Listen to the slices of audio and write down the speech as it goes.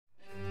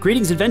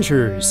Greetings,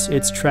 adventurers!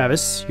 It's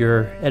Travis,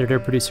 your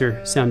editor,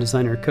 producer, sound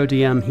designer,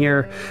 co-DM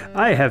here.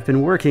 I have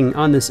been working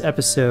on this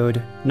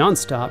episode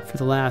nonstop for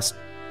the last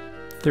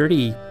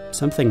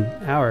 30-something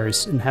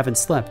hours and haven't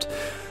slept.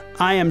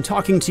 I am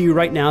talking to you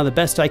right now the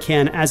best I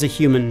can as a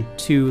human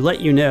to let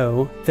you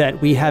know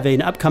that we have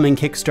an upcoming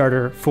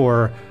Kickstarter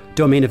for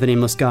Domain of the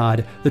Nameless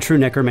God, The True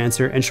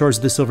Necromancer, and Shores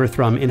of the Silver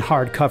Thrum in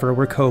hardcover.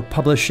 We're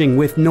co-publishing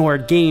with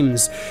Nord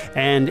Games,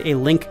 and a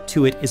link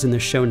to it is in the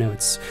show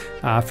notes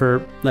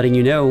for letting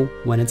you know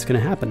when it's going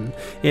to happen.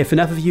 If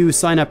enough of you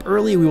sign up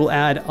early, we will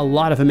add a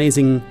lot of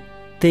amazing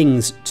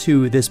things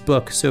to this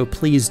book, so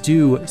please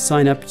do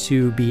sign up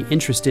to be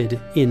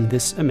interested in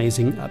this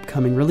amazing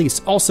upcoming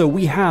release. Also,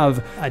 we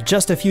have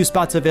just a few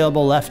spots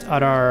available left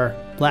at our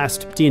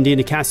last D&D in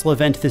a Castle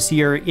event this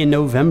year in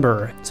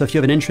November. So if you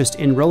have an interest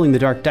in rolling the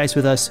dark dice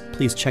with us,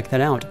 please check that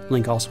out.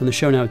 Link also in the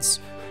show notes.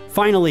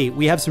 Finally,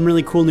 we have some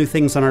really cool new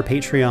things on our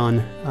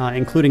Patreon,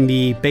 including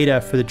the beta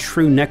for the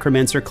True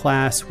Necromancer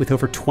class with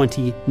over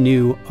 20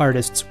 new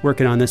artists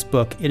working on this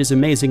book. It is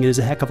amazing. It is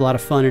a heck of a lot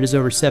of fun. It is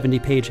over 70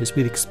 pages.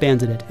 We've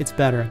expanded it. It's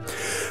better.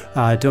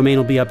 Domain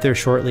will be up there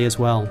shortly as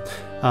well.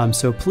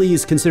 So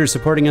please consider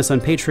supporting us on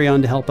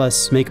Patreon to help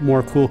us make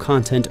more cool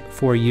content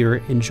for your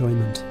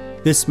enjoyment.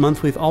 This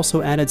month, we've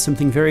also added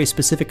something very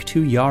specific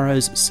to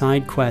Yara's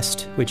side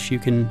quest, which you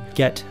can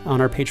get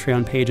on our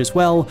Patreon page as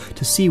well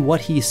to see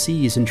what he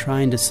sees and try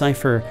and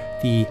decipher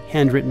the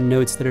handwritten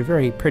notes that are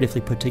very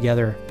prettifully put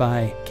together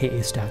by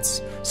K.A.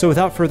 Statz. So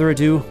without further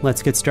ado,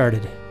 let's get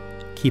started.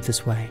 Keep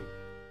this way.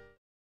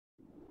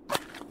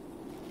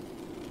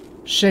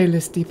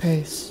 Shalis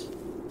Dipes,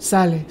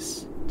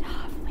 Salis.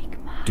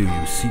 Do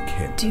you seek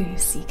him? Do you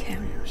seek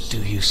him? Do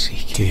you seek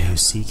him? Do you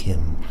seek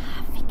him?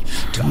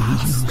 Do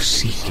you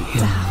seek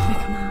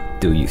him?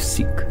 Do you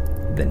seek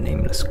the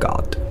nameless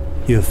god?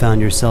 You have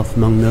found yourself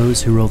among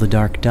those who roll the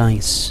dark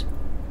dice.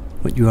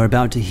 What you are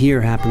about to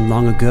hear happened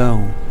long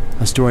ago,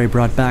 a story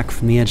brought back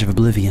from the edge of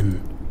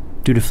oblivion,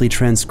 dutifully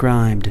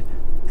transcribed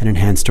and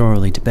enhanced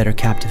orally to better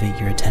captivate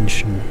your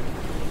attention.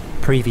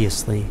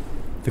 Previously,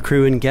 the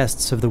crew and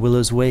guests of the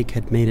Willow's Wake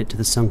had made it to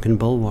the Sunken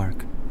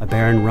Bulwark, a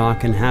barren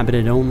rock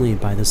inhabited only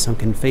by the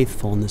sunken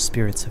faithful and the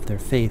spirits of their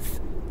faith.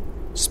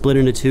 Split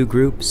into two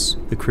groups,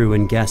 the crew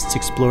and guests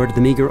explored the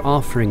meager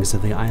offerings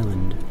of the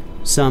island,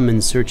 some in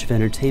search of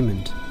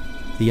entertainment,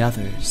 the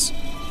others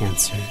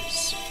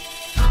answers.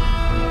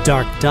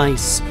 Dark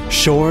Dice,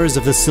 Shores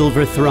of the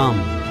Silver Thrum,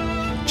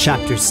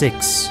 Chapter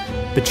 6,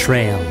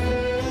 Betrayal.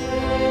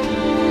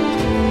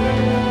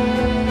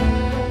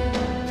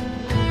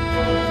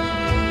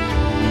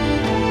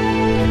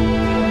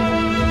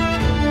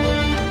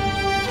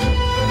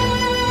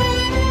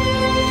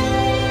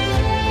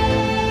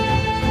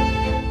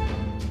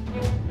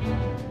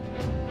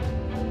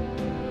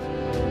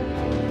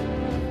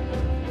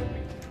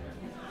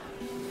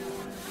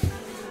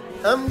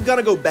 I'm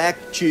gonna go back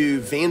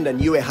to Vind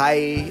and Yue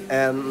Hai,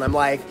 and I'm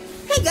like,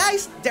 hey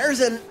guys, there's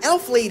an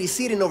elf lady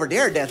sitting over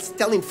there that's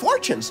telling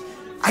fortunes.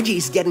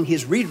 Ajay's getting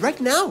his read right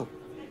now.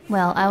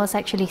 Well, I was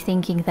actually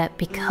thinking that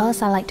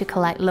because I like to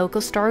collect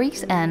local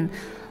stories and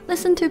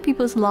listen to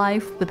people's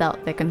life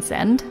without their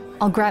consent,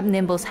 I'll grab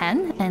Nimble's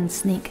hand and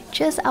sneak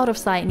just out of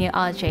sight near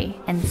Ajay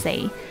and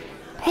say,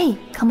 hey,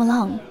 come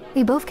along.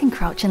 We both can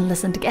crouch and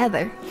listen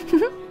together.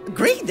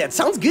 Great, that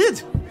sounds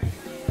good.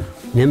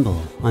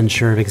 Nimble,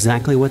 unsure of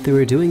exactly what they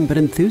were doing, but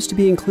enthused to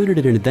be included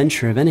in an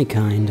adventure of any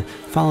kind,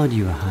 followed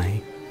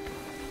Yuehai.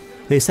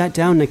 They sat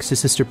down next to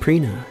Sister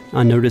Prina,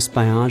 unnoticed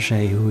by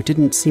Ajay, who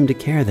didn't seem to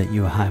care that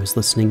Yuehai was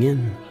listening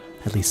in,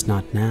 at least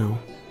not now.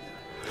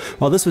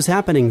 While this was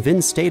happening,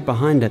 Vin stayed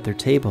behind at their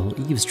table,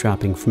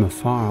 eavesdropping from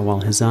afar while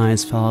his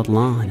eyes followed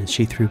Lán as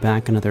she threw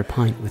back another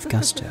pint with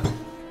gusto.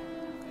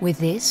 With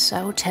this,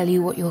 I will tell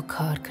you what your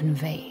card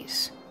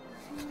conveys.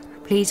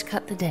 Please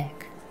cut the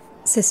deck.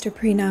 Sister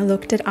Prina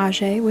looked at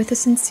Ajay with a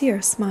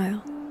sincere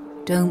smile.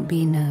 Don't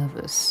be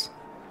nervous.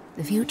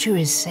 The future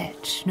is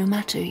set, no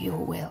matter your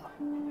will.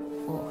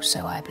 Or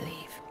so I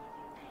believe.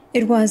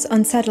 It was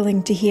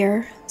unsettling to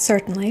hear,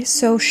 certainly,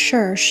 so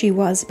sure she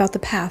was about the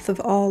path of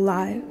all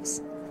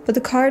lives. But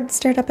the card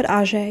stared up at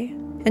Ajay,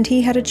 and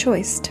he had a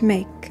choice to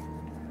make.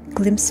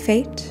 Glimpse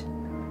fate,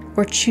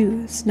 or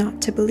choose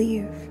not to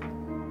believe.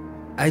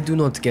 I do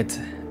not get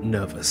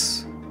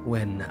nervous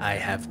when I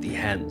have the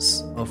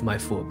hands of my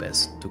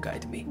forebears to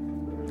guide me.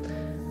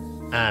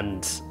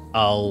 And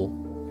I'll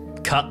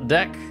cut the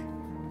deck,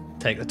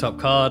 take the top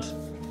card,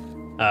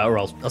 or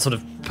I'll sort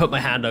of put my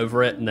hand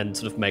over it and then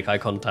sort of make eye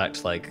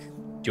contact, like,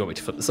 do you want me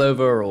to flip this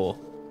over or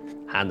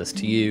hand this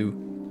to you?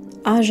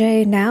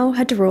 Ajay now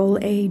had to roll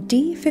a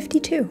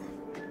D52.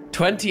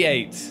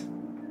 28.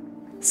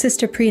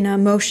 Sister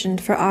Prina motioned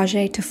for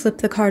Ajay to flip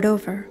the card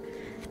over,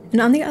 and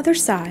on the other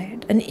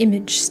side, an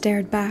image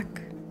stared back.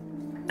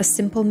 A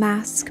simple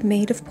mask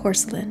made of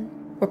porcelain,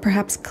 or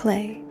perhaps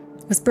clay,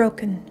 was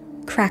broken,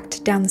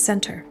 cracked down the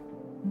center.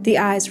 The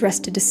eyes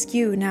rested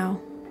askew now,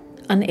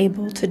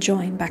 unable to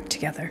join back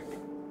together.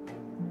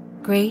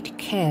 Great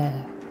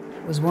care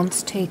was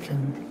once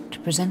taken to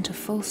present a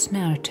false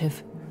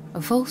narrative,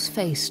 a false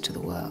face to the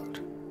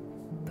world.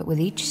 But with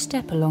each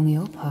step along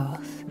your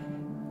path,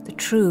 the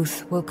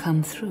truth will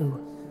come through,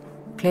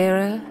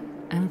 clearer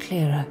and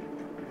clearer.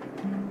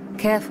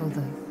 Careful,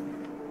 though,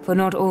 for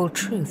not all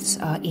truths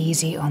are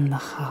easy on the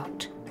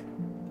heart.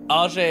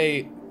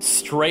 Jare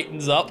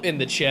straightens up in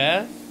the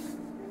chair,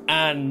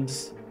 and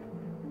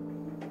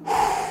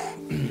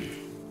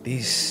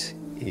This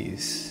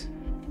is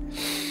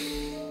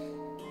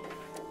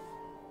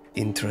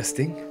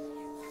interesting,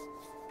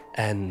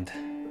 and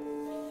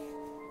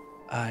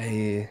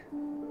I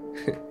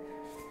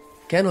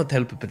cannot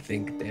help but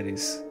think there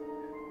is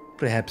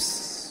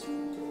perhaps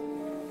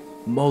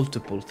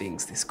multiple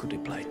things this could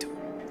apply to.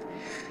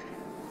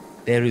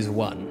 There is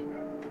one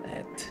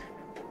that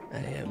I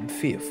am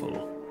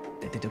fearful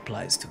that it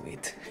applies to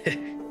it.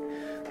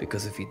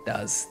 Because if it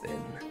does,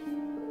 then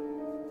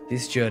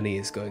this journey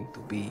is going to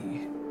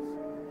be,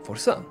 for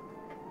some,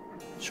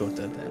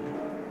 shorter than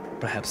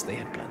perhaps they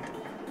had planned.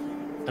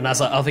 And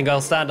as I think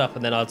I'll stand up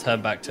and then I'll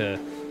turn back to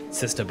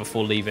Sister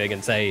before leaving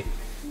and say,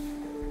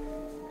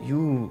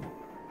 You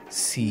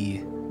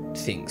see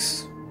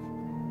things.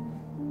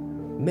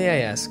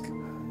 May I ask,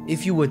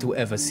 if you were to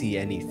ever see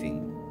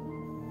anything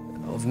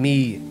of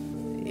me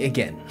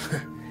again,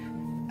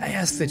 I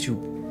ask that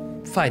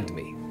you find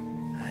me.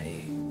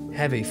 I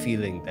have a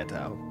feeling that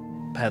our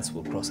paths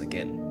will cross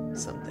again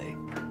someday.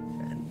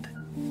 And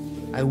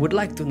I would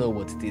like to know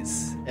what it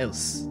is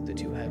else that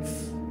you have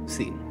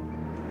seen.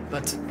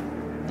 But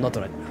not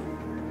right now.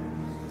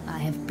 I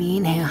have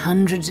been here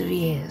hundreds of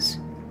years,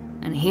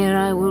 and here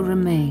I will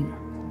remain,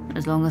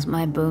 as long as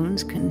my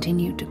bones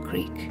continue to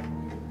creak.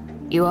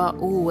 You are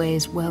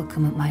always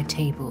welcome at my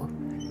table,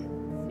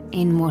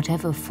 in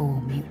whatever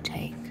form you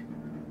take.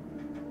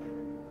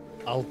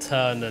 I'll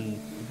turn and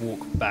walk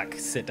back,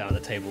 sit down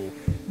at the table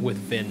with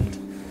Vind.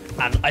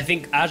 And I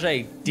think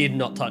Jare did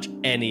not touch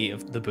any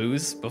of the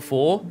booze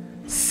before,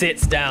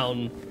 sits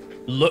down,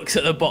 looks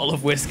at the bottle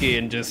of whiskey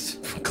and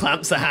just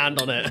clamps a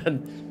hand on it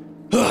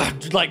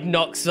and like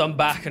knocks some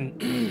back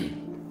and...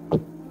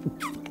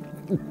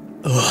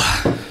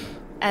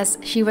 As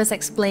she was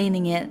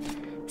explaining it,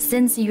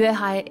 since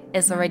Yuehai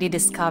is already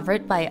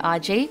discovered by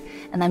RJ,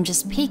 and I'm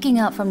just peeking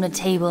up from the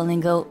table and then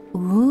go,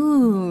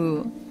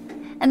 ooh.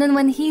 And then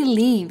when he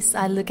leaves,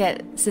 I look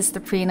at Sister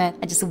Prina,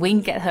 I just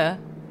wink at her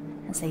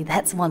and say,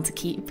 that's one to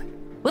keep.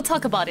 We'll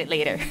talk about it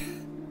later.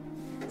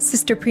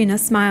 Sister Prina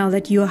smiled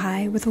at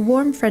Yuehai with a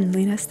warm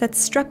friendliness that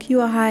struck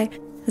Yuehai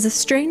as a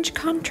strange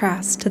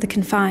contrast to the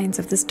confines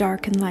of this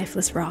dark and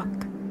lifeless rock.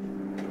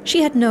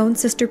 She had known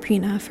Sister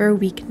Prina for a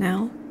week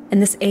now,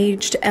 and this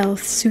aged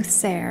elf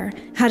soothsayer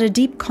had a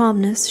deep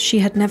calmness she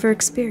had never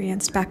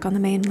experienced back on the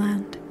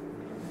mainland.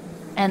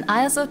 And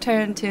I also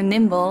turned to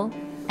Nimble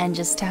and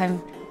just tell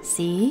him,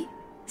 see,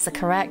 it's the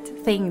correct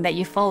thing that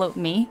you followed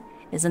me.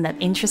 Isn't that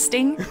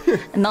interesting?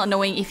 And not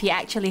knowing if he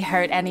actually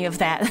heard any of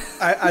that.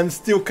 I'm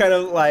still kind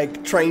of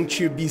like trying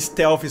to be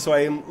stealthy, so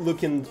I'm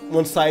looking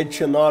one side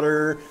to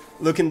another,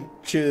 looking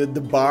to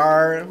the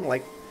bar,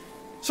 like,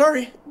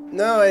 sorry,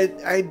 no,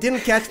 I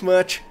didn't catch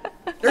much.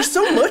 There's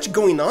so much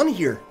going on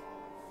here.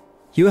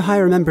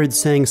 Yuehai remembered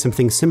saying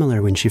something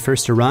similar when she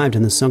first arrived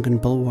in the sunken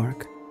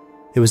bulwark.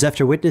 It was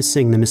after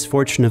witnessing the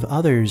misfortune of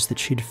others that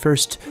she'd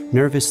first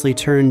nervously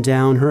turned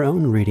down her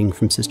own reading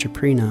from Sister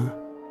Prina.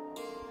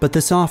 But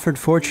this offered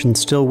fortune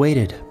still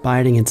waited,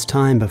 biding its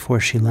time before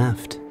she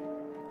left.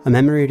 A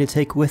memory to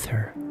take with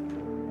her,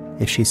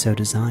 if she so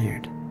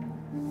desired.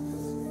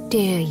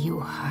 Dear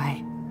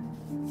Yuehai,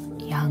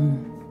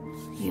 young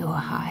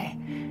Yuehai,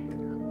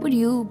 would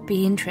you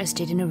be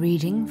interested in a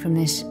reading from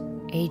this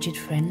aged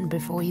friend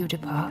before you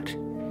depart?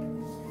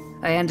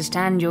 I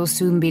understand you'll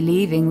soon be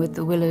leaving with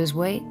the Willow's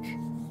Wake,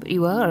 but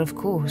you are, of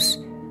course,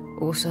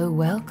 also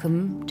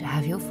welcome to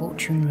have your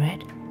fortune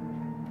read.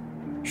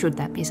 Should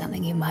that be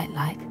something you might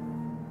like?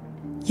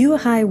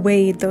 Yuehai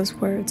weighed those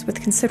words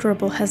with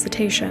considerable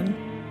hesitation.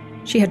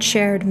 She had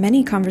shared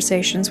many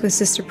conversations with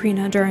Sister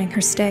Prina during her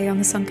stay on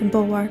the sunken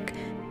bulwark,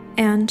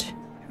 and,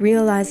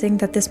 realizing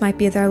that this might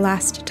be their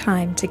last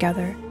time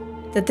together,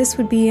 that this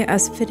would be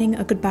as fitting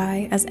a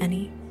goodbye as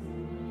any.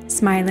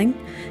 Smiling,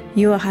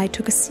 Yuehai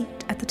took a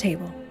seat at the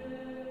table.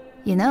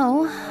 You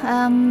know,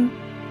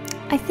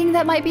 I think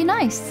that might be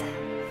nice.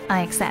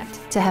 I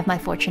accept to have my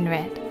fortune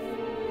read.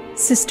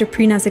 Sister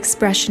Prina's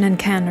expression and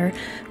candor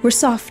were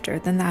softer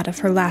than that of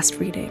her last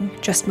reading,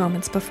 just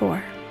moments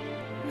before.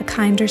 A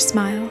kinder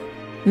smile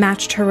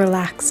matched her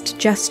relaxed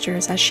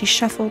gestures as she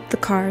shuffled the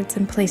cards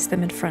and placed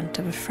them in front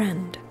of a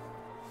friend.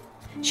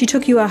 She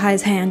took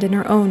Yuehai's hand in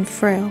her own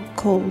frail,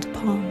 cold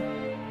palm.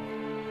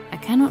 I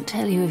cannot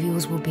tell you if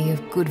yours will be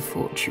of good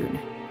fortune,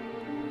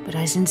 but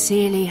I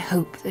sincerely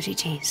hope that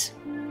it is.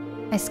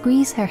 I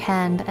squeeze her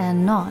hand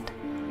and nod,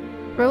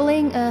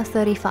 rolling a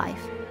 35.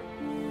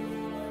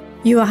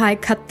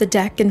 Yuehai cut the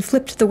deck and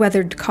flipped the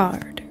weathered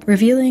card,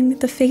 revealing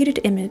the faded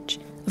image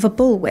of a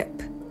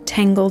bullwhip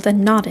tangled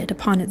and knotted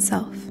upon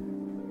itself.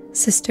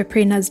 Sister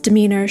Prina's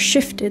demeanor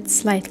shifted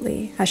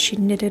slightly as she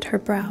knitted her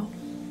brow.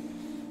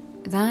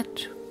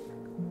 That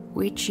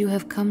which you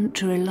have come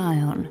to rely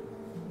on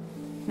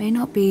may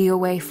not be your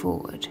way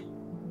forward.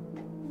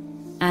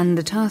 And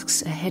the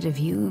tasks ahead of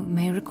you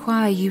may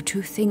require you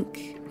to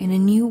think in a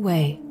new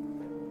way,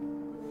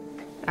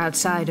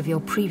 outside of your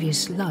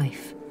previous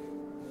life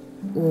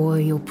or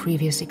your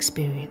previous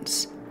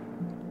experience.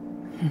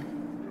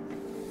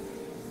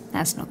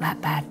 That's not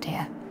that bad,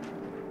 dear.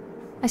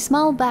 I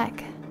smile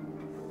back.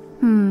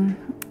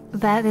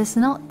 That is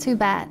not too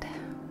bad.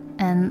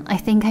 And I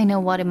think I know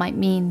what it might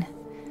mean.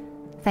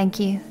 Thank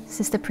you,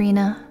 Sister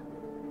Prina.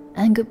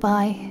 And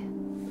goodbye.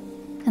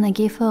 And I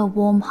give her a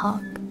warm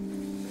hug.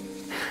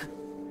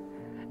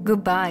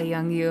 Goodbye,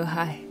 young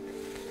Yuhai.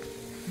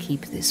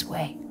 Keep this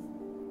way.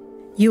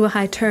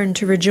 Yuhai turned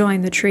to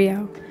rejoin the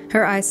trio,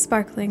 her eyes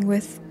sparkling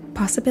with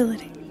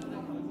possibility.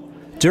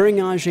 During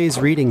Aje's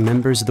reading,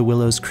 members of the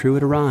Willow's crew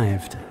had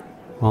arrived.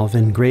 While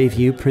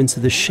Vengroff, Prince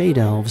of the Shade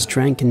Elves,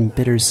 drank in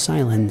bitter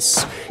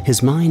silence,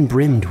 his mind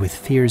brimmed with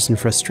fears and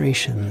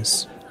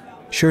frustrations.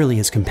 Surely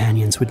his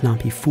companions would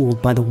not be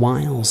fooled by the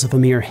wiles of a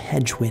mere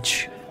hedge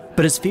witch.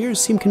 But his fears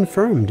seemed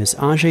confirmed as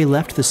Aje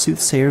left the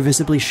soothsayer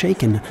visibly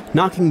shaken,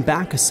 knocking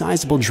back a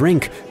sizable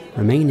drink,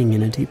 remaining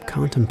in a deep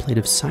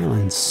contemplative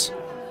silence.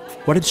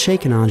 What had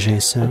shaken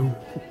Aje so?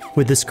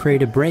 Would this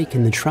create a break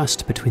in the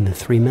trust between the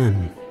three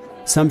men?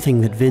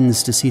 Something that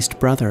Vin's deceased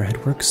brother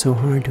had worked so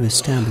hard to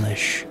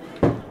establish.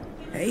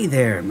 Hey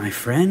there, my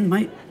friend.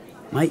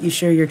 Might you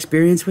share your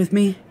experience with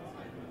me?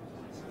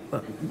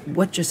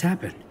 What just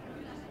happened?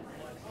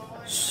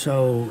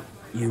 So,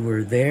 you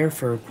were there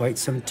for quite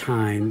some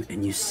time,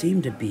 and you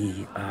seem to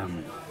be,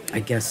 I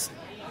guess,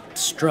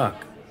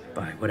 struck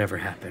by whatever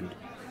happened.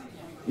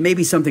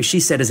 Maybe something she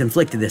said has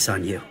inflicted this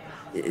on you.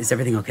 Is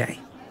everything okay?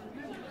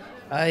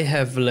 I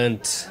have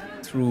learnt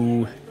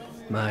through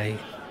my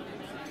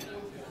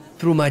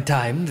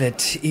time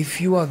that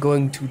if you are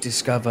going to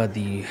discover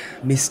the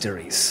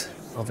mysteries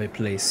of a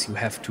place, you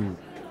have to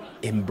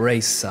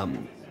embrace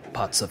some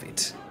parts of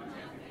it.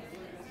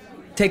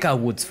 Take our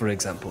woods, for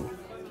example.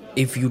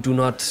 If you do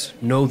not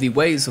know the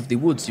ways of the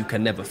woods, you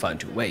can never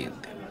find your way in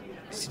them.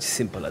 It's as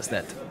simple as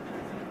that.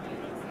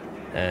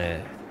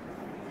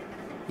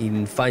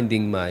 In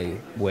finding my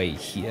way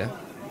here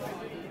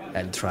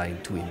and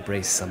trying to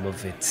embrace some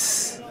of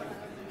its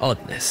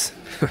oddness,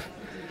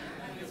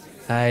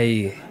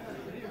 I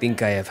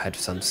think I have had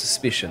some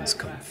suspicions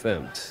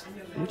confirmed,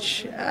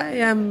 which I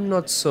am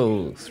not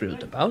so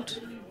thrilled about.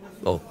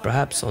 Or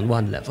perhaps on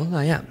one level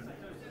I am.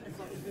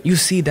 You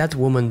see, that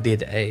woman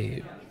did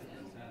I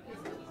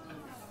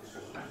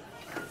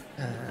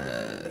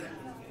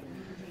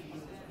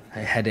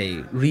had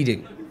a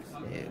reading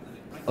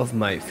of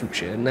my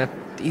future, and that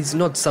is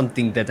not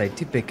something that I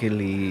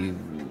typically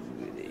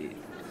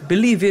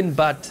believe in,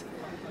 but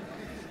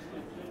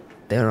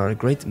there are a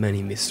great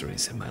many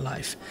mysteries in my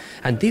life,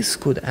 and this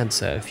could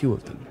answer a few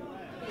of them.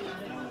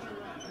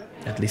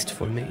 At least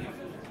for me.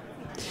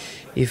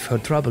 If her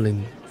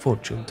troubling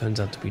fortune turns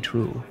out to be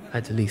true,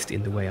 at least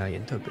in the way I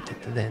interpret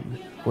it, then,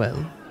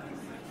 well,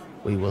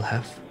 we will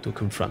have to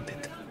confront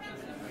it.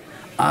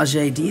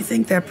 Aje, do you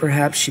think that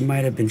perhaps she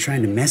might have been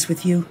trying to mess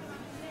with you?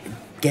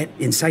 Get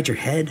inside your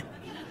head?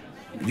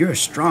 You're a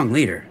strong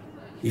leader.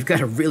 You've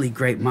got a really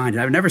great mind,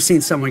 and I've never seen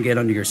someone get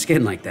under your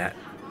skin like that.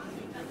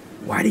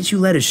 Why did you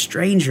let a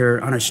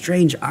stranger on a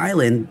strange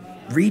island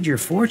read your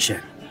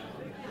fortune?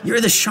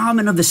 You're the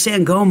shaman of the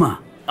Sangoma,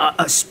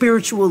 a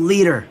spiritual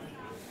leader.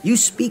 You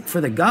speak for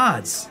the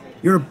gods.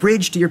 You're a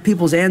bridge to your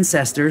people's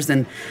ancestors,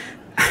 and...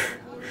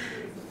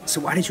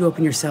 So why did you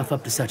open yourself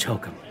up to such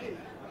hokum?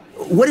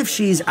 What if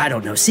she's, I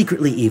don't know,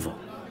 secretly evil?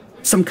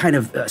 Some kind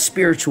of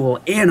spiritual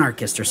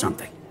anarchist or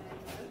something?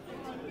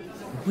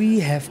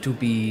 We have to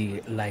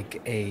be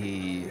like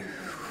a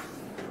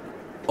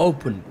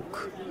open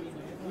book.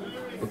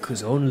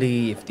 Because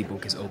only if the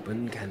book is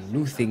open can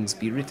new things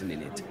be written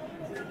in it.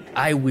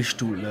 I wish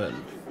to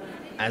learn,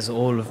 as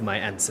all of my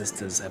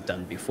ancestors have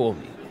done before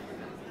me.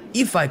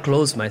 If I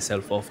close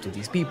myself off to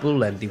these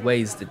people and the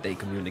ways that they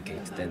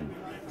communicate, then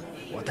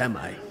what am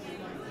I?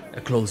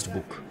 A closed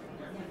book.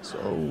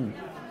 So,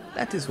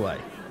 that is why.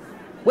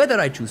 Whether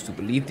I choose to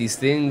believe these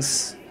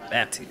things,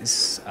 that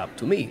is up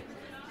to me.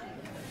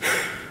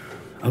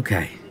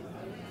 Okay.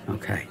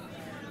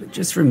 But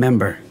just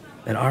remember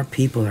that our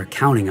people are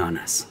counting on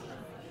us.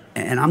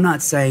 And I'm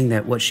not saying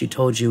that what she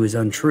told you is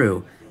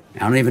untrue. I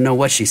don't even know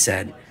what she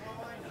said.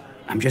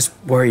 I'm just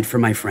worried for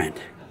my friend.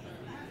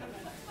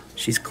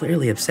 She's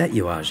clearly upset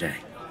you, Aje.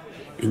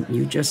 And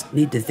you just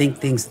need to think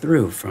things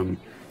through from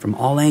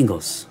all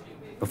angles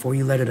before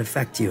you let it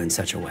affect you in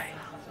such a way.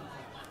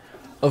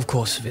 Of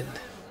course, Vin.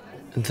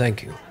 And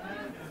thank you.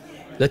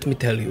 Let me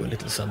tell you a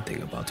little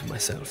something about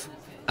myself.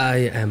 I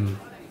am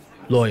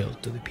loyal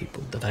to the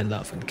people that I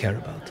love and care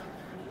about.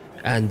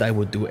 And I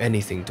would do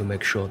anything to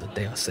make sure that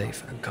they are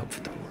safe and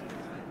comfortable.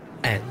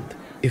 And,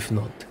 if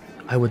not,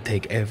 I would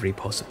take every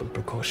possible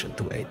precaution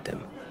to aid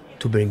them,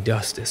 to bring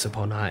justice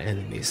upon our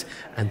enemies,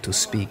 and to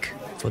speak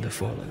for the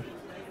fallen.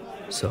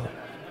 So,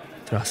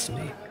 trust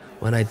me,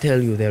 when I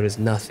tell you there is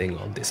nothing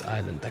on this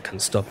island that can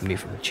stop me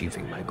from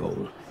achieving my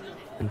goal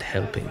and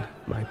helping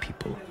my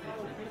people.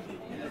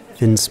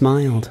 Vin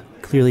smiled,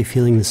 clearly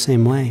feeling the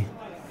same way.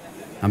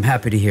 I'm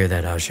happy to hear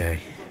that, Aje.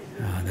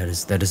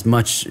 That is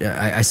much.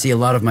 I see a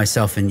lot of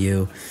myself in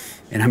you,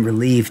 and I'm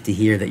relieved to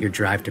hear that your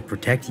drive to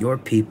protect your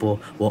people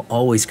will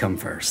always come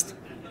first.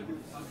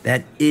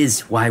 That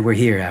is why we're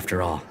here,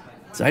 after all.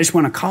 So I just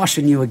want to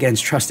caution you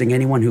against trusting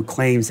anyone who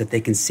claims that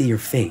they can see your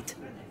fate.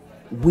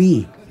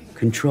 We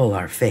control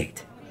our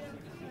fate.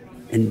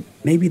 And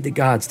maybe the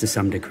gods to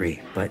some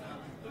degree, but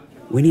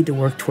we need to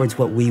work towards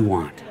what we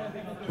want,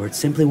 or it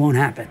simply won't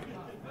happen.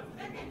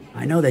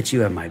 I know that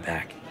you have my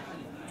back,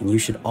 and you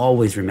should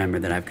always remember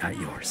that I've got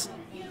yours.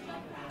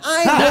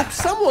 I hope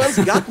someone's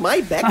got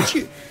my back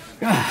too.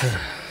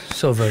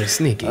 So very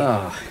sneaky.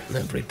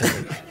 Every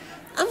time.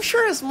 I'm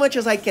sure as much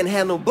as I can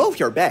handle both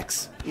your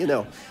backs. You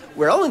know,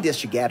 we're all in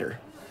this together.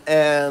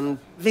 And,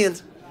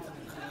 Vince,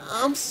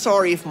 I'm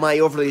sorry if my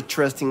overly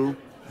trusting...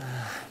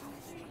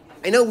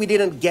 I know we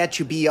didn't get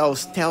to be all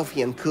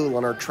stealthy and cool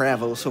on our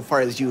travel so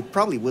far as you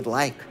probably would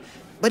like.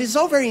 But it's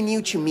all very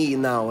new to me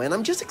now, and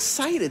I'm just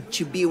excited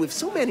to be with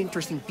so many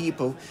interesting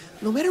people,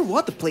 no matter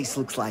what the place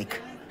looks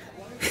like.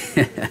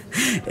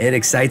 It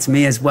excites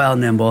me as well,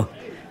 Nimble.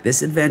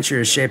 This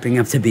adventure is shaping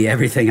up to be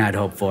everything I'd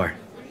hoped for.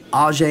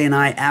 Jare and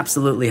I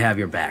absolutely have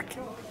your back.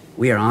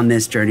 We are on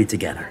this journey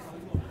together.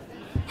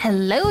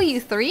 Hello,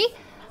 you three.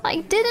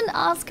 I didn't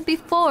ask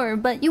before,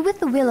 but you're with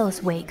the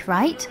Willow's Wake,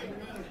 right?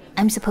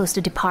 I'm supposed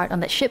to depart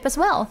on that ship as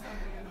well.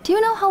 Do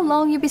you know how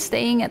long you'll be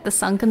staying at the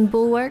Sunken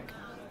Bulwark?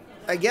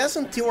 I guess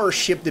until our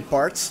ship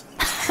departs.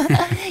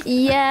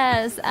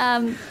 Yes,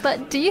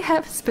 but do you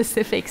have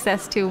specifics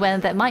as to when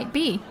that might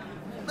be?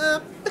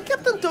 The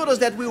captain told us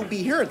that we'll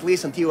be here at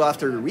least until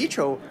after the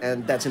ritual,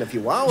 and that's in a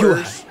few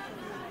hours.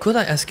 Could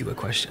I ask you a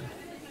question?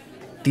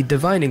 The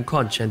Divining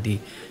Conch and the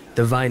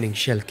Divining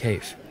Shell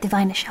Cave.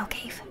 Divining Shell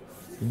Cave.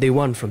 The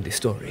one from the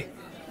story.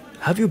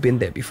 Have you been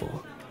there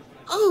before?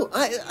 Oh,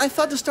 I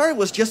thought the story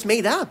was just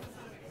made up.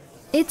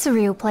 It's a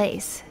real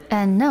place,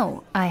 and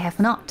no, I have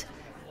not.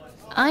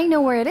 I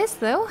know where it is,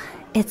 though.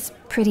 It's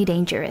pretty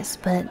dangerous,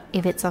 but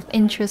if it's of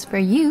interest for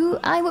you,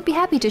 I would be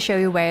happy to show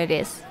you where it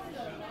is.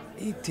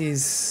 It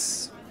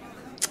is...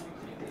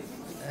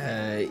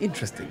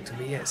 interesting to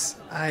me, yes.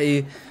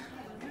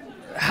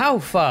 How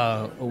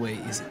far away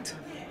is it?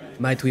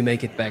 Might we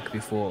make it back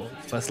before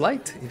first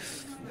light,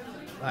 if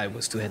I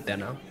was to head there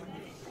now?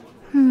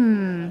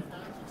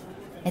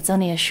 It's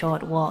only a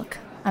short walk.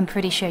 I'm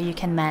pretty sure you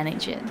can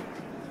manage it.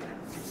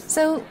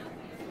 So,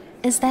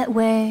 is that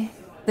where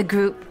the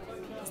group...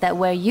 Is that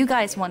where you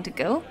guys want to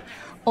go?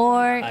 Or...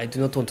 I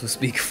do not want to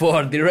speak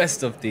for the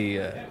rest of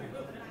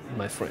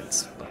my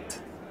friends,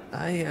 but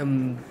I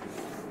am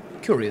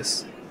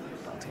curious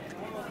about it.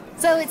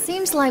 So it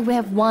seems like we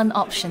have one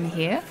option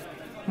here.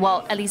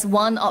 Well, at least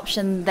one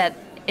option that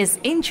is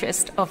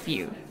interest of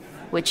you,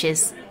 which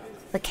is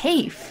the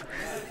cave.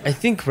 I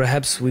think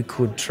perhaps we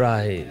could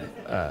try,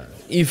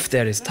 if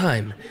there is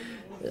time.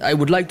 I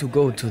would like to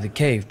go to the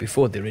cave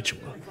before the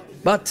ritual.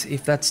 But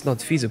if that's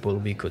not feasible,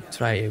 we could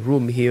try a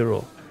room here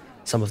or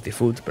some of the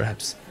food,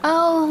 perhaps.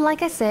 Oh,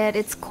 like I said,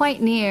 it's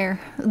quite near.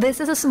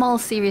 This is a small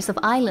series of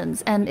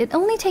islands, and it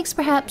only takes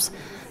perhaps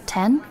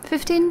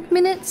 10-15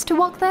 minutes to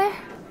walk there.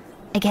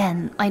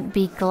 Again, I'd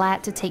be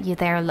glad to take you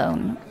there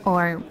alone,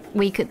 or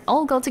we could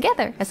all go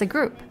together as a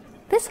group.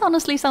 This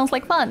honestly sounds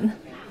like fun.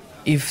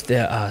 If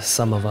there are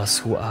some of us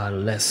who are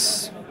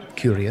less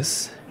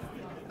curious,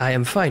 I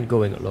am fine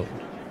going alone.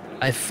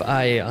 If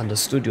I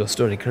understood your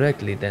story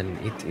correctly, then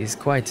it is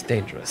quite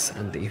dangerous,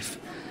 and if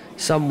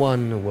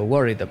someone were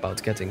worried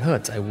about getting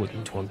hurt, I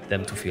wouldn't want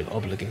them to feel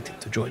obligated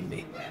to join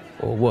me,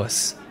 or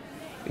worse,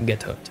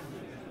 get hurt.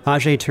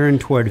 Jare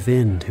turned toward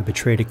Vin, who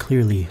betrayed a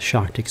clearly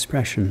shocked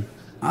expression.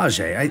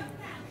 Jare,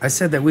 I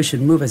said that we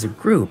should move as a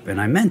group, and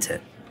I meant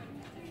it.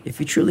 If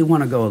you truly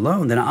want to go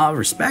alone, then I'll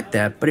respect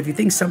that, but if you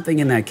think something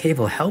in that cave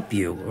will help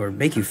you or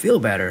make you feel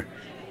better,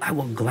 I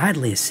will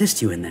gladly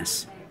assist you in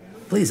this.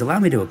 Please allow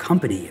me to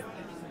accompany you.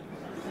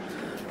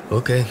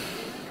 Okay.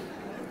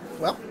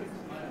 Well,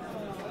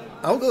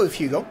 I'll go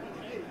if you go.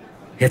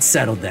 It's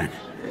settled then.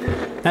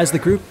 As the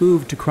group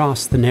moved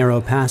across the narrow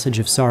passage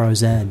of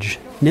Sorrow's Edge,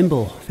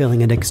 Nimble,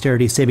 failing a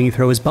dexterity saving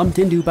throw, was bumped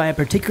into by a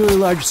particularly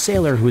large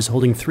sailor who was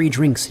holding 3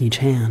 drinks in each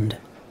hand.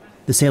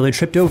 The sailor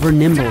tripped over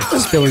Nimble,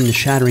 spilling the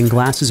shattering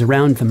glasses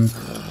around them,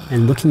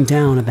 and looking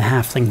down at the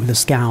halfling with a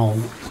scowl.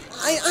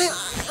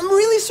 I'm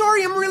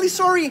really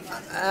sorry.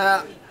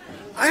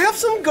 I have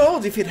some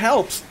gold if it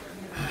helps.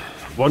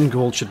 1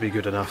 gold should be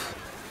good enough.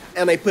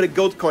 And I put a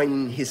gold coin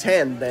in his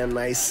hand, and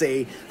I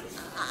say,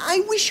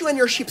 I wish you and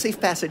your ship safe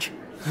passage.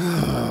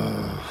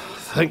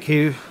 Thank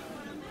you.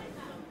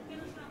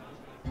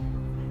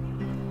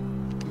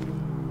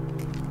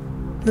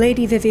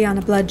 Lady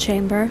Viviana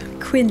Bloodchamber,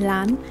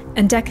 Quinlan,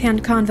 and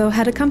deckhand Konvo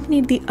had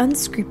accompanied the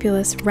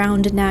unscrupulous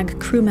Round Nag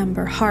crew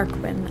member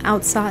Harquin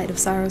outside of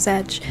Sorrow's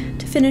Edge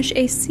to finish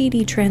a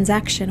seedy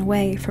transaction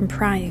away from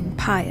prying,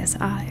 pious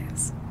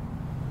eyes.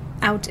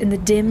 Out in the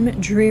dim,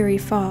 dreary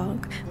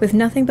fog, with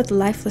nothing but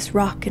lifeless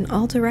rock in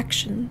all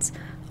directions,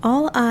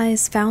 all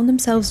eyes found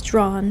themselves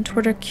drawn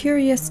toward a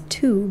curious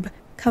tube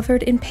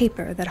covered in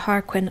paper that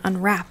Harquin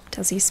unwrapped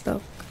as he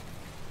spoke.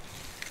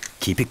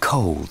 Keep it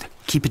cold.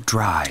 Keep it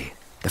dry.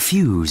 The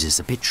fuse is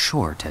a bit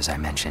short, as I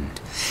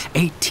mentioned.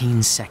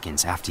 18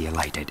 seconds after you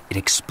light it, it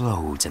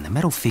explodes and the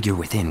metal figure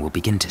within will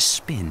begin to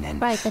spin and...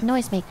 Right, the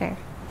noisemaker.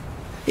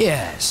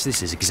 Yes,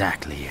 this is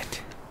exactly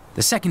it.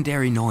 The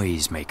secondary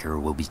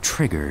noisemaker will be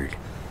triggered.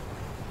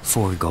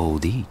 4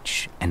 gold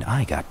each, and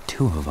I got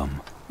 2 of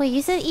them. Wait,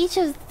 you said each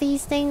of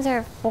these things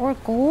are 4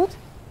 gold?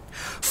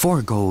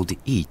 4 gold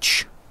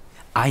each.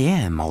 I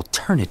am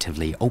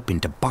alternatively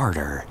open to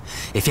barter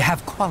if you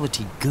have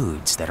quality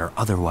goods that are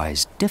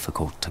otherwise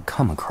difficult to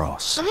come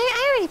across. I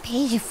already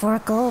paid you 4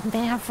 gold,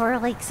 man, for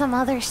like some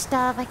other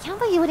stuff. I can't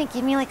believe you wouldn't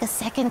give me like a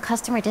second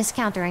customer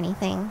discount or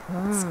anything.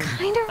 It's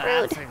kind of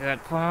rude. That's a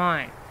good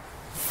point.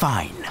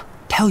 Fine.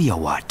 Tell you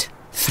what.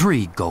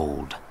 3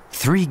 gold.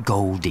 3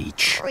 gold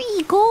each.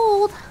 3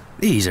 gold?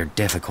 These are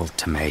difficult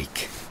to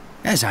make.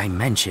 As I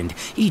mentioned,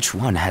 each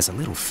one has a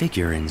little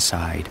figure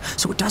inside,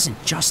 so it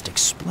doesn't just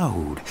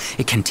explode.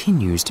 It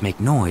continues to make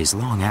noise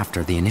long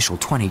after the initial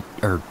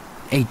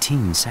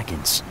 18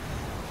 seconds.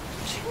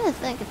 I'm trying to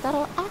think if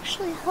that'll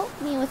actually help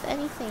me with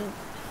anything.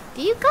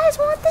 Do you guys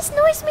want this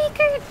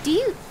noisemaker? Do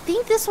you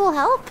think this will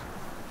help?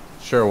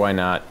 Sure, why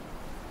not?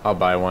 I'll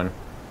buy one.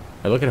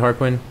 I look at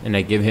Harquin and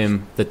I give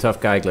him the tough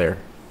guy glare.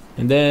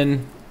 And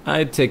then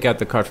I take out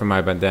the card from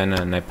my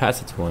bandana and I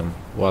pass it to him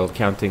while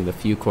counting the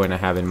few coin I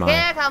have in mind.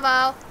 Here,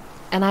 Konvo!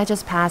 And I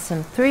just pass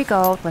him 3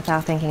 gold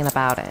without thinking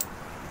about it.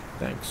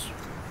 Thanks.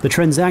 The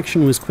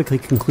transaction was quickly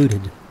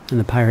concluded, and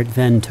the pirate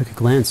then took a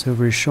glance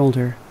over his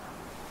shoulder.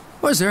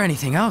 Was there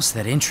anything else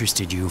that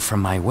interested you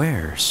from my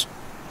wares?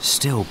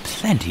 Still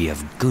plenty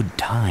of good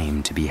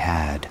time to be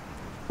had.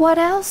 What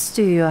else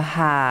do you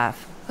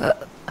have?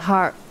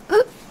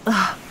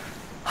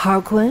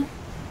 Harquin?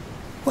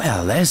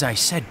 Well, as I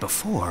said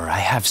before, I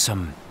have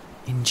some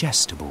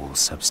ingestible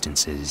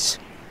substances.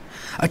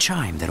 A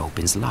chime that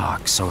opens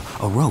locks, or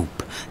a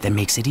rope that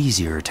makes it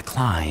easier to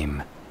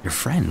climb. Your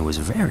friend was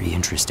very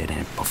interested in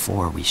it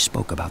before we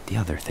spoke about the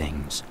other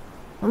things.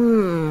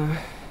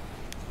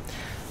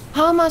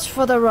 How much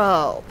for the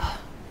rope?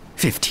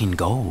 15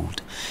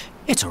 gold.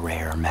 It's a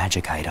rare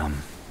magic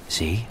item.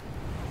 See?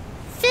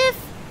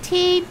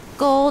 15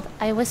 gold,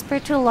 I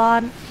whispered to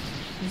Lán.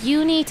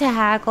 You need to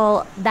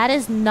haggle. That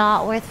is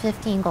not worth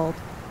 15 gold.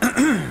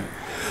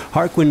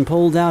 Harquin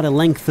pulled out a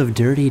length of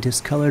dirty,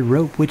 discolored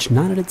rope which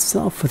knotted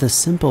itself with a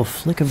simple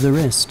flick of the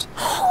wrist.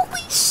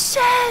 Holy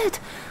shit!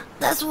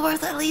 That's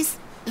worth at least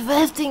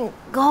 15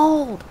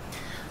 gold.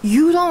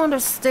 You don't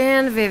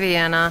understand,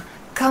 Viviana.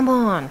 Come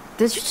on.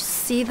 Did you just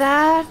see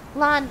that?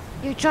 Lán,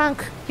 you're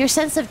drunk. Your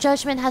sense of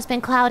judgment has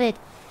been clouded.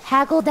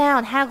 Haggle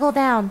down, haggle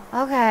down.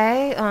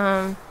 Okay,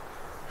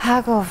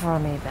 haggle for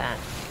me then.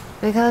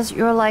 Because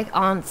you're like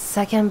on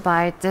second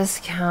buy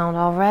discount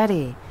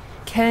already.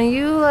 Can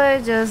you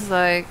just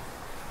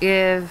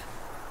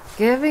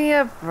give me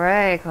a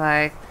break,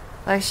 like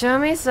show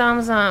me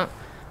some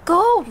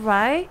gold,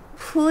 right?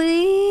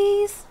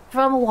 Please?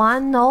 From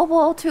one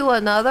noble to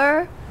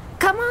another?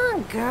 Come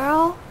on,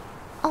 girl.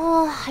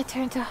 Oh, I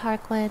turned to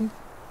Harquin.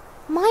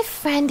 My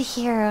friend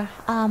here,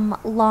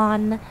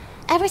 Lán,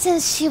 ever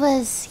since she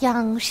was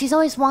young, she's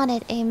always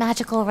wanted a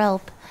magical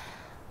rope.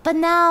 But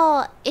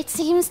now, it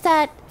seems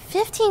that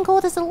 15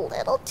 gold is a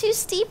little too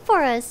steep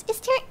for us. Is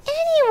there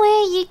any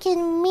way you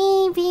can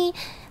maybe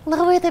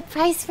lower the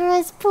price for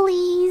us,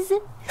 please?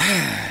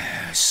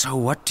 So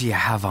what do you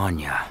have on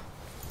ya?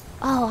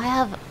 Oh, I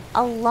have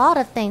a lot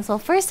of things. Well,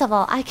 first of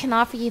all, I can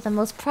offer you the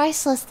most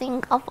priceless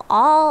thing of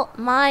all,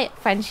 my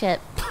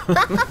friendship.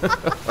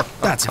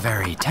 That's a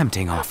very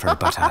tempting offer,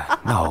 but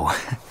no.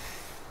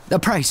 The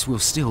price will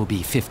still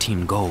be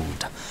 15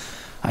 gold.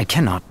 I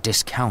cannot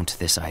discount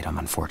this item,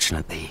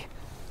 unfortunately.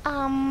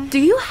 Do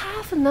you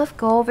have enough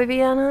gold,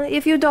 Viviana?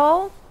 If you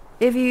don't,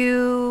 if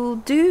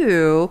you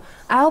do,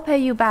 I'll pay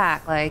you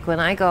back. Like when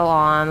I go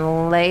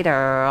on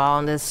later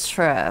on this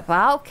trip,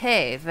 I'll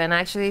cave and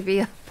actually be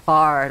a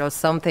bard or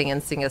something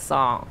and sing a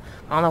song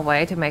on the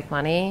way to make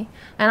money.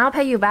 And I'll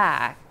pay you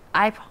back.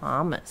 I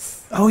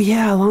promise. Oh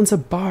yeah, Lán's a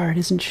bard,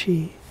 isn't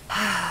she?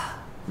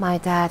 My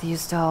dad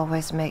used to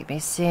always make me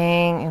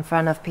sing in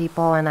front of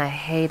people and I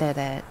hated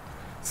it.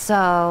 So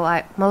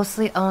I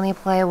mostly only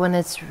play when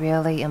it's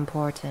really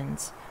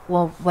important.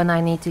 Well, when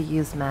I need to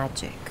use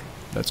magic.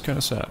 That's kind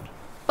of sad.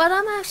 But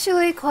I'm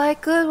actually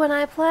quite good when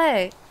I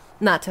play.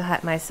 Not to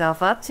hype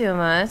myself up too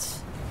much.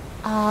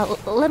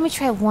 Let me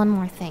try one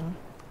more thing.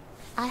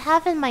 I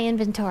have in my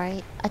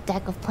inventory a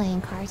deck of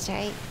playing cards,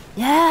 right?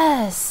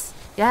 Yes!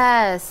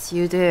 Yes,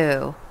 you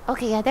do.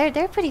 Okay, yeah,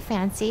 they're pretty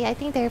fancy. I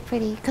think they're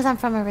pretty... Because I'm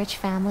from a rich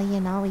family, you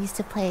know. We used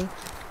to play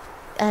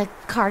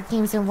card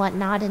games and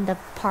whatnot in the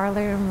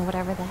parlor and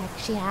whatever the heck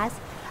she has.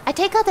 I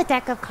take out the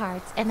deck of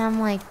cards and I'm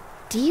like,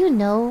 do you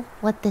know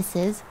what this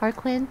is,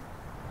 Harquin?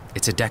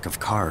 It's a deck of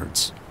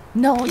cards.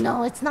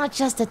 No, it's not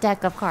just a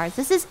deck of cards.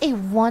 This is a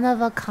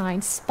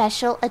one-of-a-kind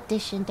special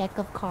edition deck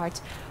of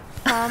cards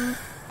from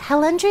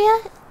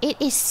Helendria.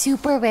 It is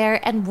super rare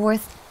and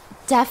worth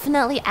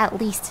definitely at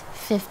least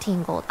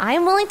 15 gold. I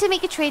am willing to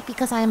make a trade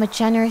because I am a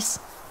generous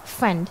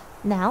friend.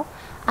 Now,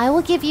 I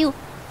will give you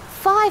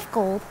 5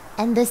 gold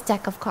and this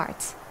deck of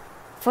cards.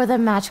 for the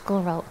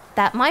magical rope.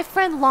 That my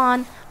friend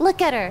Lán,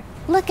 look at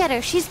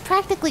her, she's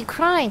practically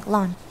crying.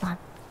 Lán,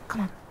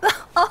 come on.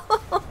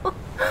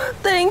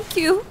 Thank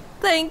you,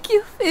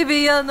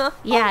 Viviana.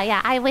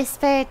 Yeah, I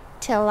whispered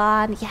to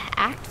Lán, yeah,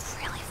 act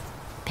really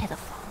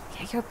pitiful.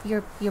 Yeah,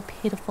 you're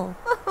pitiful.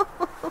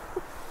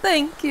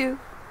 Thank you.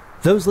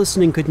 Those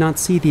listening could not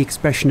see the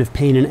expression of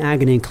pain and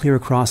agony clear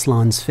across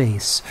Lán's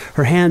face.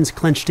 Her hands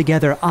clenched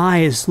together,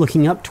 eyes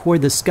looking up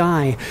toward the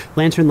sky,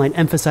 lantern light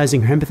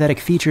emphasizing her empathetic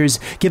features,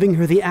 giving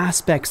her the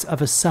aspects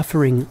of a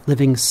suffering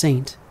living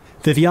saint.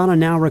 Viviana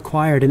now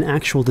required an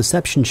actual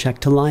deception check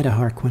to lie to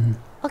Harquin.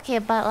 Okay,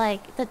 but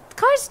like, the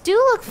cards do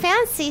look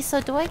fancy,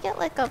 so do I get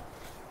like a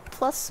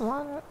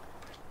 +1?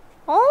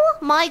 Oh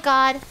my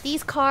god,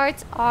 these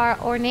cards are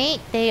ornate.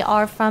 They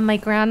are from my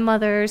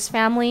grandmother's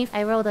family.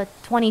 I rolled a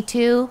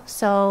 22,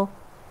 so...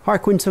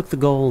 Harquin took the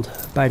gold,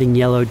 biting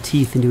yellowed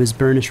teeth into his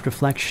burnished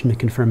reflection to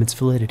confirm its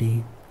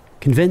validity.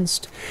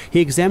 Convinced,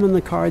 he examined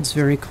the cards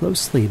very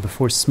closely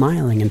before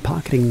smiling and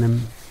pocketing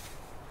them.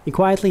 He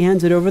quietly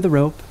handed over the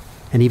rope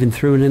and even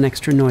threw in an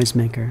extra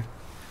noisemaker.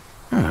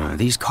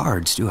 These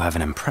cards do have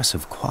an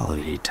impressive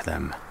quality to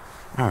them.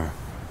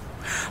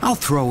 I'll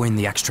throw in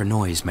the extra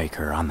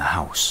noisemaker on the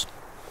house.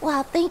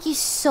 Wow, thank you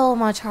so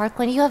much,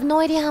 Harquin. You have no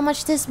idea how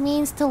much this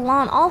means to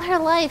Lán. All her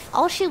life,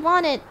 all she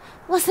wanted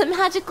was a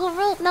magical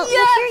rope. Now,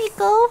 here you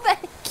go.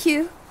 Thank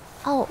you.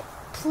 Oh,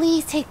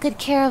 please take good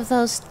care of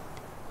those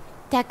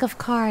deck of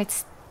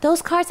cards.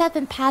 Those cards have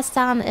been passed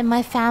down in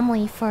my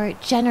family for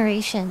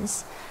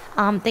generations.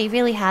 They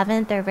really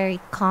haven't. They're very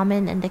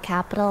common in the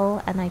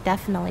capital, and I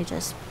definitely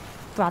just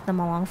brought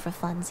them along for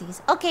funsies.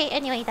 Okay,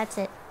 anyway, that's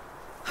it.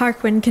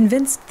 Harquin,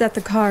 convinced that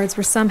the cards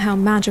were somehow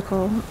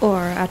magical, or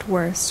at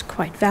worst,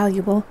 quite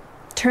valuable,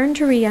 turned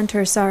to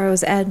re-enter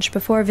Sorrow's Edge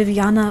before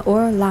Viviana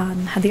or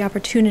Lán had the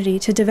opportunity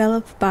to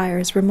develop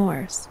buyer's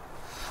remorse.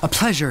 A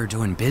pleasure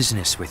doing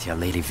business with you,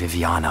 Lady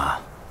Viviana.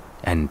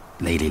 And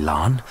Lady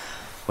Lán.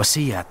 We'll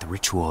see you at the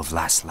ritual of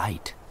last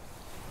light.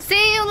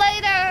 See you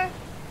later!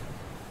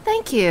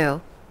 Thank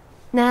you.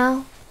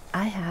 Now,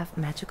 I have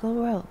magical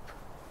rope.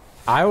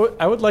 I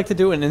would like to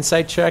do an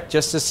insight check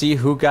just to see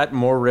who got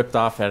more ripped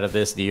off out of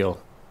this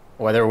deal.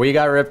 Whether we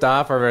got ripped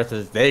off or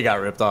whether they got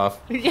ripped off.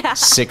 Yeah.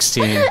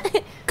 16.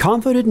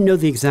 Konvo didn't know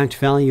the exact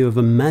value of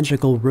a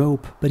magical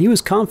rope, but he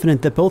was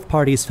confident that both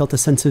parties felt a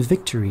sense of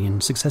victory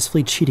in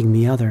successfully cheating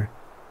the other.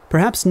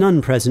 Perhaps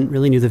none present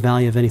really knew the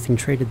value of anything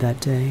traded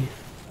that day,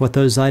 what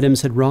those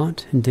items had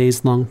wrought in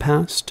days long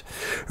past,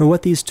 or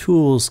what these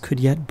tools could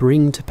yet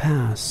bring to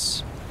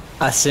pass.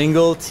 A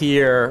single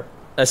tear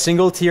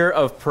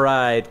of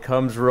pride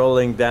comes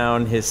rolling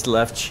down his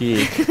left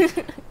cheek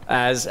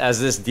as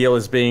this deal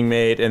is being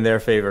made in their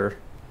favor.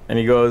 And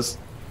he goes,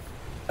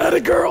 "Atta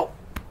girl."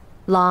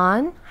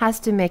 Lán has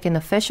to make an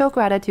official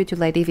gratitude to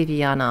Lady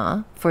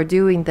Viviana for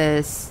doing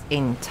this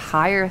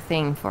entire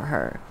thing for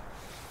her.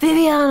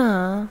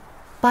 Viviana,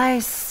 by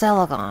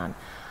Silicon,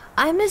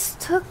 I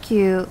took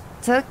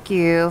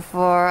you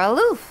for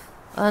aloof.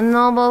 A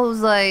noble who's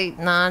like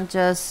not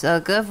just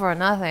a good for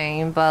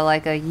nothing, but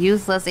like a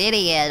useless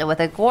idiot with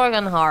a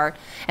gorgon heart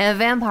and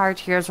vampire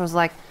tears was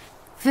like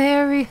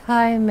very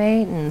high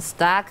maintenance,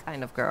 that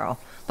kind of girl.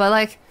 But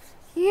like,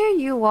 here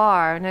you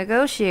are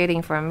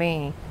negotiating for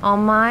me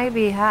on my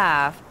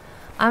behalf.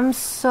 I'm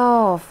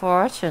so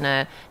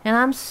fortunate and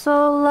I'm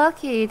so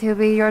lucky to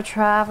be your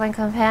traveling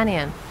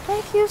companion.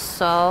 Thank you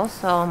so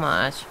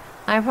much.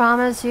 I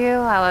promise you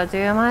I will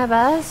do my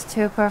best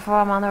to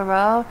perform on the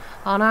road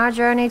on our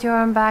journey to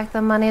earn back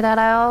the money that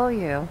I owe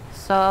you.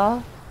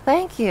 So,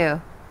 thank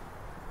you.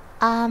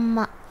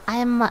 I'm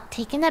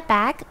taking it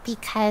back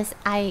because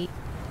I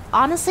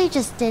honestly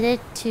just did it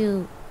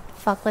to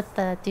fuck with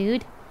the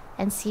dude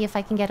and see if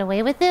I can get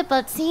away with it.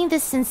 But seeing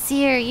this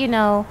sincere,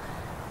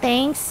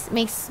 thanks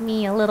makes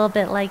me a little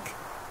bit like,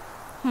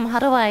 how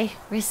do I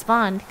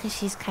respond? Because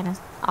she's kind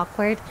of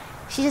awkward.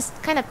 She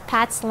just kind of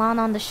pats Lán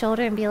on the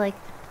shoulder and be like,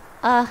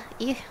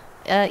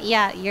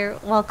 yeah, you're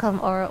welcome,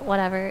 or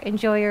whatever.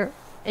 Enjoy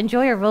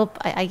your rope,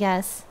 I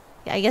guess.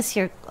 I guess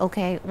you're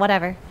okay,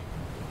 whatever.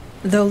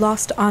 Though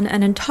lost on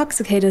an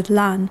intoxicated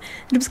Lán,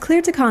 it was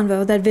clear to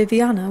Konvo that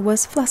Viviana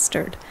was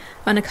flustered,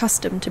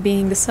 unaccustomed to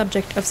being the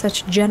subject of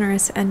such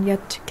generous and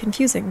yet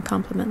confusing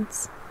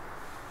compliments.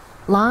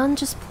 Lán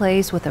just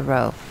plays with the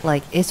rope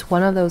like it's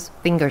one of those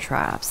finger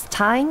traps,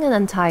 tying and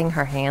untying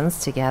her hands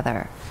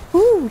together.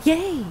 Ooh,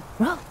 yay!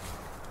 Rope!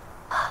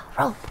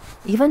 Rope!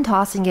 Even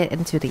tossing it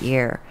into the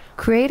air,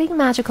 creating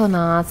magical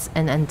knots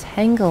and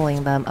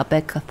untangling them a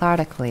bit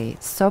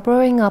cathartically,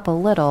 sobering up a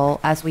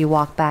little as we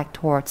walk back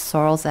towards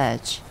Sorrel's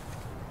Edge.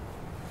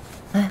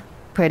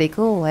 Pretty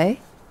cool, eh?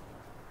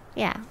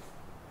 Yeah.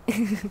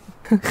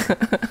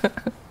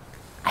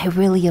 I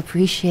really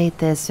appreciate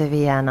this,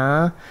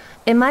 Viviana.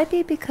 It might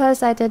be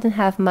because I didn't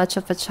have much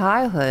of a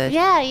childhood.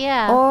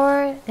 Yeah.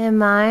 Or it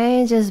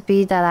might just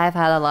be that I've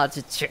had a lot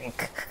to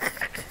drink.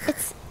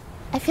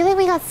 I feel like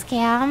we got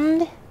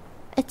scammed.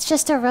 It's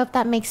just a rope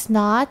that makes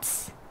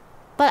knots.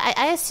 But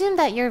I assume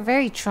that you're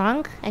very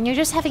drunk and you're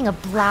just having a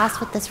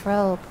blast with this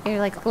rope. You're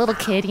like a little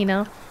kid,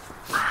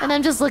 And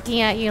I'm just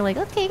looking at you like,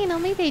 okay,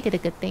 maybe I did a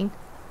good thing.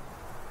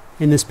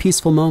 In this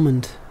peaceful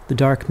moment, the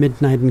dark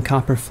midnight and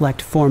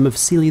copper-flecked form of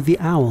Celie the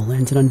owl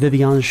landed on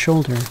Viviana's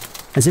shoulder,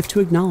 as if to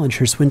acknowledge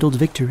her swindled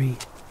victory.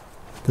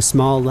 The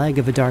small leg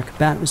of a dark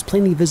bat was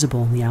plainly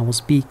visible in the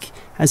owl's beak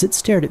as it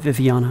stared at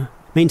Viviana,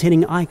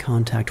 maintaining eye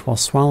contact while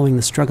swallowing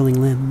the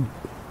struggling limb.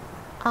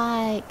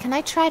 Can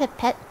I try to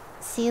pet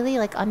Celie,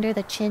 like, under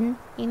the chin,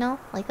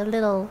 like a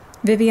little...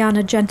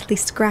 Viviana gently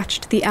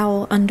scratched the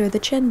owl under the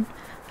chin,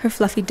 her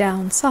fluffy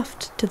down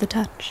soft to the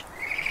touch.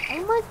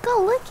 Oh my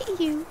god, look at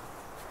you.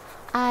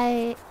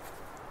 I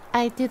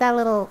do that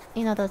little,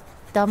 the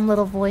dumb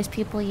little voice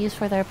people use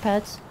for their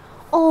pets.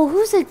 Oh,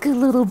 who's a good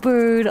little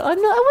bird? I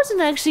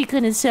wasn't actually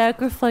gonna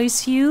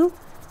sacrifice you.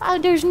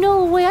 There's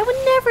no way. I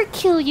would never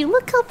kill you.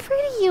 Look how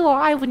pretty you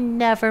are. I would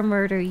never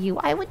murder you.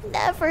 I would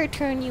never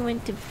turn you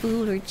into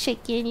food or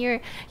chicken. You're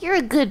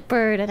a good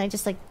bird. And I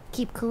just like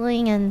keep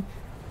cooling and,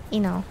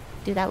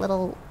 do that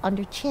little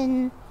under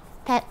chin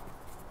pet.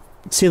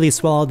 Celie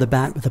swallowed the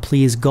bat with a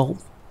pleased gulp,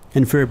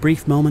 and for a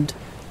brief moment,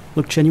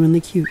 looked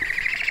genuinely cute.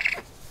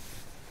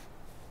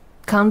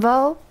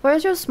 Konvo,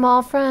 where's your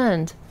small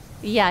friend?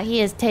 Yeah,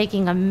 he is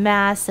taking a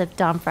massive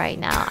dump right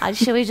now.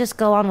 Should we just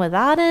go on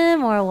without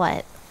him or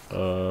what?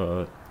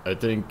 I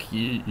think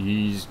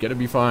he's gonna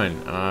be fine.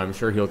 I'm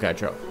sure he'll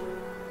catch up.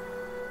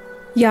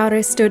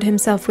 Jare stood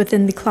himself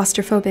within the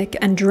claustrophobic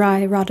and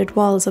dry, rotted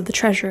walls of the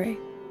treasury.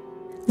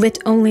 Lit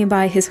only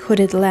by his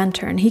hooded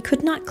lantern, he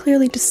could not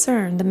clearly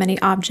discern the many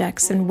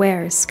objects and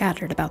wares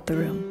scattered about the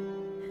room.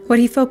 What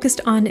he focused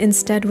on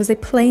instead was a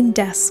plain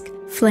desk,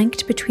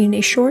 flanked between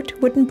a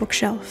short wooden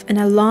bookshelf and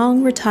a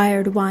long,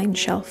 retired wine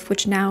shelf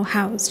which now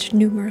housed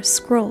numerous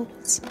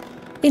scrolls.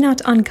 A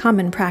not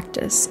uncommon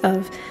practice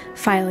of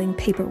filing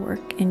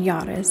paperwork in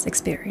Jare's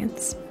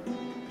experience.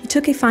 He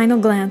took a final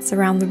glance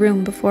around the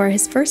room before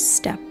his first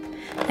step,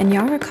 and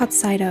Jare caught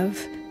sight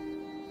of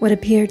what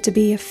appeared to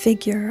be a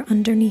figure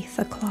underneath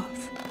a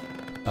cloth.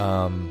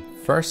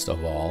 First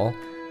of all,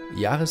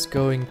 Jare's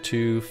going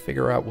to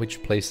figure out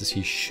which places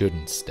he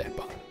shouldn't step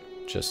on,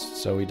 just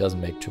so he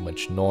doesn't make too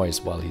much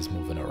noise while he's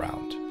moving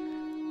around.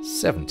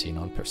 17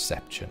 on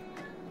perception.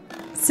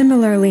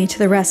 Similarly to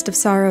the rest of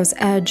Sorrow's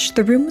Edge,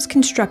 the room was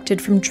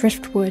constructed from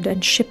driftwood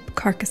and ship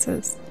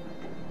carcasses.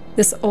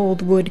 This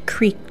old wood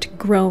creaked,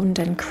 groaned,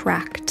 and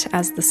cracked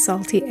as the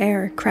salty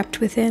air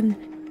crept within,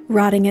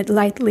 rotting it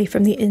lightly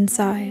from the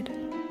inside.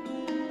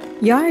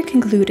 Jare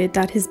concluded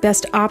that his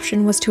best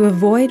option was to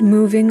avoid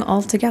moving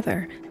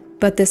altogether,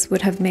 but this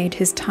would have made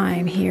his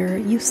time here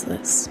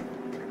useless.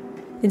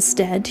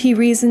 Instead, he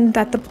reasoned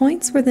that the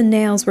points where the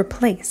nails were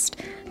placed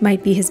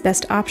might be his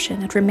best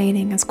option at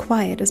remaining as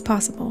quiet as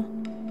possible.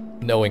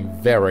 Knowing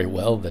very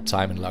well that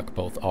time and luck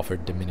both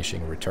offered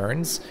diminishing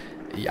returns,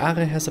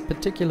 Jare has a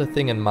particular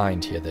thing in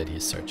mind here that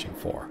he's searching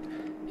for.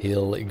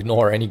 He'll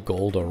ignore any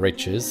gold or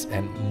riches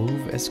and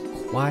move as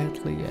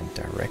quietly and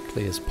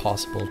directly as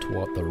possible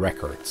toward the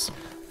records,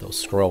 those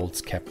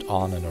scrolls kept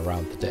on and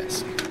around the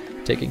desk,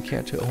 taking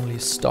care to only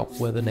stop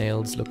where the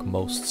nails look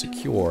most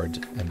secured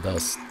and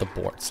thus the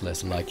board's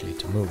less likely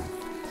to move.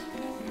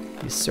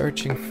 He's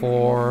searching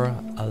for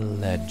a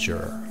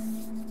ledger.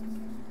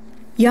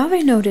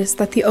 Jare noticed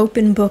that the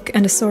open book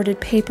and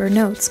assorted paper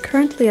notes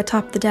currently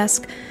atop the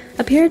desk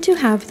appeared to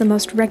have the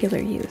most regular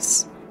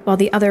use, while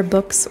the other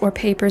books or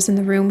papers in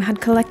the room had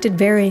collected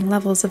varying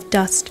levels of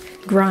dust,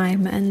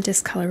 grime, and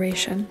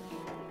discoloration.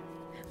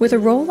 With a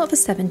roll of a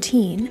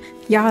 17,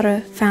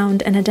 Jare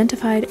found and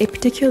identified a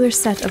particular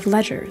set of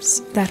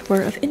ledgers that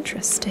were of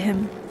interest to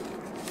him.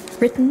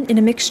 Written in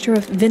a mixture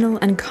of Vinyl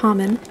and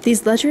Common,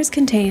 these ledgers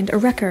contained a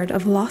record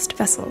of lost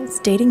vessels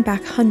dating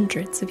back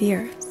hundreds of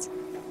years.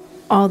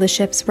 All the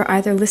ships were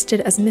either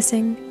listed as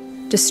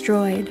missing,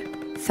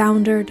 destroyed,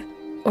 foundered,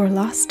 or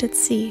lost at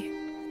sea.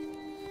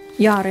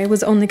 Jare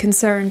was only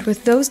concerned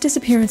with those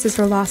disappearances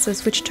or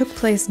losses which took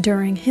place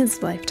during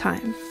his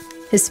lifetime,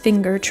 his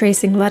finger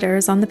tracing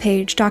letters on the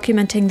page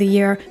documenting the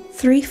year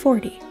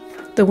 340,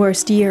 the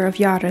worst year of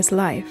Jare's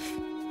life,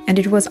 and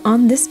it was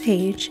on this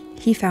page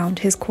he found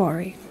his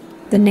quarry,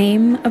 the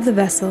name of the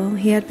vessel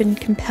he had been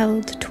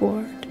compelled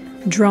toward,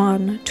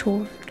 drawn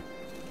toward,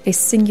 a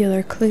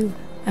singular clue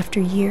after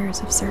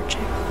years of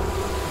searching.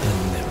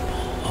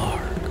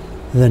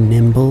 The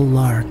Nimble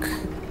Lark.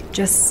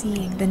 Just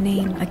seeing the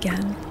name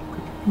again,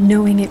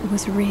 knowing it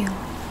was real.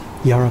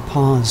 Jare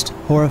paused,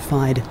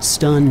 horrified,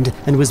 stunned,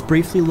 and was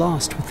briefly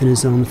lost within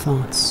his own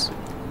thoughts.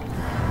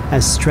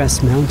 As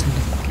stress mounted,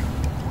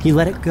 he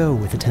let it go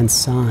with a tense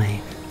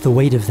sigh, the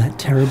weight of that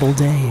terrible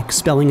day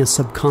expelling a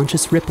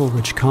subconscious ripple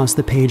which caused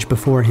the page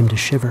before him to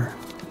shiver.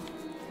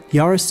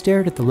 Jare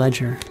stared at the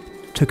ledger,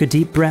 took a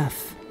deep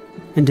breath,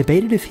 and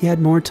debated if he had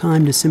more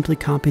time to simply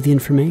copy the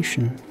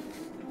information.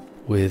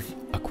 With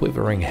a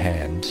quivering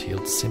hand,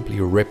 he'll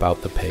simply rip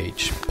out the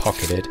page,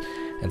 pocket it,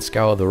 and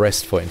scour the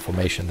rest for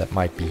information that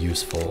might be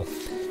useful.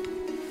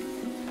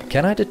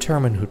 Can I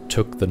determine who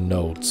took the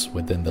notes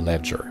within the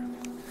ledger?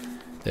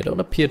 There don't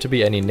appear to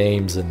be any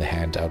names in the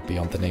handout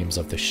beyond the names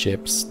of the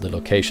ships, the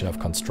location of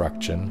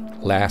construction,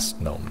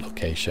 last known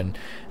location,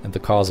 and the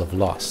cause of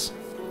loss.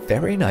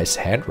 Very nice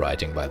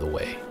handwriting, by the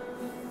way.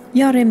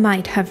 Jare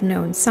might have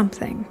known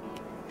something.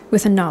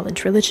 With a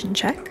knowledge religion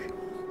check.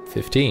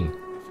 15.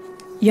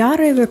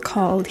 Jare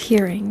recalled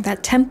hearing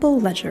that temple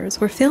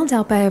ledgers were filled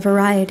out by a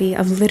variety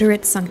of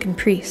literate sunken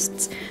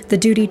priests, the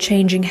duty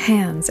changing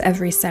hands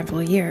every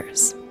several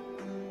years.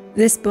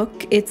 This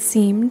book, it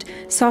seemed,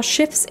 saw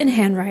shifts in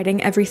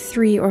handwriting every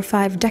 3 or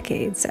 5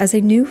 decades as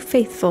a new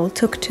faithful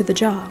took to the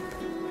job.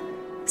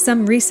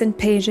 Some recent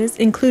pages,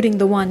 including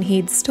the one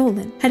he'd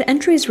stolen, had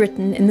entries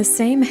written in the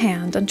same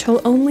hand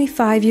until only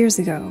 5 years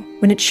ago,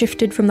 when it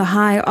shifted from the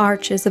high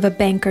arches of a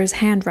banker's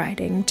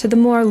handwriting to the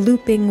more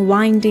looping,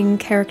 winding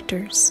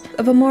characters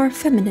of a more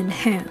feminine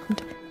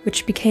hand,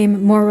 which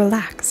became more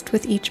relaxed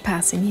with each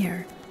passing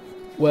year.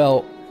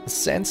 Well,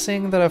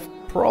 sensing that I've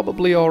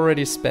probably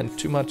already spent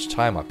too much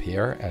time up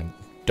here and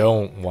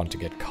don't want to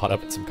get caught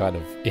up in some kind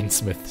of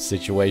Innsmouth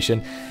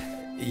situation,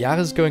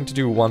 Jare's going to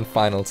do one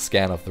final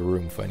scan of the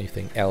room for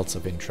anything else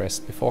of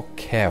interest before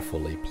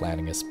carefully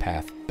planning his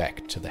path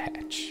back to the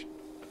hatch.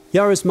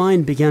 Jare's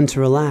mind began to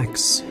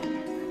relax.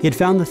 He had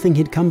found the thing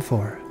he'd come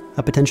for,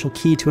 a potential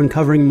key to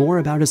uncovering more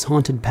about his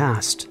haunted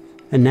past,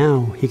 and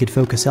now he could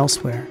focus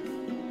elsewhere.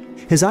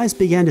 His eyes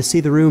began to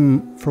see the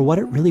room for what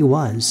it really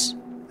was,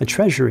 a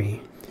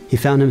treasury. He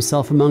found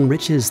himself among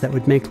riches that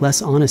would make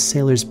less honest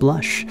sailors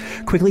blush,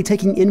 quickly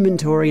taking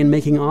inventory and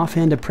making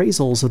offhand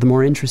appraisals of the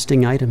more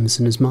interesting items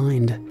in his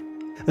mind.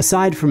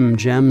 Aside from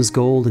gems,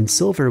 gold, and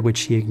silver,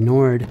 which he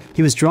ignored,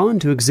 he was drawn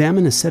to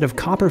examine a set of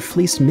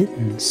copper-fleeced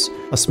mittens,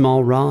 a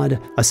small rod,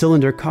 a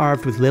cylinder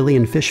carved with lily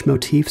and fish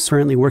motifs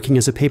currently working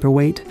as a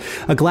paperweight,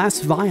 a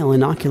glass vial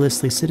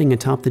innocuously sitting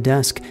atop the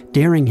desk,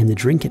 daring him to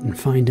drink it and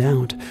find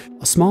out,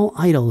 a small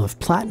idol of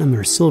platinum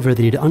or silver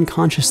that he'd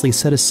unconsciously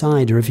set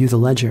aside to review the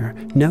ledger.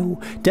 No,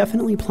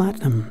 definitely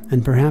platinum,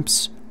 and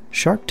perhaps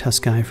shark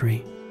tusk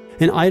ivory.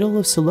 An idol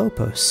of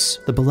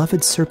Selopos, the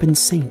beloved serpent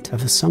saint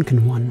of the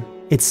Sunken One.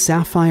 Its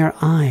sapphire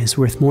eyes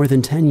worth more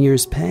than 10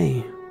 years'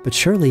 pay. But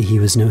surely he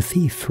was no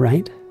thief,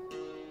 right?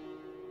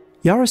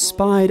 Jare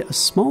spied a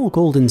small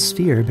golden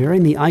sphere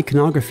bearing the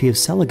iconography of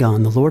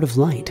Selagon, the Lord of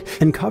Light,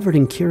 and covered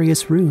in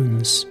curious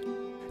runes.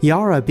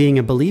 Jare, being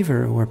a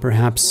believer, or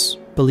perhaps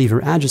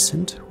believer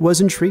adjacent, was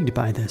intrigued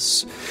by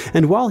this,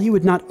 and while he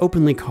would not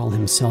openly call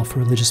himself a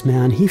religious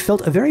man, he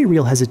felt a very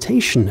real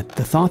hesitation at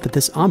the thought that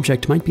this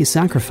object might be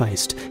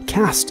sacrificed,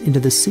 cast into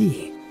the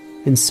sea.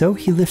 And so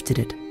he lifted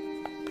it.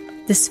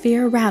 The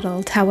sphere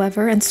rattled,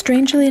 however, and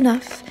strangely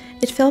enough,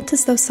 it felt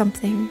as though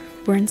something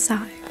were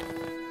inside.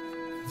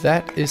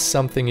 That is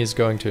something he's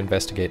going to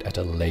investigate at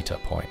a later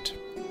point.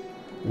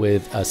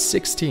 With a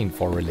 16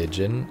 for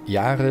religion,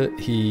 Jare,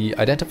 he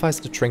identifies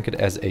the trinket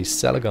as a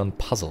Selagon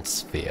puzzle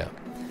sphere.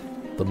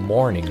 The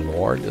Morning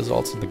Lord is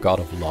also the god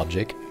of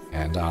logic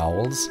and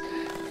owls,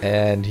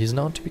 and he's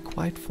known to be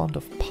quite fond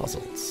of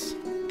puzzles.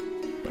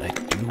 But I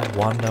do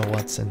wonder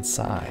what's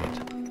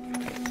inside.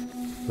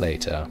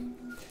 Later.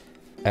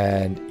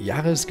 And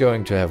Jare's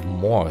going to have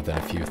more than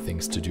a few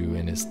things to do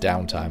in his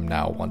downtime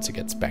now once he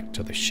gets back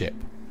to the ship.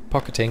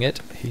 Pocketing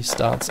it, he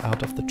starts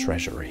out of the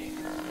treasury.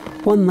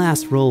 One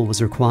last roll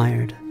was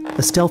required,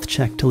 a stealth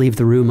check to leave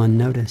the room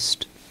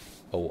unnoticed.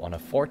 Oh, on a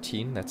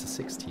 14, that's a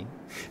 16.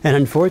 And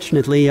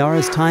unfortunately,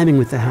 Jare's timing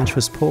with the hatch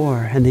was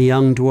poor, and the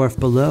young dwarf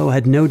below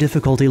had no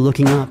difficulty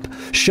looking up,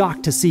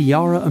 shocked to see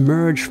Jare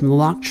emerge from the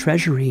locked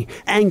treasury,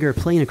 anger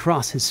plain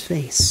across his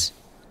face.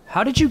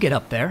 How did you get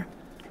up there?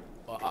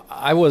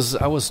 I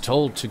was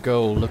told to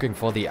go looking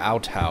for the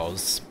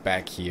outhouse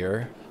back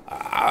here.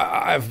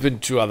 I've been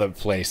to other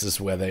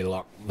places where they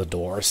lock the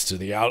doors to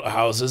the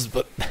outhouses,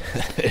 but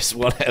this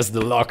one has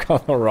the lock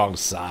on the wrong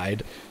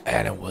side,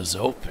 and it was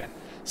open.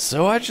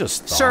 So I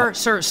just thought...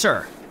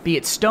 Sir. Be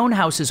it stone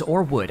houses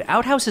or wood,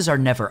 outhouses are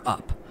never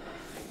up.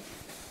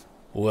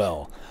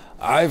 Well,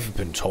 I've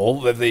been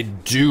told that they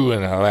do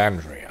in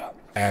Alandria,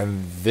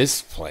 and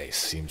this place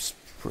seems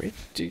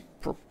pretty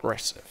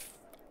progressive.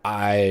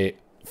 I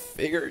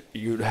figured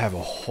you'd have a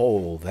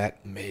hole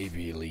that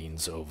maybe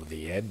leans over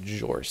the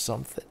edge or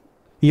something.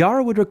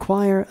 Jare would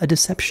require a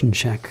deception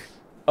check.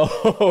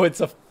 Oh,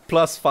 it's a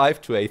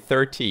 +5 to a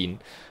 13.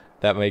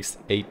 That makes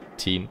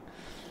 18.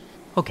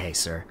 Okay,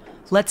 sir.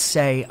 Let's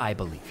say I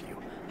believe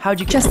you. How'd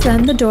you get... Just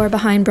then, the door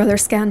behind Brother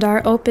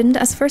Skandar opened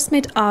as First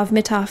Mate Av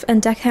Mitov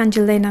and Deckhand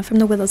Yelena from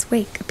the Willow's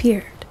Wake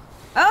appeared.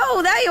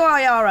 Oh, there you are,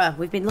 Jare.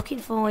 We've been looking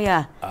for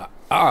you.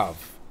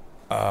 Av.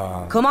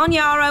 Come on,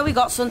 Jare. We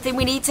got something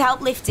we need to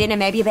help lifting and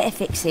maybe a bit of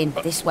fixing.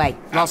 This way,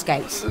 Lost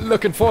Gates.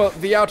 Looking for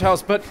the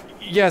outhouse, but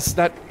yes,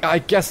 I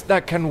guess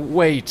that can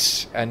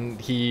wait.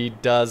 And he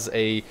does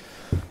a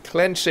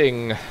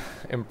clenching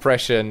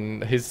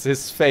impression.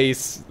 His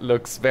face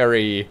looks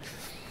very...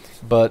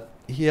 But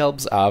he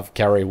helps Av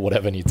carry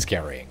whatever needs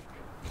carrying.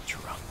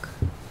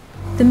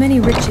 The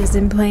many riches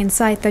in plain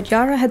sight that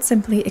Jare had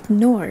simply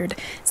ignored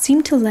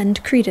seemed to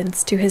lend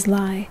credence to his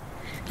lie.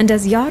 And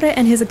as Jare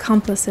and his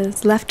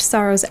accomplices left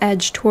Sorrow's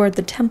Edge toward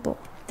the temple,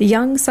 the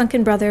young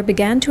sunken brother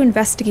began to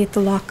investigate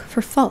the lock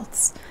for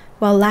faults,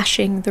 while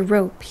lashing the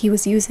rope he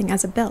was using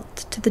as a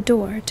belt to the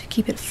door to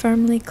keep it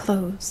firmly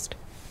closed.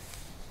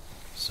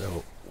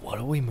 So, What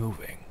are we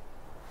moving?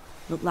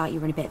 Looked like you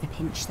were in a bit of a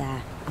pinch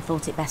there. I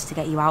thought it best to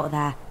get you out of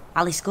there.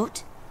 Alice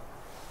good?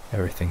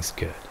 Everything's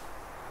good.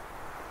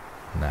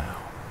 Now.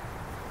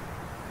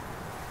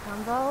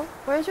 Konvo,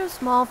 where's your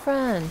small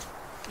friend?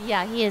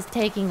 Yeah, he is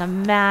taking a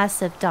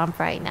massive dump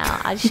right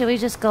now. Should we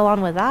just go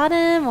on without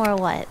him, or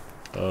what?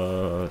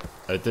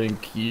 I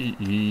think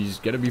he's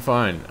gonna be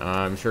fine.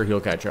 I'm sure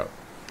he'll catch up.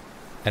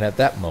 And at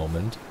that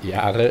moment,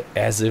 Jare,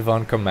 as if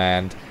on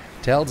command,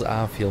 tells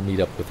Af he'll meet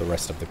up with the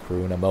rest of the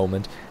crew in a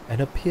moment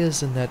and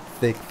appears in that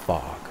thick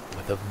fog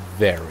with a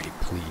very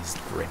pleased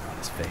grin on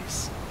his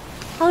face.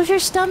 How's your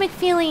stomach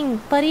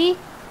feeling, buddy?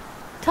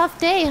 Tough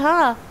day,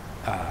 huh?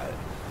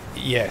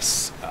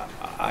 Yes,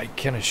 I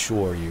can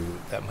assure you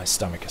that my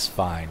stomach is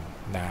fine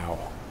now.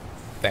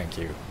 Thank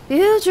you.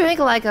 You drink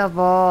like a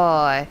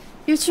boy.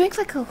 You drink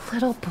like a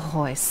little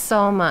boy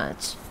so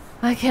much.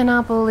 I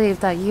cannot believe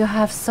that you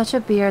have such a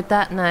beard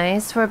that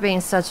nice for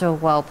being such a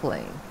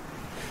whelpling.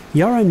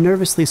 Jare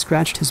nervously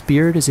scratched his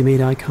beard as he made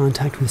eye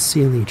contact with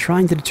Seely,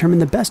 trying to determine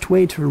the best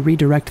way to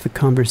redirect the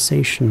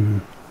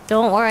conversation.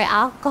 Don't worry,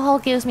 alcohol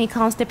gives me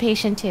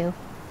constipation too.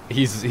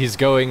 He's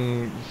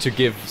going to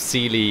give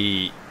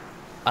Seely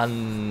a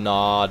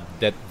nod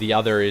that the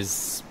other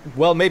is,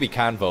 well, maybe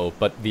Konvo,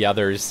 but the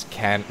others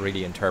can't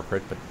really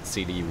interpret, but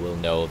Seely will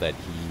know that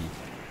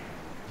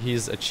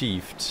he's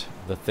achieved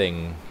the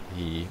thing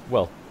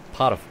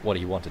part of what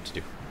he wanted to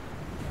do.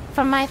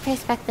 From my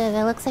perspective,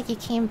 it looks like you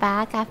came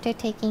back after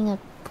taking a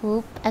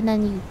poop, and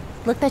then you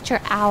looked at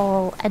your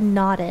owl and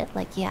nodded,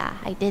 like, yeah,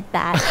 I did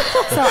that.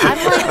 So I'm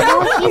like,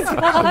 oh, he's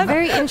a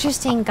very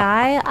interesting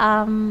guy.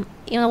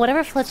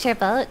 Whatever floats your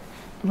boat.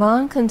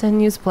 Lán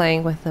continues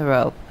playing with the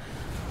rope.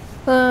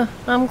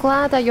 I'm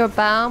glad that your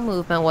bowel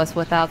movement was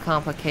without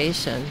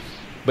complication.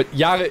 But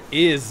Jare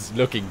is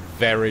looking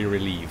very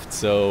relieved,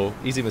 so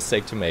easy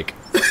mistake to make.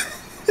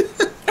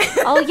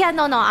 Oh yeah,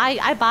 no,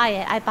 I buy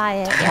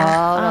it.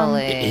 Yeah.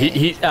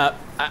 Totally.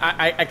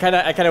 I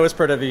kind of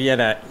whispered to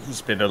Vienna.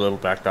 He's been a little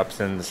backed up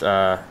since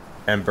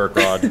Ember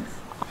God.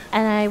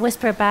 And I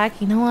whisper back,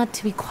 you know what?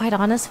 To be quite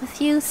honest with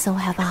you, so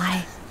have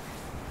I.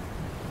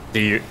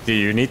 Do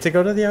you need to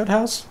go to the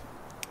outhouse?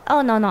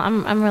 Oh no,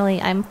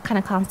 I'm kind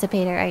of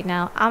constipated right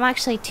now. I'm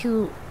actually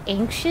too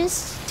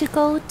anxious to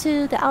go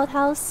to the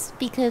outhouse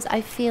because I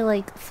feel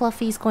like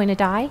Fluffy's going to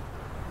die.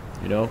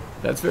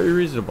 That's very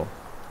reasonable.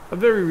 A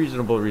very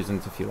reasonable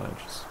reason to feel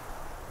anxious.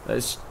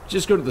 Let's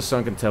just go to the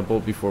Sunken Temple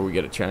before we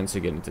get a chance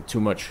to get into too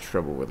much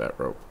trouble with that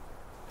rope.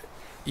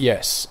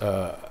 Yes,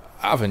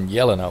 Av and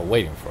Yelena are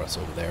waiting for us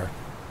over there,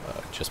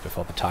 just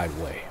before the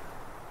tideway.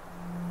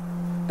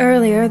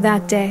 Earlier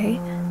that day,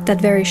 that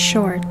very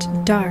short,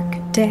 dark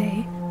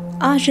day,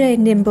 Ajay,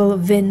 Nimble,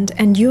 Vind,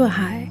 and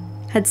Yuahai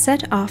had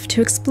set off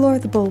to explore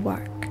the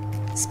bulwark,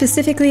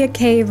 specifically a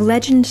cave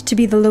legend to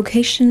be the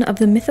location of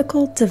the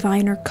mythical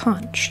diviner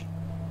Conch.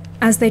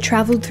 As they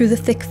traveled through the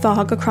thick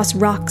fog across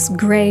rocks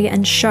gray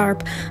and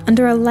sharp,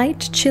 under a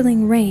light,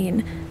 chilling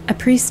rain, a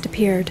priest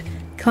appeared,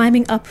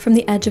 climbing up from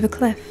the edge of a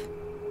cliff.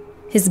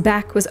 His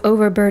back was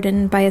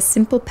overburdened by a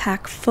simple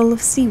pack full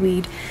of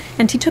seaweed,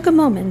 and he took a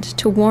moment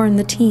to warn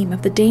the team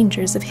of the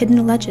dangers of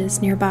hidden ledges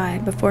nearby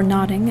before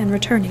nodding and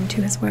returning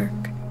to his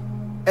work.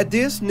 At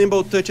this,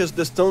 Nimble touches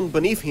the stone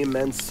beneath him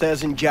and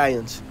says in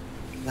Giant,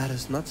 "Let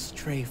us not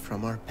stray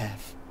from our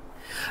path."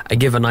 I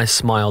give a nice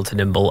smile to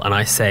Nimble and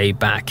I say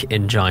back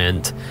in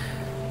Giant,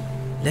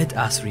 "Let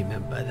us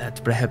remember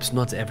that perhaps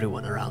not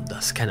everyone around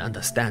us can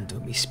understand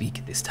when we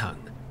speak this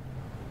tongue.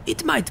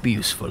 It might be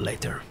useful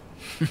later."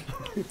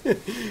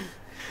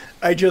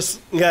 I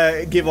just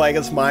give like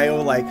a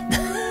smile, like,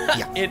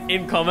 yeah.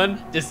 In common,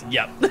 just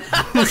yep.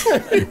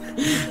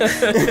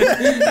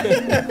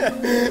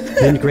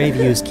 Then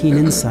Graveview's keen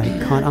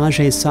insight caught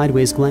Ajay's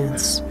sideways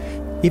glance.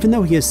 Even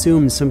though he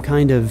assumed some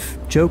kind of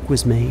joke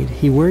was made,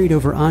 he worried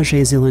over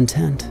Ajay's ill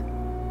intent.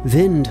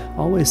 Vind,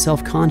 always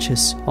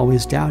self-conscious,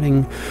 always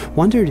doubting,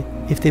 wondered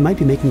if they might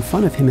be making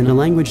fun of him in a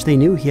language they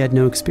knew he had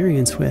no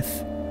experience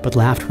with, but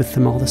laughed with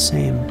them all the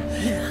same.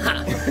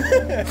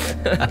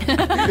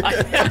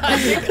 I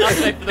think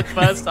Ajay for the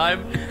first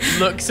time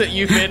looks at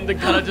you, Vind,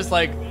 and kind of just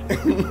like,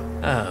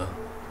 oh.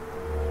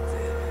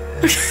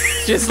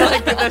 Just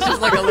like there's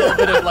just like a little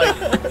bit of like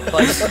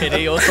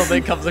pity or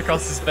something comes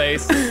across his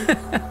face.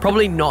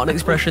 Probably not an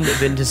expression that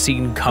Vind has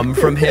seen come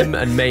from him,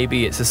 and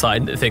maybe it's a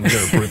sign that things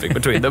are improving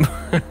between them.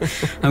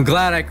 I'm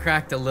glad I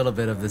cracked a little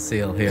bit of the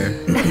seal here.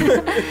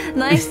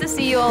 Nice to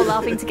see you all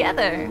laughing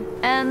together.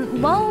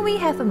 And while we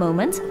have a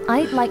moment,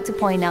 I'd like to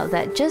point out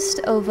that just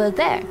over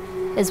there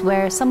is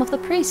where some of the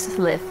priests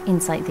live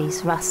inside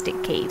these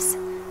rustic caves.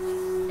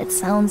 It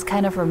sounds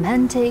kind of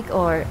romantic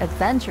or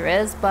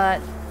adventurous, but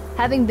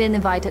having been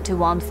invited to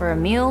one for a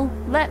meal,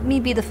 let me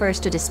be the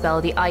first to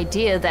dispel the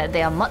idea that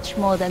they are much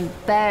more than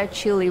bare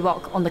chilly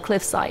rock on the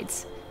cliff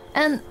sides.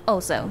 And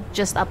also,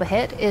 just up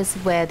ahead is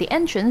where the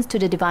entrance to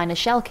the Diviner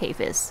Shell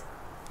Cave is.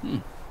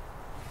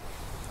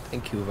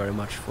 Thank you very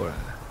much for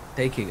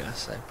taking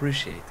us. I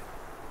appreciate it.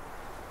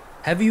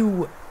 Have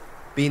you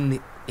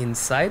been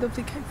inside of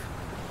the cave?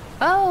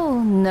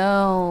 Oh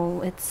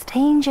no, it's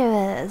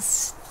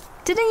dangerous.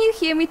 Didn't you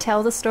hear me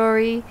tell the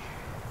story?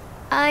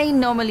 I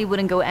normally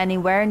wouldn't go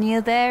anywhere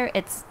near there.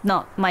 It's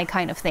not my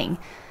kind of thing.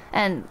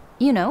 And,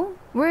 you know,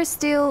 we're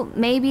still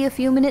maybe a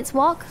few minutes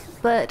walk,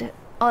 but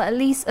I'll at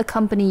least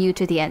accompany you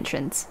to the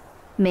entrance.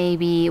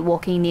 Maybe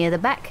walking near the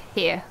back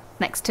here,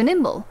 next to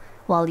Nimble,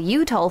 while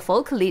you tall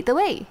folk lead the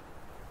way.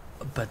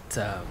 But,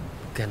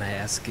 can I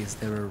ask, is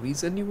there a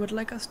reason you would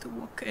like us to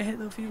walk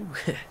ahead of you?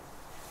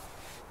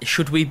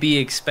 Should we be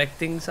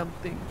expecting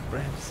something,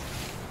 perhaps?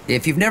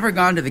 If you've never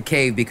gone to the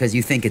cave because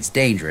you think it's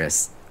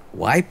dangerous,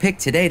 why pick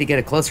today to get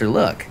a closer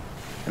look?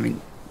 I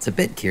mean, it's a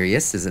bit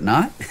curious, is it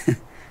not?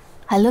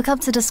 I look up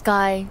to the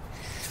sky,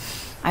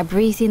 I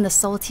breathe in the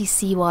salty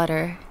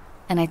seawater,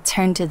 and I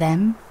turn to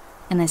them,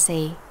 and I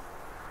say,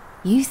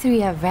 "You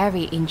three are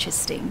very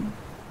interesting.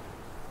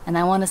 And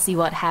I want to see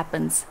what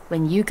happens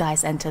when you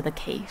guys enter the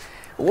cave."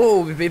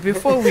 Whoa,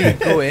 before we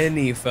go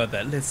any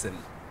further, listen.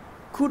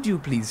 Could you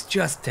please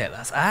just tell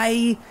us?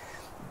 I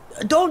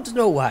don't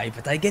know why,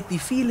 but I get the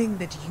feeling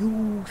that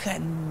you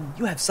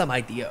have some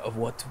idea of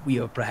what we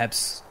are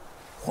perhaps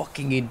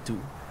walking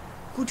into.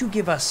 Could you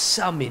give us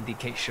some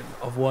indication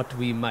of what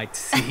we might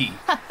see?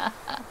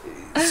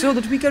 So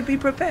that we can be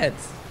prepared,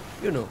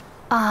 you know.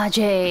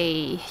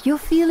 RJ, your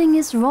feeling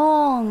is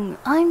wrong.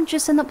 I'm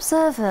just an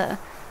observer.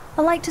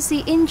 I like to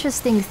see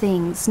interesting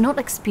things, not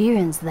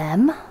experience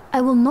them.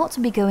 I will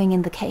not be going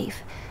in the cave.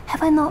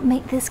 Have I not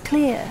made this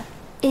clear?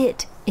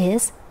 It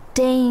is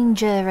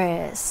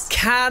dangerous.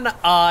 Can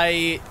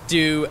I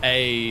please,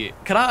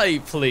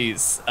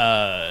 can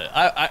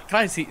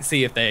I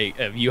see if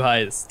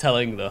Yuhai is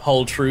telling the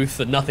whole truth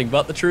and nothing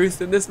but the truth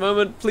in this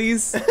moment,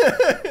 please?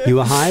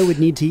 Yuhai would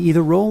need to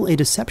either roll a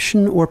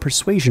deception or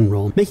persuasion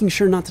roll, making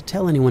sure not to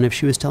tell anyone if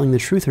she was telling the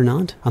truth or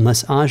not,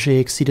 unless Ajay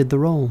exceeded the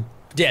roll.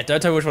 Yeah, don't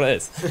tell me which one it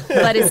is.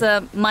 That is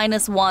a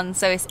 -1,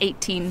 so it's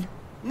 18.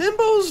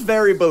 Nimble's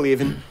very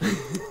believing.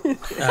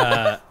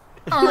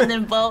 Oh,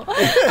 Nimble.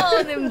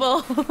 Oh,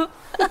 Nimble.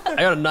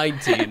 I got a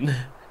 19.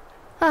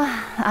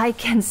 I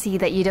can see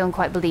that you don't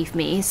quite believe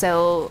me,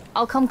 so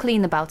I'll come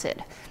clean about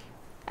it.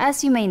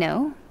 As you may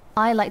know,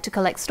 I like to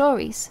collect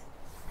stories.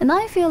 And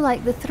I feel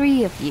like the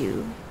three of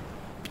you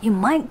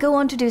might go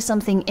on to do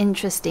something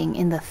interesting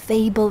in the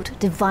fabled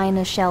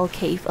Diviner Shell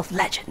Cave of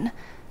Legend.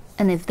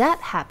 And if that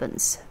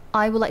happens,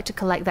 I would like to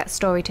collect that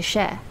story to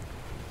share.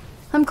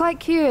 I'm quite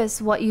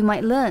curious what you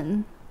might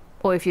learn,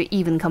 or if you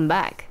even come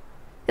back.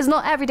 It's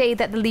not every day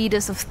that the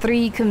leaders of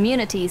 3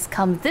 communities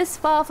come this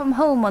far from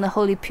home on a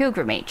holy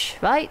pilgrimage,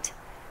 right?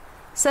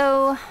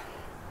 So,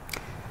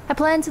 I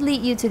plan to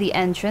lead you to the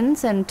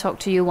entrance and talk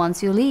to you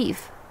once you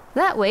leave.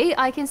 That way,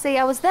 I can say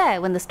I was there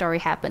when the story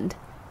happened.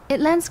 It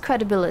lends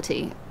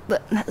credibility,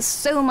 but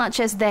so much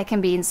as there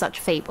can be in such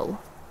fable.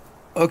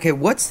 Okay,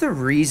 what's the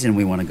reason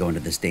we want to go into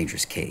this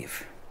dangerous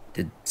cave?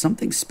 Did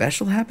something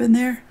special happen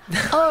there?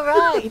 All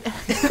right.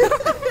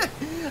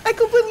 I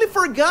completely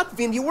forgot,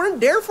 Vin. You weren't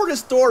there for the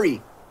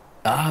story.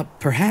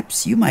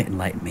 Perhaps you might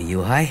enlighten me,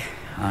 Yuhai,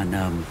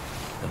 on,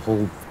 the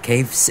whole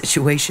cave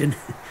situation.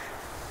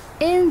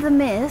 In the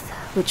myth,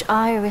 which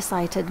I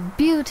recited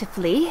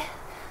beautifully,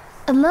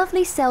 a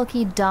lovely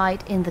Selkie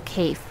died in the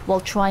cave while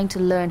trying to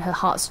learn her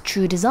heart's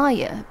true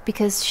desire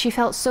because she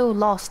felt so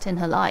lost in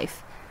her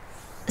life.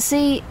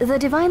 See, the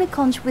diviner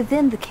conch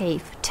within the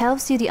cave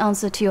tells you the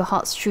answer to your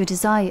heart's true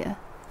desire.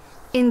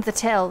 In the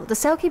tale, the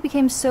Selkie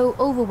became so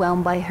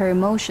overwhelmed by her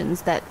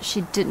emotions that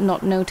she did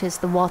not notice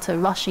the water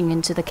rushing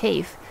into the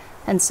cave,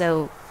 and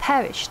so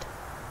perished.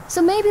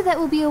 So maybe that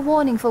will be a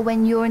warning for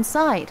when you're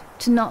inside,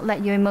 to not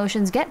let your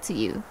emotions get to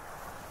you.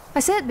 I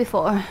said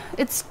before,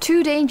 it's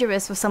too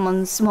dangerous for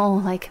someone small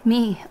like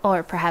me,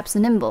 or perhaps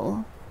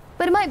Nimble.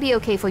 But it might be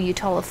okay for you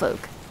taller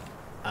folk.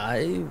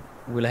 I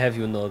will have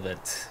you know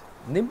that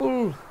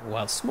Nimble,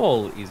 while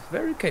small, is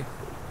very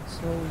capable,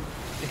 so...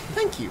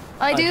 Thank you.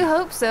 I do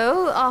hope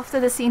so,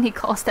 after the scene he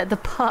caused at the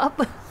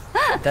pub.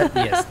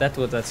 Yes, that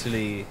was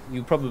actually...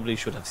 You probably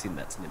should have seen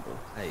that, Nimble.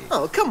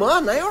 Oh, come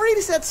on, I already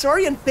said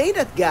sorry and paid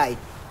that guy.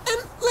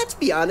 And let's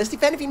be honest,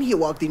 if anything, he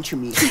walked into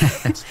me.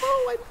 So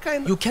I'm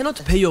kind of... You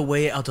cannot pay your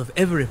way out of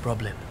every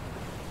problem.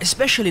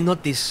 Especially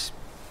not this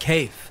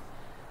cave.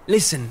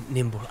 Listen,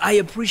 Nimble, I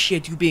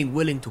appreciate you being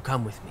willing to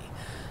come with me.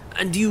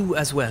 And you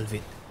as well,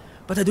 Vin.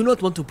 But I do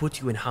not want to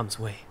put you in harm's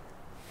way.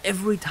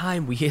 Every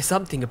time we hear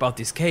something about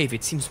this cave,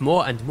 it seems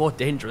more and more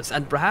dangerous,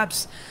 and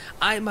perhaps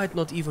I might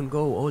not even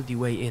go all the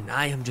way in.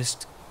 I am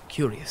just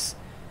curious.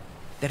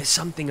 There is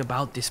something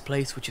about this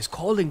place which is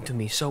calling to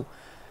me, so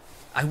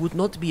I would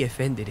not be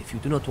offended if you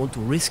do not want to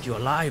risk your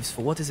lives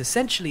for what is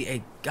essentially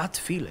a gut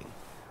feeling,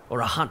 or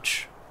a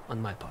hunch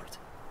on my part.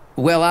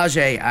 Well,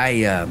 Ajay,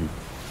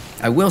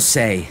 I will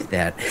say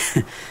that...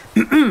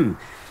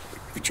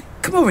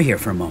 Come over here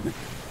for a moment.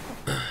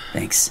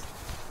 Thanks.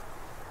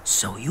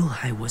 So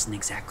Yuhai wasn't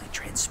exactly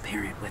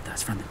transparent with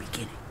us from the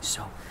beginning,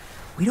 so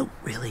we don't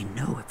really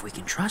know if we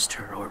can trust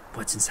her or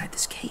what's inside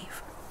this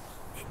cave.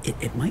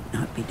 It might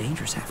not be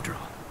dangerous after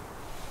all.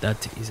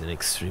 That is an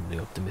extremely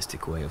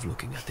optimistic way of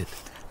looking at it.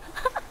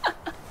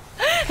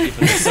 given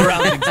the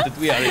surroundings that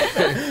we are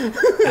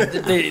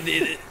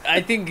in.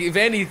 I think, if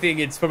anything,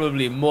 it's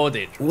probably more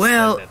dangerous.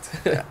 Well,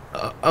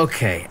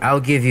 okay, I'll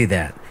give you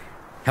that.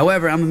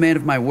 However, I'm a man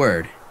of my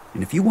word,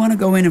 and if you want to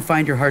go in and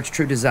find your heart's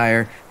true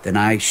desire, then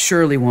I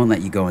surely won't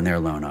let you go in there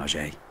alone,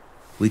 Jare.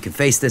 We can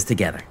face this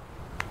together.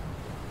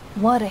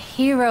 What a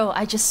hero,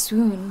 I just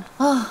swoon.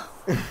 Oh.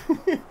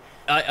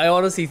 I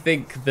honestly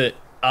think that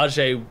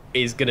Jare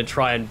is going to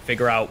try and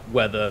figure out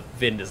whether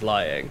Vind is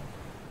lying.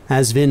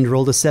 As Vind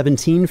rolled a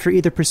 17 for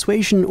either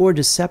persuasion or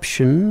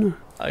deception.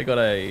 I got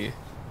a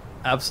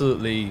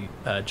absolutely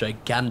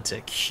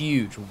gigantic,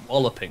 huge,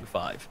 walloping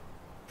 5.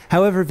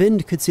 However,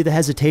 Vind could see the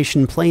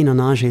hesitation plain on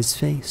Aja's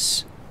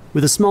face.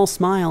 With a small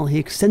smile, he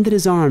extended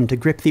his arm to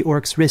grip the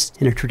orc's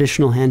wrist in a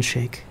traditional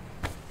handshake.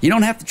 You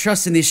don't have to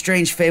trust in these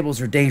strange fables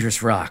or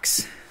dangerous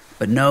rocks,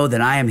 but know that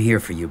I am here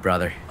for you,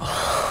 brother.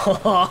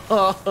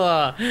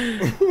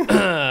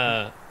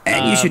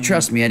 And you should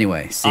trust me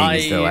anyway, seeing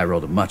as though I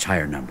rolled a much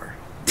higher number.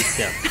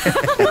 Yeah.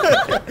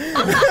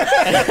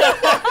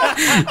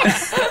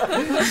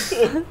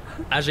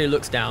 Jare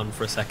looks down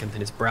for a second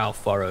and his brow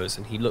furrows,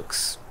 and he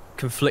looks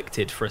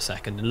conflicted for a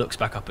second and looks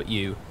back up at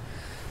you.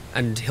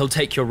 And he'll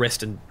take your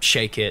wrist and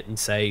shake it and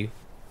say,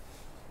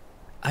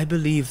 I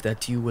believe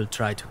that you will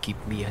try to keep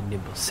me and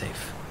Nimble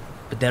safe.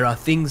 But there are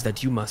things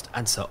that you must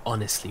answer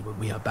honestly when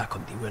we are back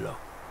on the Willow.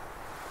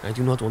 I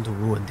do not want to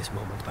ruin this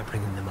moment by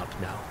bringing them up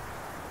now.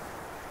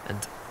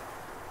 And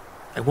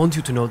I want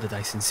you to know that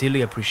I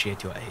sincerely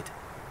appreciate your aid.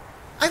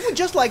 I would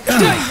just like to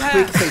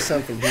quick say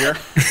something here.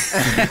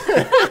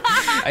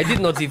 I did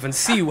not even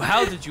see you.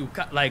 How did you,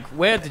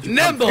 where did you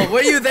Nimble,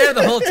 were you there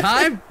the whole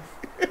time?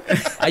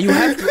 You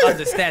have to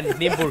understand,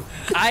 Nimble,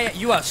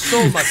 you are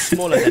so much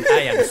smaller than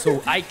I am,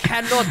 so I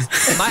cannot,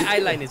 my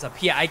eyeline is up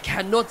here, I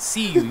cannot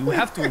see you. You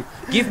have to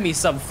give me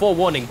some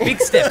forewarning.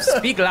 Big steps,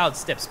 big loud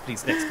steps,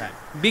 please, next time.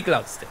 Big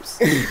loud steps.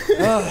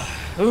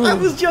 I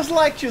would just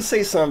like to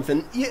say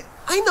something.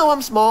 I know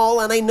I'm small,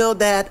 and I know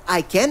that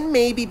I can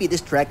maybe be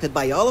distracted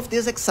by all of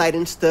this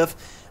exciting stuff,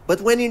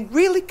 but when it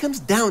really comes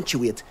down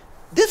to it,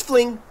 this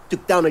fling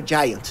took down a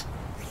giant.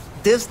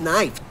 This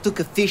knife took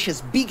a fish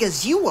as big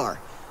as you are.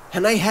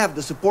 And I have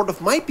the support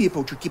of my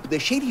people to keep the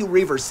Shady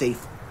River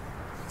safe.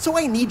 So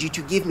I need you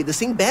to give me the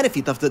same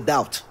benefit of the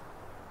doubt.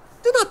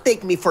 Do not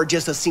take me for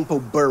just a simple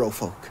burrow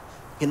folk.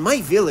 In my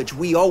village,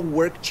 we all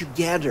work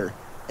together.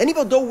 And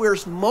even though we're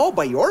small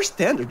by your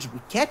standards, we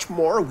catch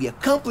more, we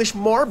accomplish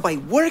more by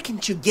working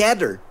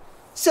together.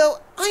 So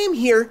I am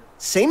here,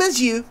 same as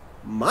you,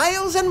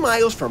 miles and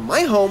miles from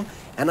my home,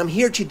 and I'm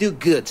here to do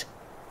good.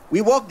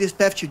 We walk this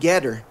path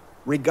together,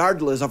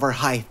 regardless of our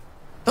height.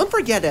 Don't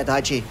forget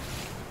that, Jare.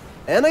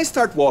 And I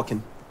start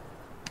walking.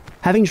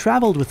 Having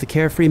traveled with the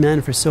carefree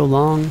man for so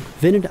long,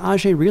 Vin and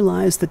Jare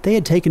realized that they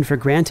had taken for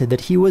granted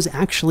that he was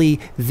actually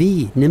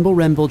the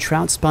Nimbleremble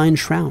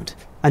Troutspinetrout,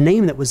 a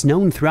name that was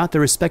known throughout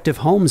their respective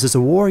homes as a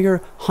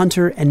warrior,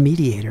 hunter, and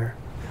mediator.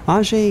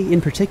 Jare,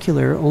 in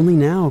particular, only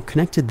now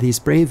connected these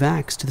brave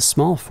acts to the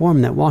small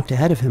form that walked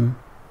ahead of him.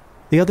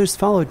 The others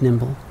followed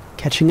Nimble,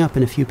 catching up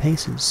in a few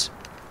paces.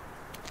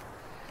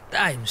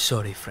 I'm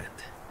sorry, friend.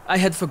 I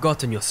had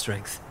forgotten your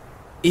strength.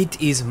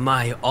 It is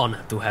my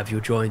honor to have you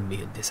join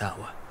me in this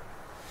hour.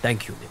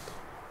 Thank you,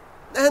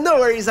 Nimble. No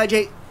worries,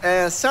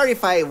 Jare. Sorry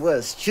if I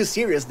was too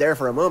serious there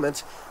for a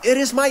moment. It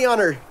is my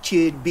honor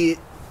to be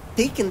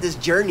taking this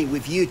journey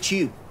with you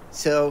too.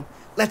 So,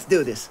 let's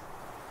do this.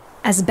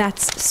 As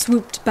bats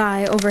swooped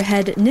by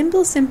overhead,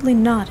 Nimble simply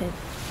nodded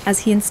as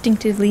he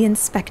instinctively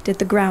inspected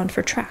the ground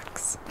for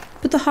tracks.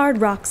 But the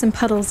hard rocks and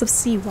puddles of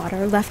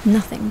seawater left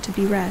nothing to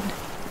be read.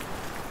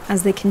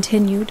 As they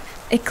continued,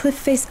 a cliff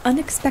face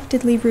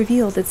unexpectedly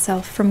revealed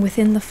itself from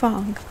within the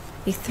fog,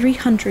 a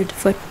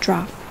 300-foot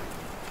drop,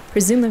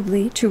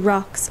 presumably to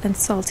rocks and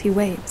salty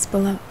waves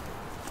below.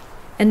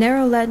 A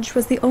narrow ledge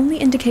was the only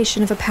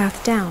indication of a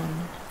path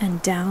down,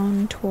 and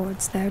down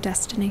towards their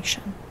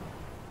destination.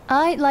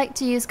 I'd like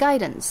to use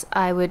guidance.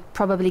 I would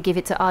probably give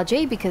it to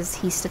RJ because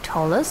he's the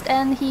tallest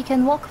and he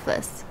can walk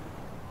first.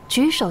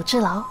 举手之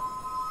劳.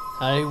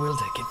 I will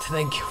take it.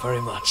 Thank you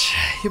very much.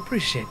 I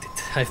appreciate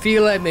it. I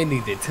feel I may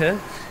need it, huh?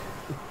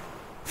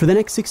 For the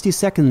next 60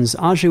 seconds,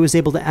 Jare was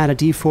able to add a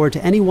d4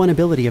 to any one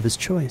ability of his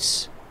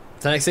choice.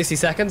 For the next 60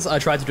 seconds, I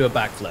tried to do a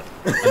backflip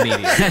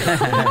immediately.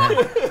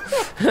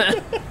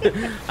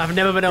 I've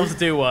never been able to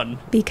do one.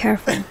 Be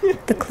careful.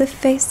 The cliff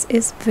face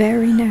is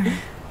very narrow.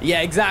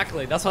 Yeah,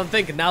 exactly. That's what I'm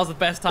thinking. Now's the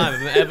best time.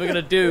 If I'm ever going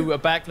to do a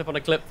backflip on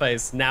a cliff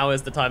face, now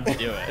is the time to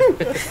do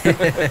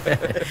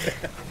it.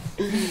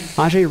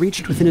 Jare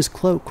reached within his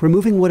cloak,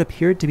 removing what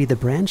appeared to be the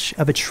branch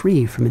of a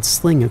tree from its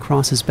sling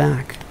across his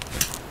back.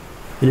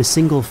 In a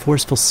single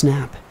forceful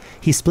snap,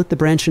 he split the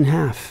branch in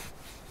half,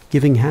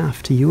 giving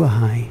half to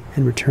Uahai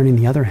and returning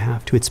the other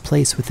half to its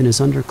place within his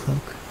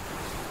undercloak.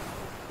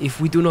 If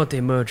we do not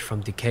emerge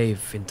from the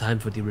cave in time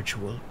for the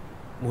ritual,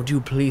 would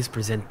you please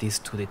present this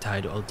to the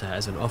Tide Altar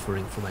as an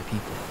offering for my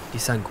people, the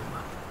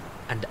Sanguma,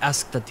 and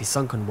ask that the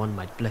Sunken One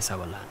might bless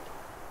our land?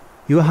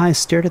 Uahai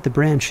stared at the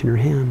branch in her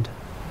hand.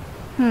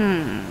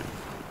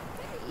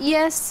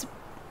 Yes,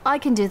 I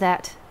can do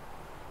that.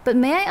 But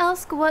may I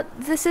ask what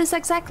this is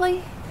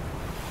exactly?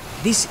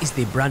 This is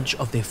the branch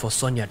of the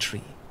Fosonia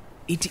tree.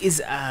 It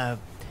is an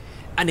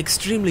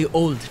extremely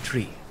old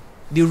tree,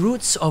 the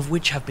roots of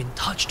which have been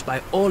touched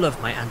by all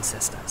of my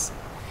ancestors.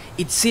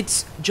 It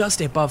sits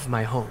just above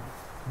my home,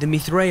 the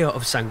Mithraea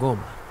of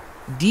Sangoma,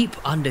 deep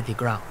under the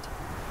ground.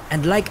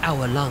 And like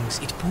our lungs,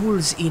 it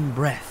pulls in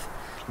breath.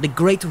 The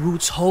great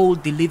roots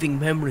hold the living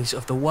memories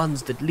of the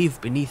ones that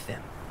live beneath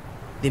them,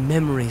 the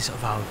memories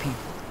of our people.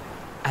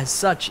 As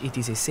such, it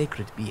is a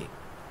sacred being.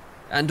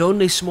 And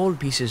only small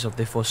pieces of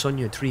the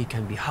Fosonia tree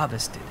can be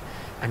harvested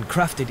and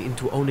crafted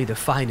into only the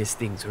finest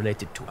things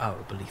related to our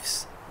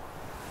beliefs.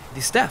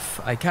 The staff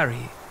I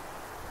carry,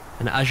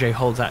 and Ajay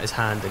holds out his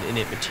hand and in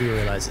it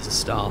materializes a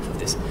staff of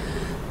this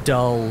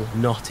dull,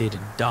 knotted,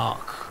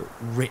 dark,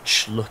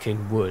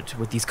 rich-looking wood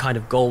with these kind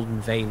of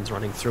golden veins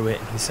running through it,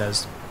 and he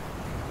says,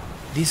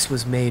 "This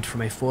was made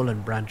from a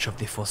fallen branch of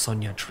the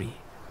Fosonia tree,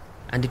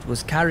 and it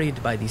was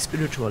carried by the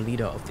spiritual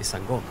leader of the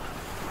Sangoma,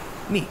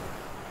 me.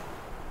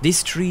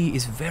 This tree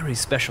is very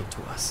special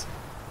to us,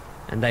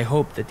 and I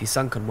hope that the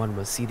Sunken One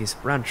will see this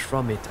branch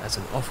from it as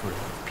an offering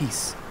of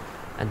peace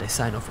and a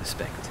sign of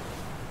respect."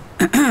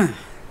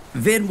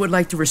 Vin would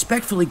like to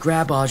respectfully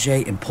grab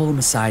Ajay and pull him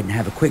aside and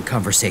have a quick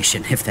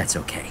conversation, if that's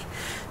okay.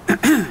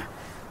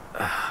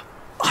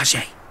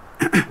 Ajay.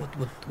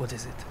 What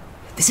is it?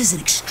 This is an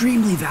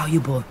extremely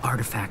valuable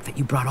artifact that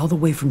you brought all the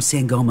way from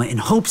Sangoma in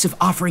hopes of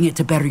offering it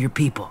to better your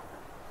people.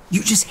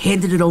 You just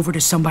handed it over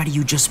to somebody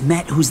you just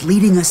met who's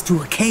leading us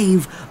to a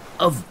cave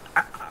of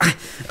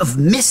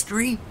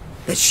mystery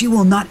that she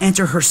will not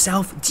enter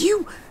herself. Do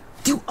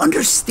you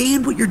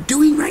understand what you're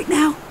doing right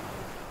now?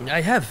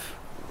 I have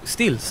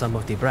still some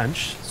of the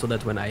branch, so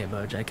that when I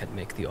emerge I can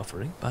make the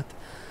offering, but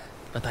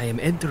I am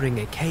entering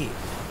a cave,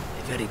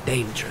 a very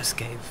dangerous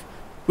cave,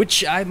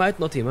 which I might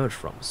not emerge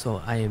from,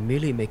 so I am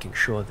merely making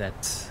sure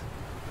that,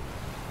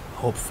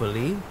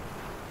 hopefully,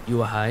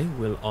 Yuahai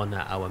will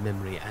honor our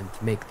memory and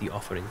make the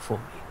offering for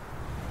me.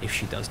 If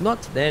she does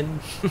not, then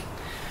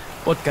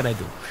what can I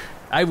do?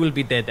 I will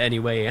be dead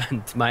anyway,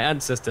 and my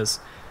ancestors,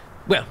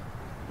 well,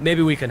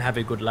 maybe we can have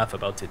a good laugh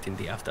about it in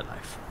the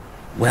afterlife.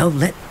 Well,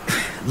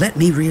 let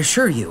me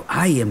reassure you,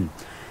 I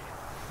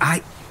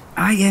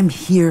am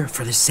here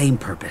for the same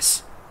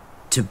purpose.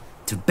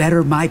 To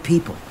better my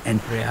people,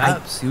 and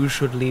perhaps you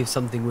should leave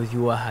something with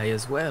Yuahai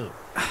as well,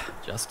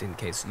 just in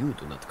case you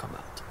do not come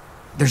out.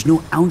 There's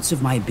no ounce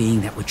of my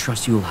being that would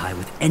trust Yuahai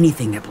with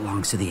anything that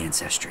belongs to the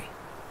ancestry.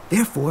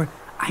 Therefore,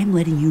 I'm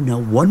letting you know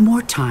one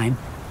more time,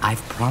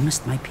 I've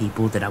promised my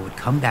people that I would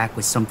come back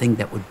with something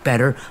that would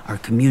better our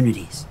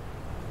communities.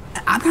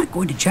 I'm not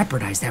going to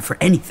jeopardize that for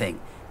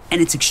anything,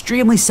 and it's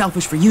extremely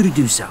selfish for you to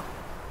do so.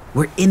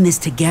 We're in this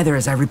together,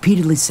 as I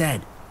repeatedly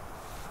said.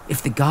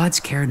 If the gods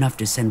care enough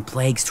to send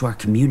plagues to our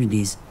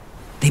communities,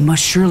 they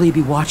must surely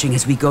be watching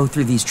as we go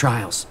through these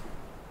trials.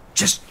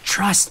 Just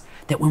trust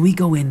that when we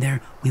go in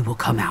there, we will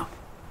come out.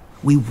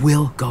 We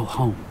will go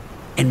home.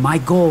 And my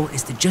goal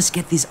is to just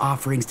get these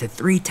offerings to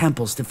 3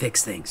 temples to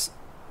fix things.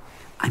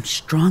 I'm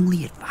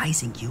strongly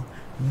advising you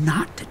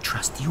not to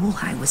trust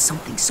Yuehai with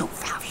something so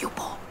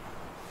valuable.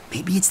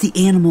 Maybe it's the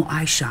animal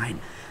eye shine,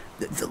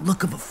 the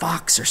look of a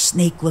fox or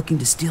snake looking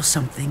to steal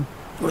something,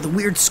 or the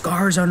weird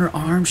scars on her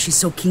arms she's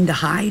so keen to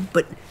hide,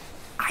 but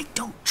I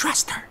don't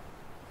trust her.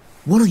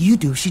 What'll you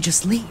do if she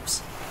just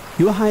leaves?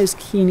 Yuehai's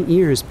keen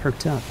ears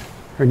perked up.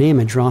 Her name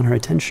had drawn her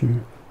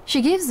attention.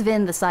 She gives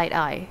Vin the side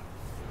eye.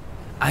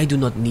 I do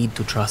not need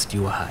to trust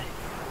Yuehai.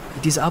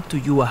 It is up to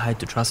Yuehai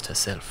to trust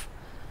herself.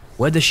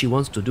 Whether she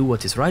wants to do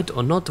what is right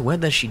or not,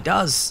 whether she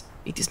does,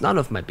 it is none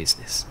of my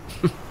business.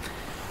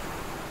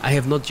 I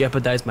have not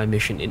jeopardized my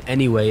mission in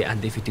any way,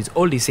 and if it is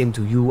all the same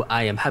to you,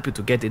 I am happy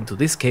to get into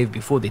this cave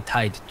before the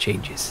tide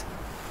changes.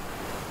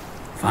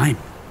 Fine.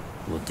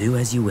 We'll do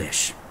as you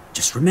wish.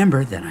 Just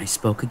remember that I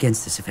spoke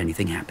against this if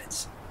anything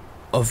happens.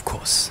 Of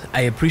course.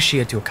 I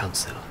appreciate your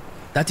counsel.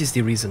 That is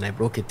the reason I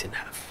broke it in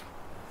half.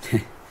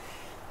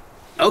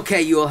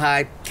 Okay,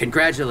 Yuehai.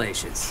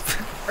 Congratulations.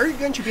 Are you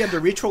going to be at the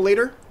ritual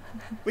later?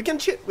 We can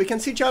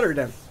see each other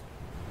then.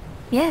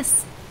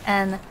 Yes,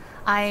 and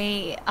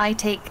I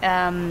take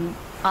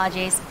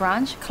RJ's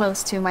branch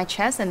close to my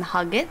chest and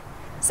hug it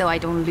so I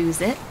don't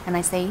lose it, and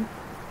I say,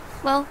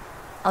 well,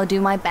 I'll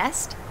do my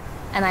best,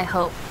 and I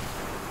hope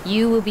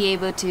you will be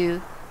able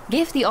to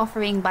give the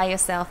offering by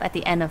yourself at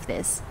the end of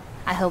this.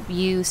 I hope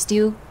you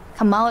still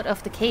come out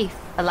of the cave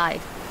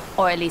alive,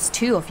 or at least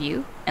 2 of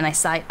you, and I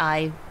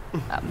side-eye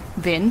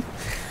Vin.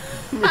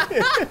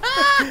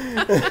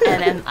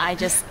 And then I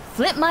just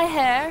flip my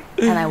hair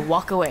and I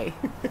walk away.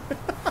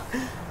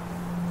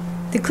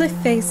 The cliff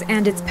face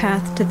and its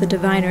path to the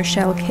Diviner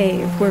Shell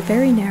Cave were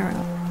very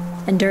narrow,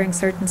 and during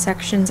certain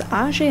sections,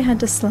 Ajay had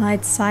to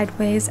slide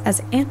sideways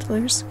as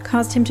antlers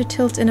caused him to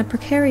tilt in a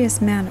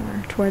precarious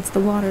manner towards the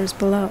waters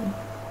below.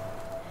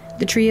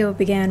 The trio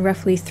began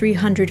roughly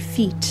 300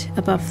 feet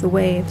above the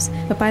waves,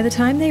 but by the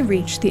time they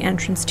reached the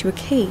entrance to a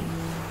cave,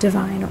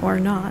 divine or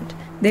not,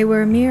 they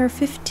were a mere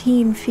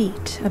 15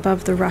 feet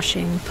above the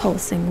rushing,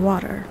 pulsing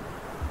water.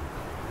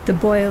 The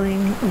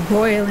boiling,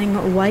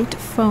 roiling white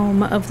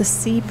foam of the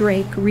sea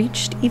break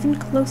reached even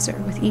closer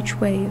with each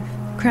wave,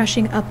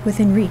 crashing up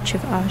within reach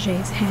of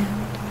Age's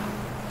hand.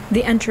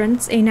 The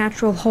entrance, a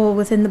natural hole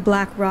within the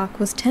black rock,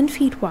 was 10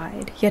 feet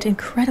wide, yet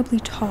incredibly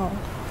tall,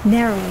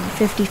 narrowing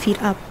 50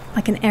 feet up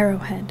like an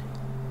arrowhead.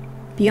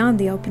 Beyond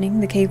the opening,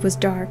 the cave was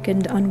dark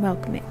and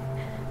unwelcoming,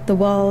 the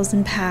walls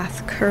and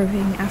path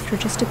curving after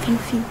just a few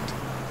feet,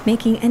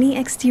 making any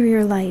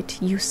exterior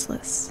light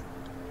useless.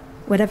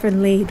 Whatever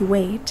laid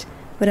wait,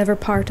 whatever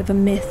part of a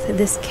myth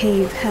this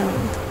cave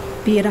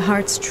held, be it a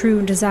heart's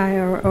true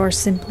desire or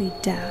simply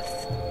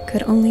death,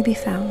 could only be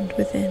found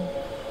within.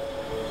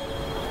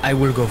 I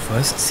will go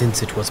first,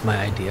 since it was my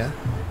idea.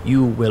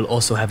 You will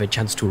also have a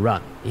chance to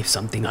run, if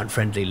something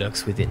unfriendly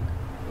lurks within.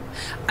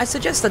 I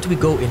suggest that we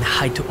go in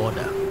height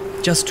order,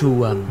 just to,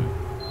 well,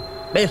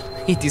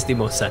 it is the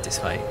most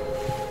satisfying.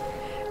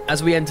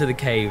 As we enter the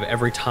cave,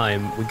 every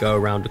time we go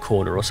around a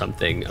corner or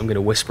something, I'm going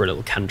to whisper a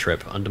little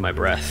cantrip under my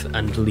breath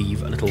and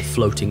leave a little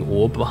floating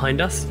orb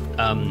behind us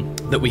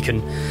that we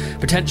can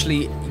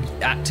potentially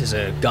act as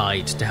a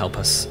guide to help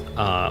us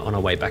on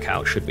our way back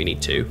out should we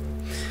need to.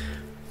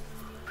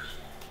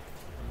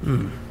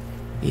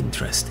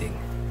 Interesting.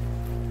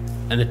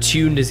 And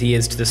attuned as he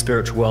is to the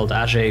spiritual world,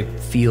 Age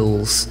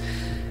feels...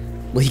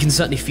 Well, he can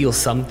certainly feel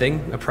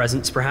something, a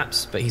presence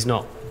perhaps, but he's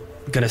not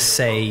going to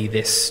say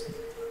this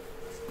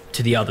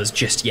to the others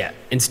just yet.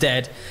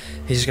 Instead,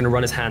 he's just going to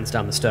run his hands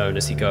down the stone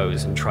as he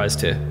goes and tries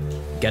to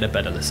get a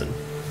better listen.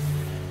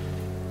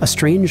 A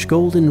strange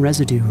golden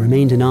residue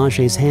remained in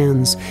Age's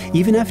hands,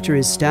 even after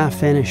his staff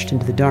vanished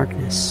into the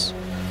darkness.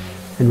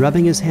 And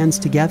rubbing his hands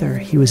together,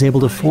 he was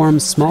able to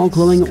form small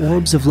glowing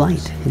orbs of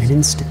light in an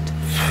instant.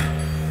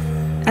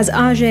 As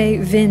Age,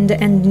 Vind,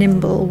 and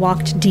Nimble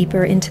walked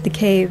deeper into the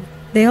cave,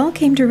 they all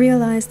came to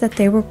realize that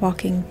they were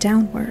walking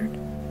downward.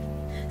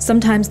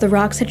 Sometimes the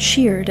rocks had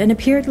sheared and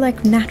appeared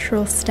like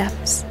natural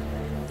steps.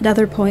 At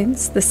other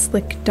points, the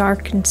slick,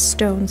 darkened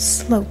stone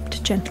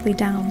sloped gently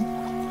down.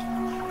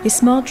 A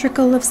small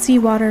trickle of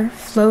seawater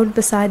flowed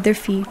beside their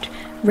feet,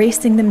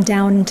 racing them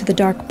down into the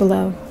dark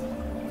below.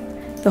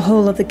 The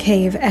whole of the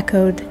cave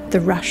echoed the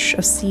rush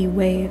of sea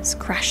waves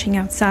crashing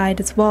outside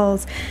its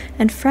walls,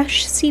 and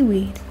fresh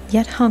seaweed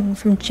yet hung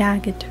from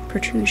jagged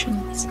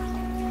protrusions.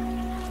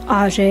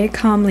 Age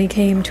calmly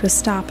came to a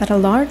stop at a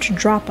large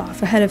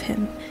drop-off ahead of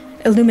him,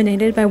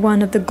 illuminated by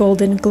one of the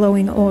golden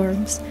glowing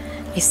orbs,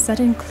 a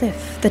sudden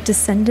cliff that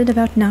descended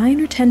about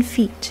 9 or 10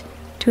 feet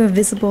to a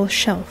visible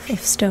shelf of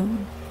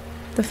stone,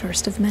 the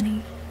first of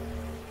many.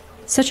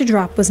 Such a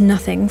drop was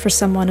nothing for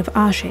someone of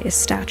Age's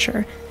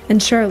stature,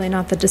 and surely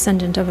not the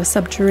descendant of a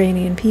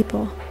subterranean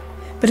people.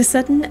 But a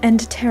sudden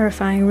and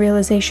terrifying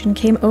realization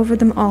came over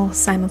them all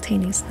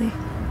simultaneously.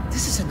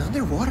 This is an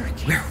underwater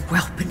cave. We're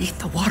well beneath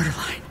the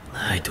waterline.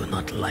 I do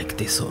not like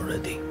this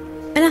already.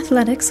 An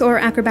athletics or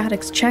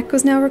acrobatics check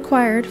was now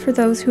required for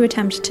those who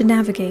attempt to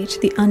navigate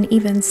the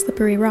uneven,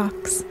 slippery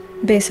rocks,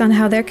 based on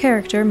how their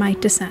character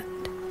might descend.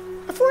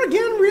 4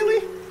 again,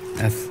 really?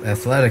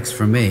 Athletics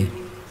for me.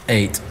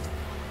 8.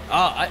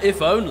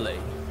 If only.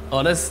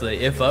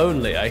 Honestly, if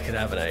only I could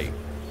have an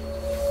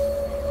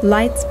 8.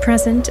 Lights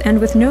present, and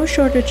with no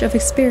shortage of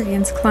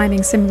experience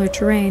climbing similar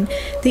terrain,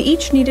 they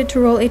each needed to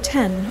roll a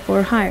 10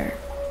 or higher.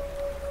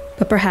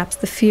 But perhaps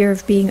the fear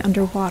of being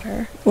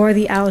underwater, or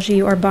the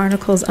algae or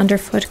barnacles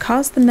underfoot,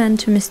 caused the men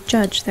to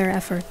misjudge their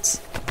efforts.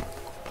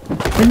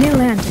 When they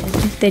landed,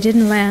 they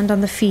didn't land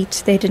on the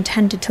feet they'd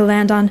intended to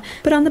land on,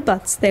 but on the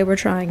butts they were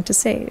trying to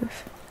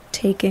save.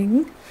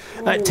 Taking...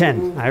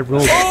 10. I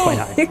rolled quite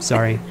high.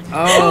 Sorry.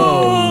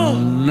 Oh,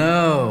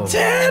 no.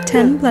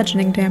 10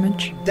 bludgeoning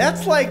damage.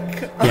 That's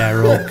like... Yeah, I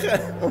rolled.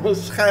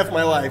 almost half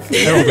my life.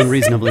 I rolled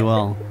unreasonably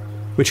well.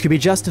 Which could be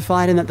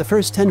justified in that the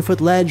first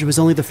 10-foot ledge was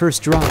only the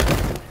first drop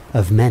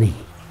of many.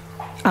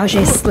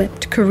 Age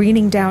slipped,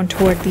 careening down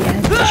toward the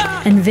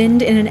edge, and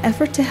Vind, in an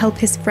effort to help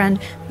his friend,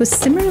 was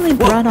similarly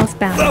brought off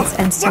balance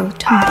and so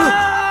tumbled.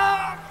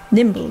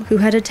 Nimble, who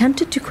had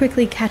attempted to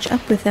quickly catch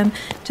up with them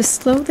to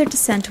slow their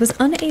descent, was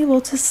unable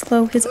to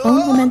slow his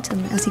own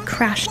momentum as he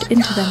crashed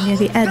into them near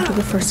the edge of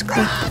the first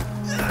cliff.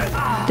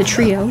 The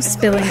trio,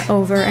 spilling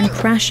over and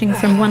crashing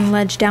from one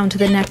ledge down to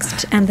the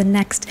next and the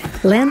next,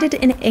 landed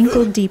in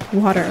ankle-deep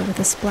water with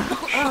a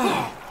splash.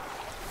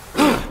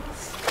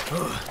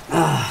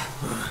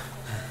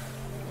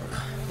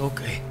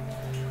 Okay.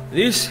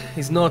 This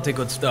is not a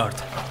good start.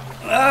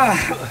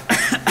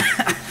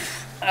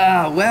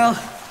 Well,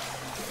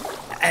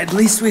 at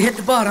least we hit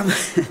the bottom.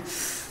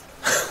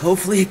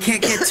 Hopefully it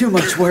can't get too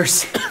much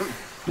worse.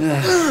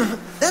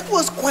 That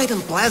was quite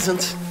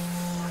unpleasant.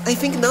 I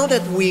think now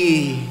that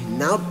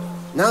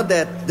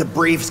the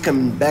breath's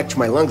coming back to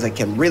my lungs, I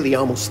can really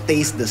almost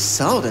taste the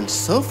salt and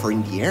sulfur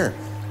in the air.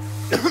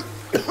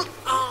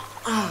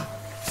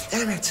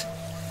 Damn it.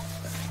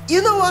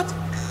 You know what?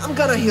 I'm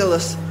gonna heal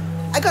us.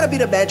 I got a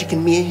bit of magic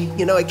in me.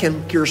 You know, I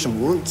can cure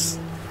some wounds.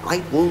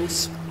 Light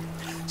wounds.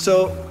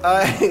 So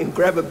I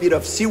grab a bit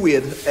of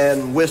seaweed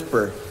and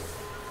whisper,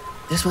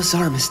 "This was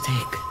our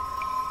mistake.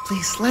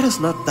 Please let us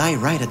not die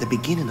right at the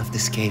beginning of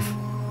this cave."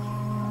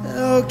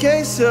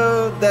 Okay,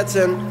 so that's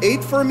an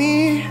 8 for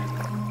me.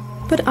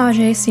 But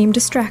Jare seemed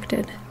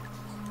distracted,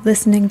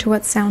 listening to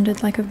what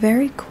sounded like a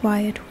very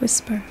quiet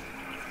whisper.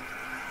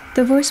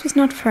 The voice was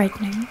not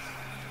frightening.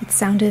 It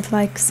sounded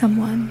like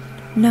someone,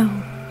 no,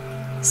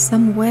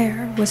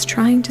 somewhere was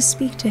trying to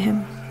speak to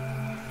him,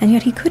 and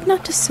yet he could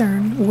not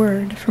discern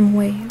word from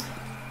wave.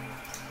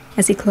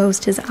 As he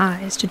closed his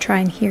eyes to try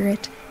and hear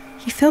it,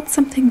 he felt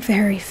something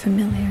very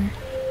familiar.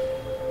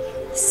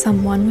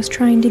 Someone was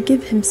trying to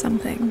give him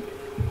something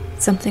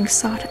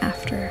sought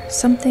after,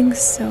 something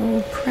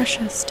so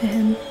precious to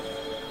him.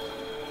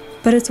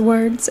 But its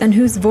words and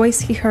whose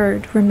voice he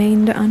heard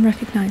remained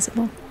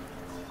unrecognizable.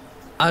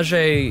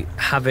 Jare,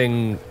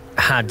 having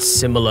had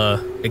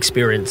similar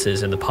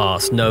experiences in the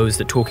past, knows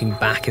that talking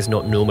back is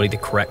not normally the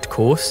correct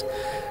course.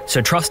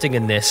 So trusting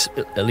in this,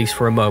 at least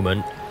for a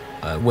moment,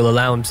 will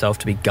allow himself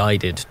to be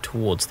guided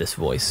towards this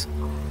voice.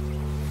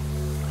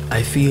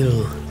 I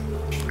feel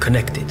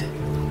connected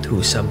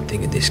to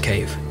something in this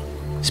cave,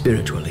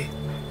 spiritually.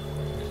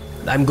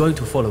 I'm going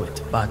to follow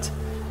it, but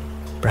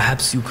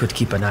perhaps you could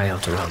keep an eye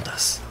out around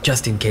us,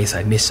 just in case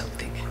I miss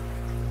something.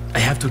 I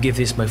have to give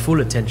this my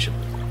full attention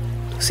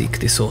to seek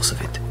the source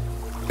of it.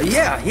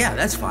 Yeah,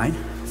 that's fine.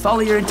 Follow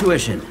your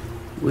intuition.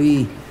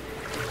 We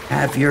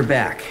have your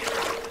back.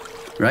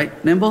 Right,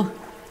 Nimble?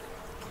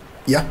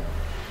 Yeah.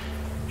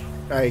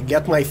 I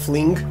get my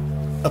fling,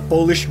 a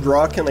polished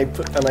rock, and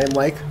I'm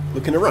like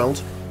looking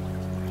around.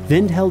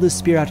 Vind held his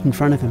spear out in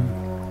front of him,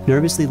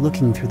 nervously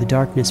looking through the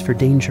darkness for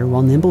danger,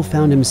 while Nimble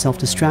found himself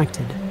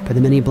distracted by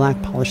the many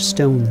black polished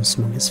stones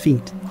among his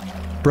feet,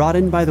 brought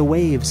in by the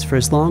waves for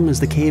as long as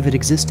the cave had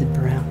existed,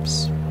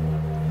 perhaps.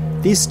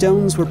 These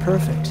stones were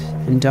perfect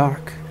and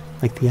dark,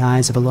 like the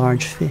eyes of a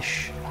large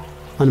fish,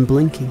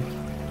 unblinking,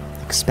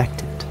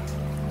 expectant.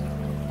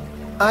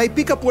 I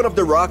pick up one of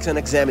the rocks and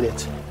examine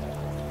it.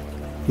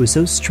 It was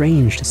so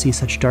strange to see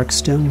such dark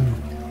stone.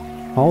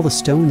 All the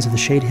stones of the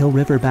Shade Hill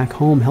River back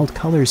home held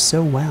colors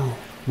so well.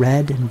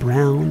 Red and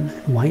brown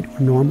and white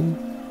were normal.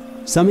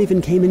 Some even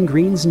came in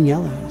greens and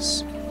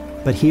yellows.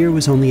 But here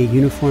was only a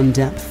uniform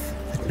depth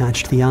that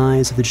matched the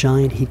eyes of the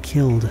giant he'd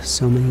killed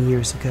so many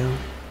years ago.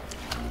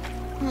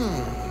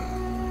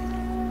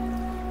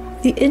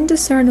 The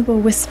indiscernible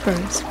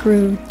whispers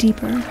grew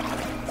deeper,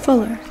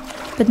 fuller,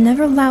 but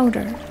never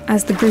louder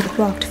as the group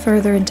walked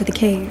further into the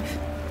cave.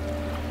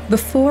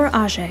 Before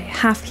Jare,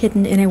 half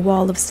hidden in a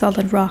wall of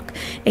solid rock,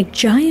 a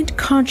giant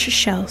conch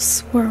shell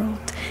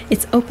swirled,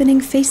 its opening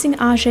facing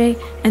Jare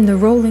and the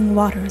rolling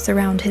waters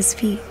around his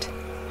feet.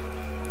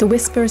 The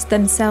whispers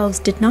themselves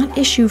did not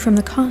issue from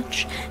the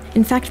conch.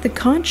 In fact, the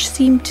conch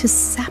seemed to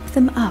sap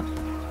them up,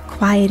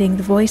 quieting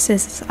the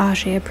voices as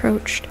Jare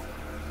approached.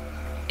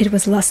 It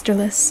was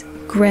lusterless,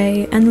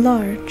 gray, and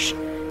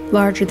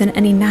larger than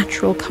any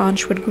natural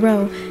conch would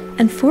grow,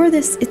 and for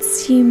this it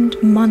seemed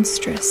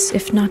monstrous,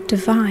 if not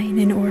divine,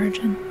 in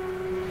origin.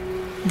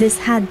 This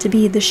had to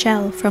be the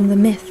shell from the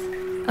myth.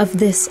 Of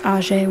this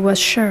Jare was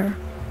sure.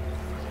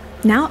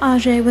 Now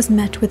Jare was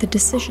met with a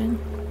decision.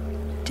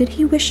 Did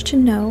he wish to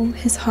know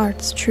his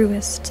heart's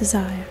truest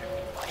desire?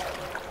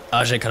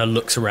 Jare kind of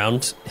looks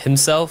around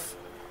himself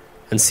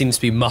and seems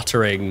to be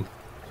muttering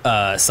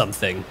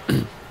something.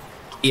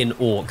 In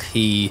Orc,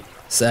 he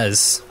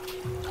says,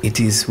 "It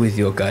is with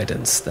your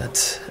guidance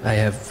that I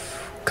have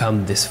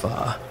come this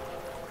far,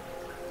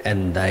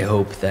 and I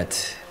hope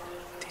that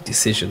the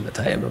decision that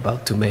I am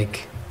about to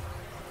make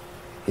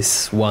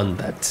is one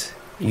that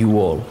you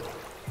all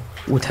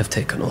would have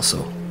taken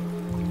also.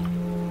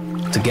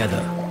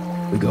 Together,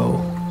 we go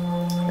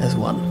as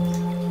one."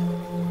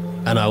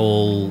 And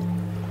I'll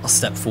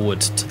step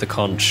forward to the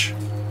conch,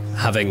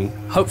 having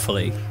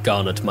hopefully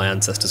garnered my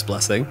ancestor's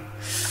blessing.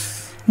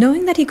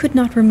 Knowing that he could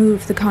not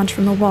remove the conch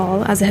from the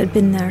wall, as it had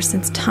been there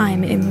since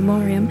time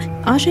immemorial,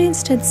 Jare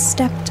instead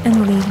stepped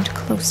and leaned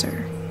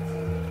closer.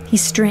 He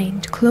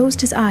strained, closed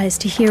his eyes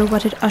to hear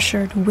what it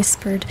ushered,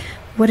 whispered,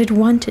 what it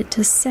wanted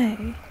to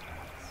say.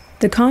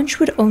 The conch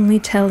would only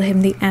tell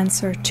him the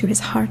answer to his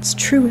heart's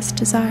truest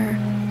desire,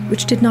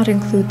 which did not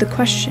include the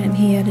question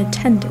he had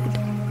intended,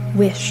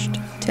 wished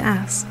to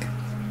ask.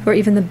 For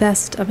even the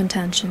best of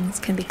intentions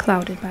can be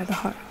clouded by the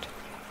heart.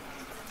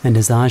 And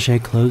as Jare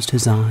closed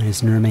his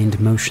eyes and remained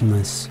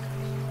motionless,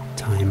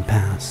 time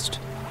passed.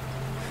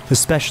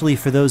 Especially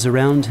for those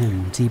around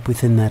him, deep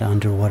within that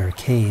underwater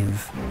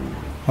cave.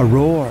 A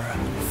roar,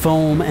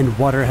 foam and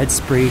water had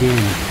sprayed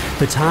in,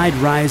 the tide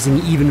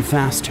rising even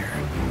faster.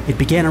 It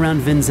began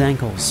around Vin's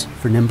ankles,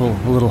 for Nimble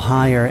a little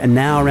higher, and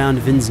now around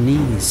Vin's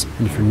knees,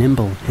 and for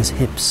Nimble his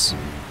hips.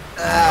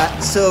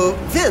 So,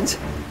 Vin,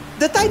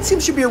 the tide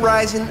seems to be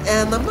rising,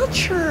 and I'm not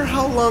sure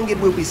how long it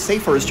will be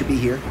safe for us to be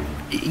here.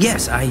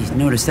 Yes, I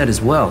noticed that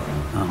as well.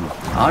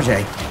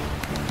 Jare?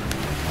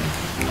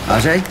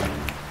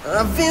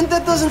 Vin,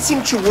 that doesn't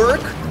seem to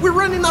work. We're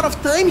running out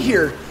of time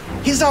here.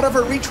 He's out of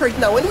our reach right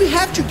now, and we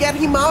have to get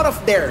him out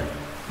of there.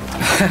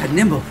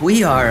 Nimble,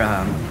 we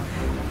are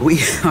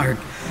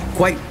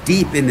quite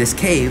deep in this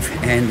cave,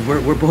 and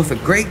we're both a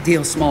great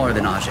deal smaller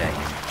than Jare.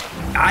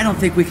 I don't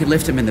think we could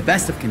lift him in the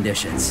best of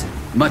conditions,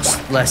 much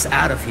less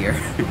out of here.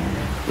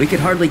 we could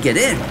hardly get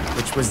in,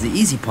 which was the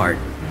easy part.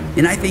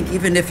 And I think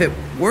even if it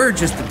were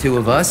just the two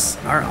of us,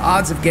 our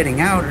odds of getting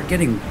out are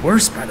getting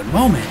worse by the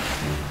moment.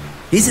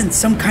 He's in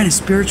some kind of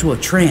spiritual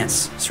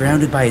trance,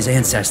 surrounded by his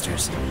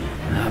ancestors.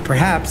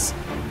 Perhaps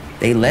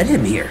they led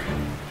him here.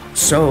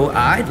 So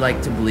I'd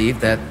like to believe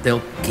that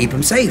they'll keep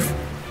him safe.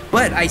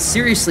 But I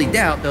seriously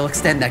doubt they'll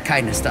extend that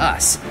kindness to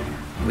us.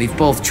 We've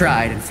both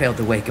tried and failed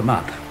to wake him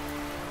up.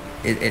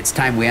 It's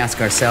time we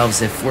ask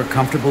ourselves if we're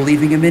comfortable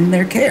leaving him in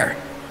their care,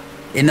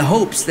 in the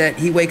hopes that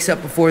he wakes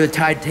up before the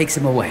tide takes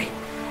him away.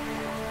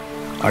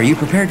 Are you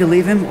prepared to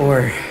leave him,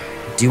 or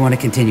do you want to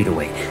continue to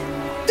wait?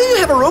 Do you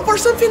have a rope or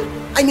something?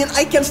 I mean,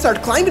 I can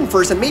start climbing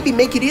first and maybe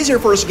make it easier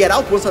for us to get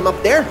out once I'm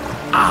up there.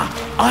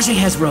 Ajay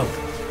has rope.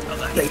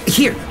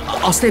 Here,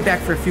 I'll stay back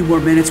for a few more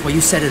minutes while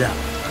you set it up.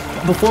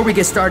 Before we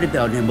get started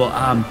though, Nimble,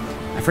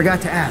 I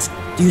forgot to ask,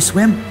 do you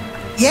swim?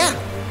 Yeah.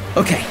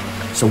 Okay,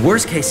 so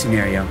worst case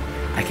scenario,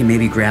 I can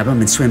maybe grab him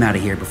and swim out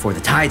of here before the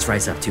tides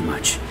rise up too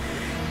much.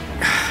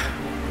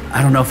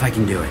 I don't know if I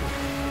can do it.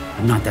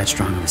 I'm not that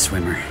strong of a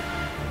swimmer.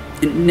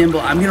 Nimble,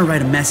 I'm gonna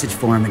write a message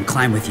for him and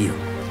climb with you.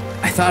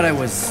 I thought I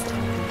was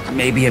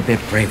maybe a bit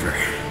braver.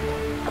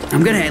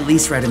 I'm gonna at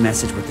least write a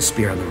message with the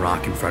spear on the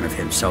rock in front of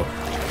him, so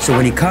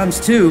when he comes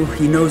to,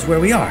 he knows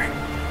where we are.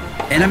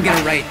 And I'm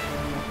gonna write,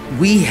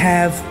 we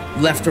have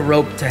left a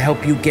rope to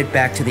help you get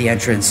back to the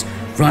entrance.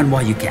 Run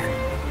while you can.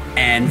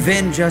 And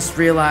Vin just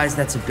realized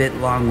that's a bit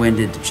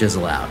long-winded to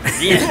chisel out.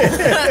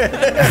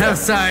 Yeah. I'm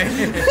sorry.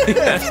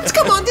 Vince,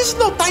 come on, this is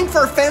no time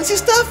for fancy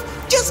stuff.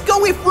 Just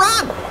go with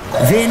run.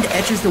 Vin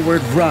etches the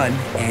word run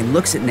and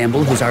looks at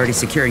Nimble, who's already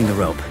securing the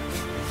rope.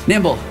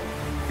 Nimble,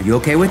 are you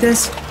okay with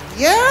this?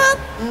 Yeah,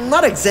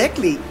 not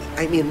exactly.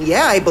 I mean,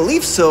 yeah, I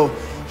believe so.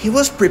 He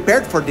was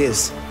prepared for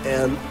this.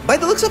 And by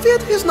the looks of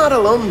it, he's not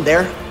alone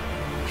there.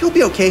 He'll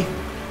be okay.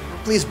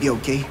 Please be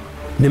okay.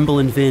 Nimble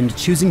and Vind,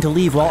 choosing to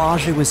leave while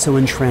Ajay was so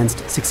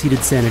entranced, succeeded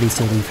sanity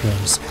saving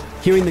throws.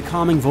 Hearing the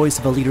calming voice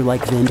of a leader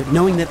like Vind,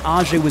 knowing that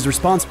Ajay was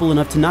responsible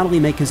enough to not only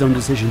make his own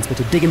decisions, but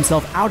to dig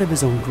himself out of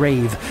his own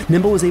grave,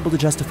 Nimble was able to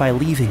justify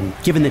leaving,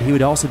 given that he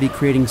would also be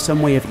creating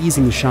some way of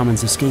easing the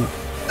shaman's escape.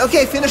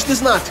 Okay, finish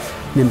this knot.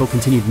 Nimble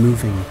continued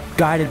moving,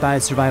 guided by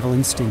his survival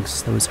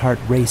instincts, though his heart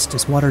raced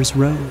as waters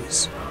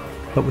rose.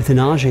 But within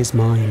Ajay's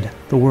mind,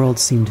 the world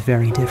seemed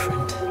very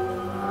different.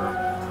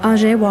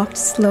 Ajay walked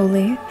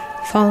slowly,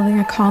 following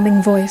a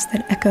calming voice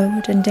that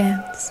echoed and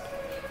danced.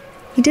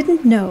 He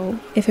didn't know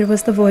if it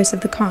was the voice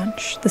of the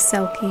conch, the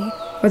selkie,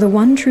 or the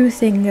one true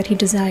thing that he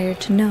desired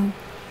to know.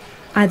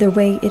 Either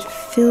way, it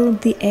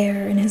filled the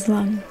air in his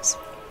lungs.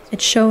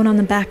 It shone on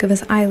the back of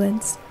his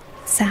eyelids,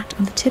 sat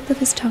on the tip of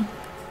his tongue.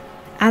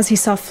 As he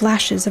saw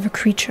flashes of a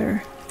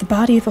creature, the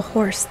body of a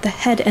horse, the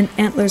head and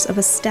antlers of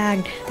a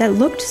stag that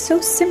looked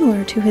so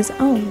similar to his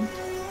own,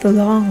 the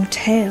long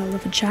tail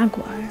of a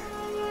jaguar.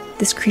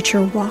 This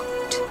creature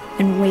walked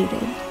and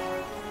waited,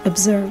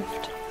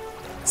 observed,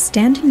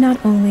 standing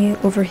not only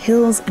over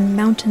hills and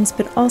mountains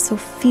but also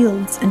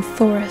fields and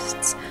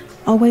forests,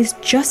 always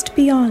just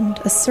beyond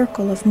a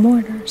circle of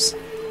mourners.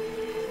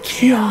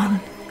 Shion,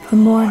 the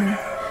mourner,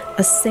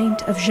 a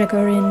saint of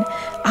Jagarin,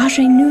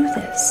 Ajay knew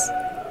this.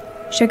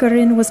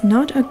 Jagarin was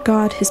not a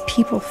god his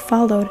people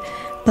followed,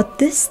 but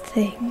this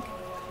thing,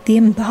 the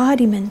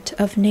embodiment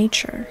of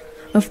nature,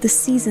 of the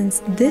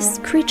seasons, this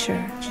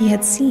creature he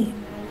had seen,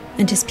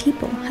 and his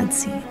people had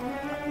seen.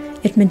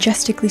 It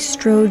majestically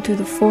strode through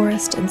the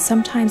forest, and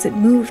sometimes it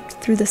moved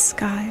through the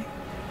sky.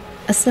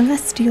 A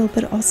celestial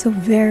but also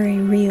very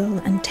real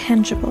and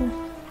tangible,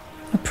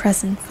 a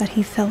presence that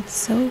he felt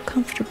so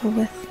comfortable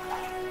with.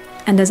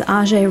 And as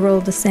Ajay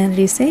rolled the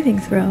sanity saving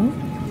throw,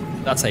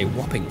 That's a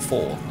whopping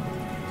 4.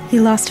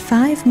 he lost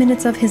 5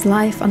 minutes of his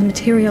life on the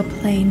material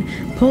plane,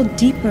 pulled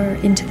deeper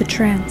into the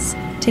trance,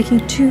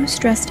 taking 2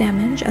 stress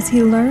damage as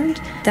he learned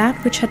that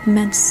which had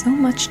meant so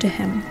much to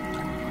him,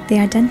 the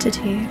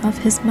identity of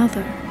his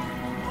mother.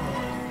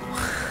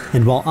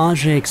 And while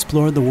Ajay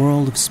explored the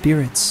world of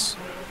spirits,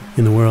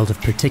 in the world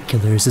of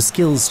particulars, a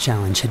skills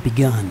challenge had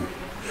begun.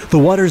 The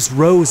waters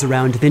rose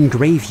around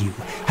Vingraveview.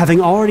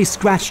 Having already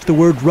scratched the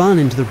word run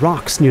into the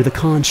rocks near the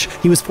conch,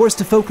 he was forced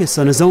to focus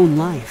on his own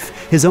life,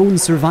 his own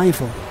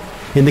survival.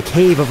 In the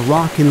cave of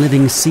rock and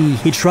living sea,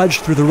 he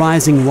trudged through the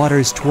rising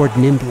waters toward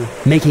Nimble,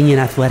 making an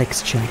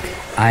athletics check.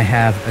 I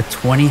have a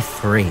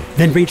 23.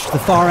 Then reached the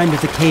far end of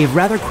the cave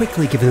rather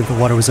quickly, given that the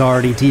water was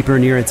already deeper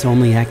near its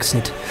only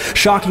exit.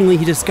 Shockingly,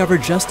 he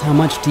discovered just how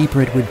much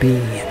deeper it would be.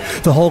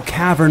 The whole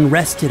cavern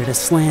rested at a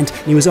slant,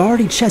 and he was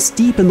already chest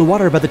deep in the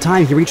water by the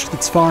time he reached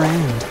its far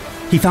end.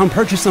 He found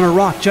purchase on a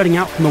rock jutting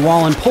out from the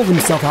wall and pulled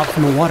himself out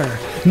from the water.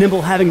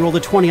 Nimble, having rolled a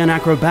 20 on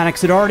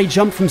acrobatics, had already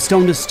jumped from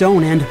stone to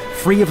stone and,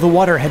 free of the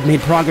water, had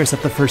made progress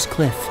up the first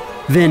cliff.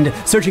 Vind,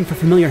 searching for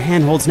familiar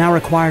handholds, now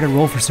required a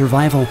roll for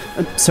survival.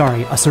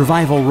 A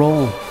survival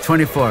roll.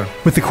 24.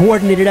 With the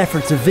coordinated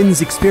efforts of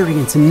Vind's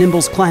experience and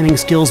Nimble's climbing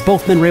skills,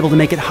 both men were able to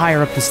make it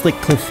higher up the slick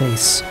cliff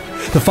face.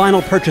 The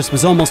final purchase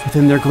was almost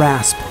within their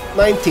grasp.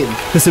 19.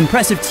 This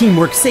impressive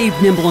teamwork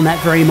saved Nimble in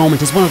that very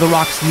moment as one of the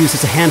rocks used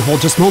as a handhold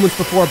just moments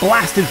before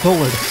blasted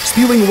forward,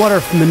 spewing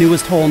water from the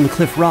newest hole in the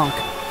cliff rock.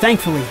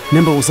 Thankfully,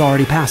 Nimble was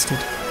already past it.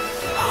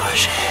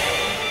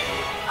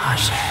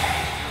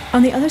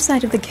 On the other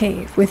side of the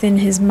cave, within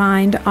his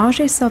mind,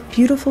 Jare saw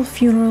beautiful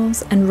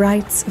funerals and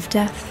rites of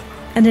death,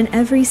 and in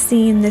every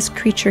scene this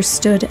creature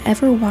stood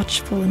ever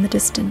watchful in the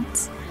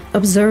distance,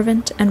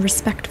 observant and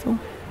respectful.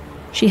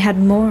 She had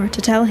more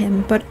to tell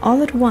him, but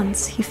all at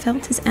once he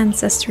felt his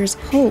ancestors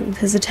hold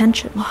his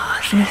attention,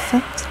 and he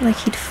felt like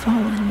he'd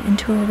fallen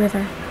into a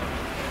river.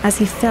 As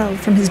he fell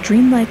from his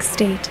dreamlike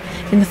state,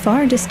 in the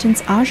far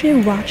distance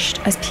Jare watched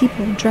as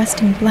people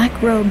dressed in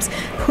black robes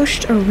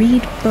pushed a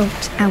reed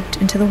boat out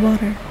into the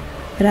water.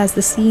 But as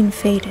the scene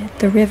faded,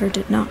 the river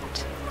did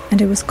not, and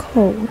it was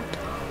cold,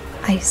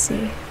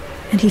 icy,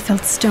 and he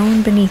felt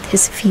stone beneath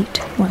his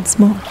feet once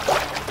more.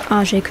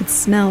 Jare could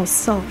smell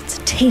salt,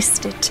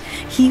 taste it.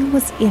 He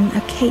was in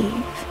a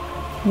cave.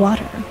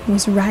 Water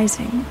was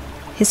rising.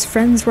 His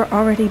friends were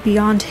already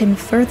beyond him,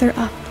 further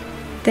up.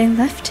 They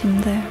left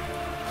him there.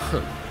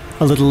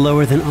 A little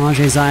lower than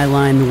Jare's eye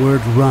line, the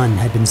word run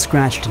had been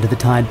scratched into the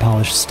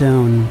tide-polished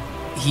stone.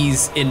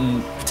 He's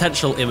in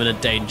potential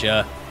imminent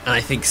danger, and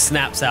I think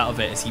snaps out of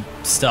it as he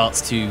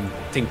starts to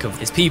think of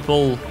his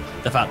people,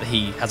 the fact that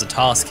he has a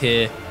task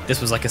here.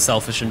 This was like a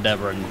selfish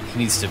endeavor, and he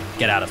needs to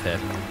get out of here.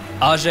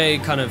 Jare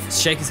kind of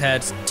shake his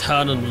head,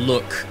 turn and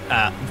look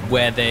at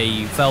where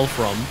they fell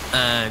from,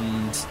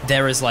 and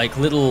there is like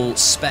little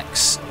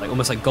specks, like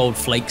almost like gold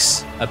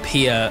flakes,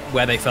 appear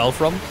where they fell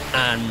from,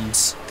 and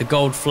the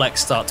gold flecks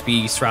start to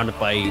be surrounded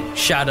by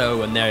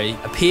shadow, and there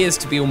appears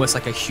to be almost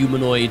like a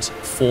humanoid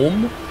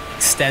form,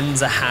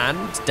 extends a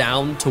hand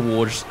down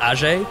towards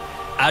Jare.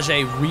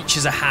 Jare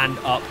reaches a hand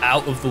up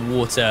out of the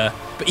water,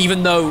 but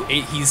even though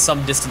he's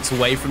some distance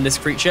away from this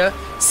creature,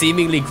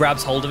 seemingly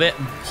grabs hold of it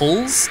and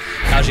pulls.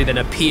 Jare then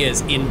appears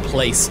in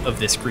place of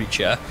this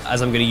creature,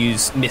 as I'm going to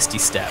use Misty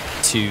Step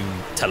to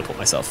teleport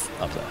myself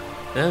up there.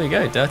 There we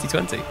go, dirty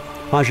 20.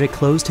 Jare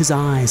closed his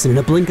eyes, and in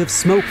a blink of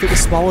smoke that was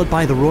swallowed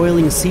by the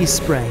roiling sea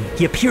spray,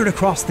 he appeared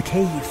across the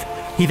cave.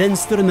 He then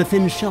stood on the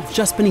thin shelf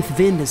just beneath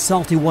Vind as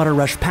salty water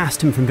rushed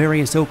past him from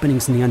various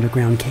openings in the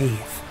underground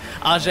cave.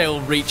 Jare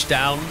will reach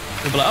down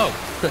and be like, oh,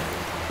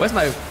 where's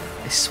my...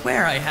 I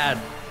swear I had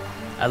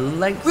a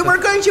length We were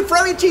going to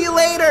throw it to you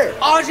later!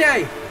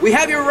 Jare, we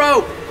have your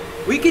rope.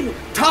 We can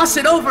toss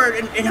it over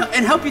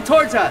and help you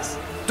towards us.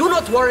 Do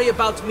not worry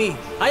about me.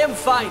 I am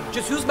fine.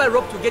 Just use my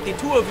rope to get the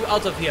two of you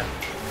out of here.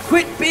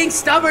 Quit being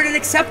stubborn and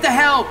accept the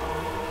help.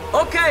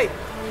 Okay.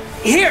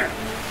 Here.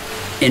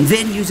 And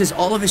Vin uses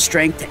all of his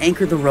strength to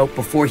anchor the rope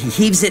before he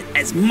heaves it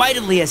as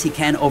mightily as he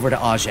can over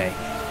to Jare,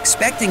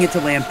 expecting it to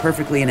land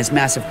perfectly in his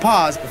massive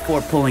paws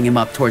before pulling him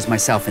up towards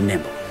myself and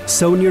Nimble.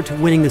 So near to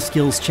winning the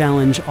skills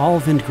challenge, all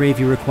Vind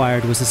Gravy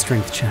required was a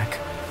strength check.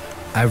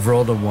 I've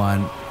rolled a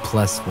 1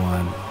 plus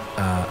 1.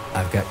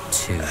 I've got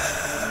 2.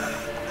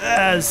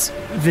 As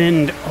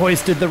Vind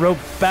hoisted the rope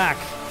back,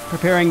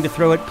 preparing to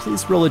throw it,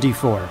 please roll a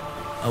d4.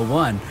 A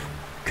 1.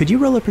 Could you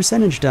roll a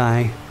percentage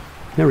die?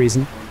 No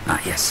reason.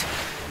 Yes.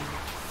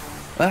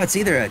 Well, it's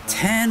either a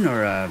 10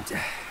 or a...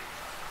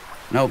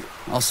 Nope,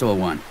 also a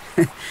 1.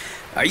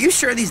 Are you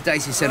sure these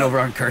dice you sent over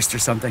aren't cursed or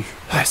something?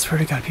 I swear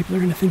to God, people are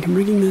going to think I'm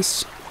rigging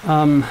this.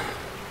 Can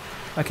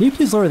you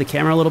please lower the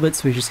camera a little bit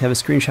so we just have a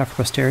screenshot for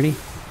posterity?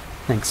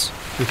 Thanks.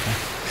 Okay.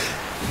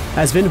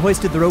 As Vin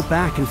hoisted the rope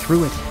back and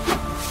threw it,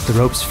 the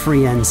rope's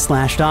free end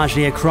slashed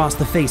Jare across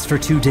the face for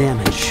 2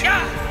 damage.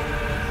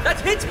 That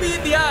hit me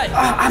in the eye!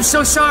 I'm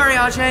so sorry,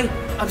 Jare.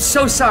 I'm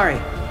so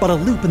sorry. But a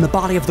loop in the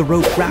body of the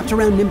rope wrapped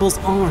around Nimble's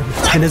arm,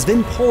 and as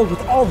Vin pulled with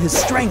all his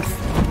strength,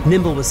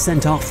 Nimble was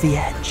sent off the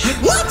edge.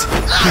 What?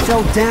 He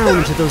fell down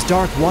into those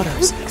dark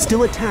waters,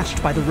 still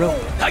attached by the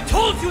rope. I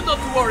told you not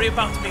to worry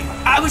about me!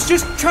 I was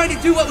just trying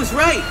to do what was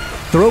right.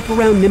 The rope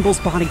around Nimble's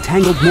body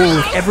tangled more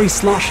with every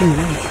sloshing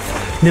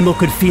wave. Nimble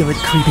could feel it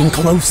creeping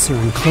closer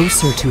and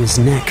closer to his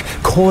neck,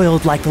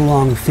 coiled like the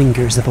long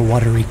fingers of a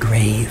watery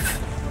grave.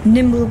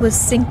 Nimble was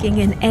sinking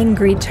in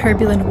angry,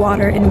 turbulent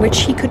water in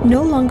which he could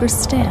no longer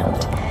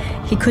stand.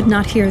 He could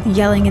not hear the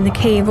yelling in the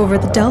cave over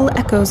the dull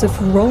echoes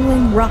of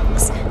rolling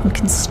rocks and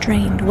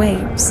constrained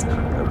waves.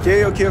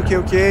 Okay.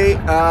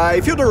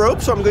 I feel the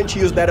rope, so I'm going to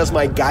use that as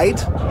my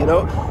guide, you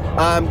know.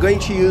 I'm going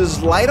to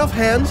use light of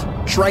hand,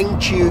 trying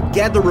to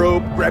get the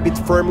rope, grab it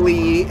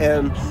firmly,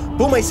 and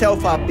pull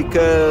myself up,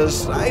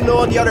 because I know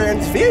on the other end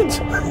it's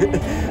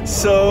Vind.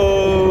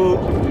 So...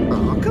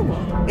 Oh, come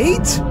on.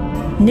 8?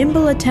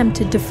 Nimble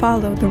attempted to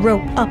follow the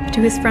rope up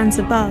to his friends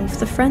above,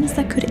 the friends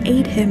that could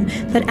aid him,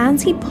 but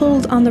as he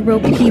pulled on the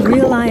rope, he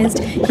realized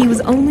he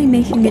was only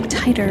making it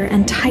tighter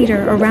and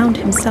tighter around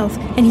himself,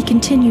 and he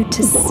continued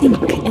to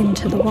sink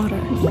into the water.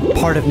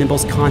 Part of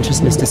Nimble's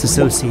consciousness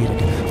disassociated,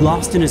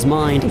 lost in his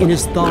mind, in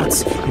his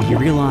thoughts, and he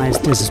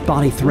realized as his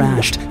body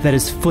thrashed that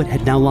his foot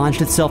had now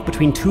lodged itself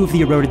between 2 of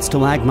the eroded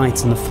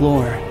stalagmites on the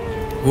floor.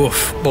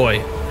 Woof,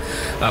 boy.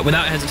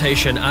 Without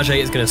hesitation, Jare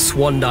is going to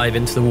swan dive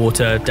into the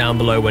water down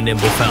below where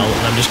Nimble fell,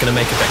 and I'm just going to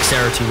make a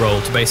dexterity roll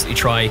to basically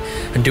try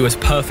and do as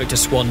perfect a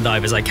swan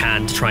dive as I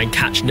can to try and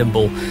catch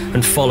Nimble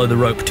and follow the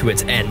rope to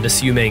its end,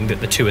 assuming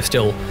that the two are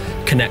still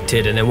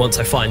connected, and then once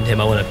I find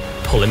him, I want to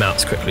pull him out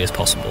as quickly as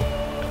possible.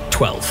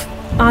 12.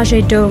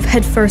 Jare dove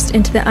headfirst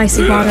into the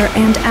icy water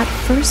and at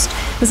first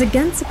was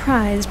again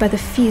surprised by the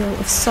feel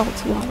of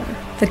salt water,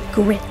 the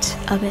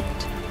grit of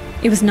it.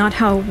 It was not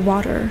how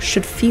water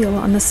should feel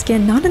on the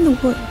skin, not in the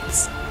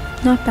woods,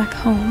 not back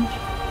home.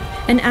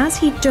 And as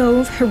he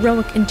dove,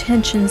 heroic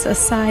intentions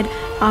aside,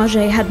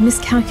 Jare had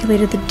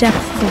miscalculated the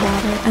depth of the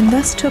water and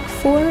thus took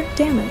 4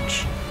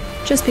 damage.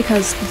 Just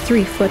because the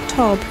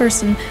 3-foot-tall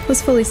person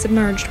was fully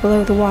submerged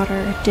below the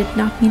water did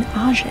not mean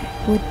Jare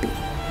would be.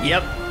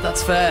 Yep,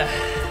 that's fair.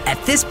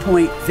 At this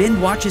point, Vin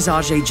watches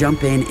Jare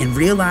jump in and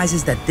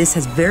realizes that this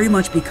has very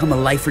much become a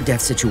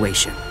life-or-death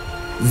situation.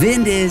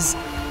 Vin is,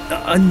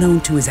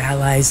 unknown to his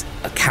allies,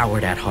 a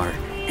coward at heart,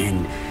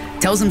 and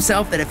tells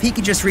himself that if he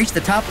could just reach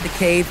the top of the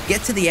cave,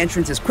 get to the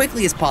entrance as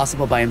quickly as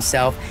possible by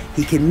himself,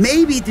 he can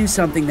maybe do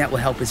something that will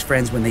help his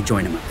friends when they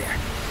join him up there.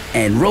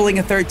 And rolling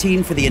a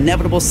 13 for the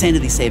inevitable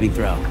sanity saving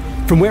throw.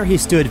 From where he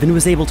stood, Vin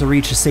was able to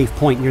reach a safe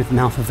point near the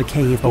mouth of the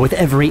cave, but with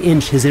every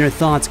inch his inner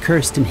thoughts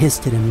cursed and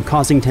hissed at him,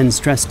 causing 10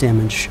 stress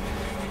damage.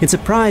 It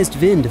surprised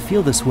Vin to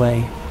feel this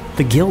way,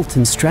 the guilt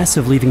and stress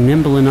of leaving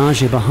Nimble and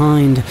Jare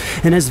behind,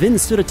 and as Vin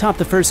stood atop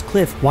the first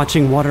cliff,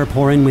 watching water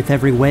pour in with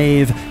every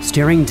wave,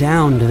 staring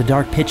down to the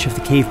dark pitch of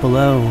the cave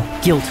below,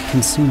 guilt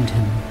consumed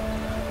him.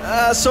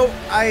 So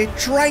I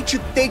tried to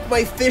take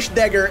my fish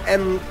dagger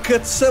and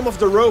cut some of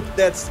the rope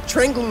that's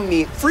strangling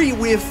me free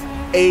with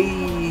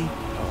a...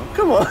 Oh,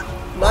 come on,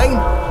 9.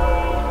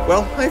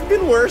 Well, I've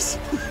been worse.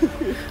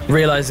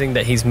 Realizing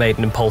that he's made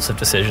an impulsive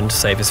decision to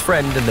save his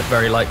friend and that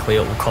very likely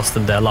it will cost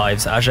them their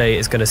lives, Jare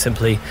is going to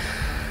simply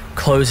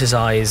close his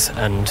eyes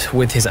and,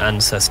 with his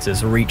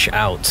ancestors, reach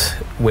out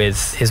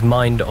with his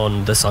mind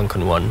on the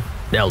Sunken One,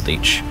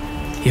 Eldritch.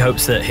 He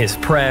hopes that his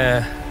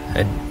prayer,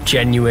 a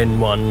genuine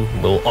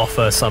one, will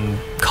offer some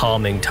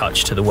calming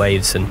touch to the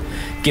waves and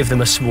give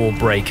them a small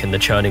break in the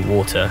churning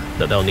water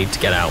that they'll need to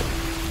get out.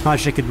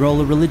 Jare could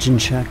roll a religion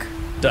check.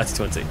 Dirty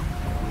 20.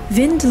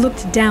 Vind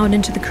looked down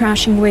into the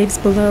crashing waves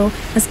below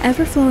as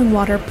ever-flowing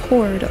water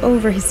poured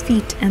over his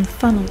feet and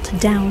funneled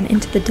down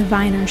into the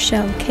Diviner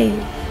Shell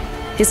cave.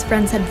 His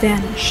friends had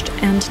vanished,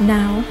 and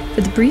now,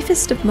 for the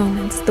briefest of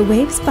moments, the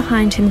waves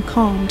behind him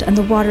calmed and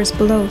the waters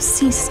below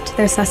ceased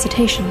their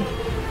suscitation.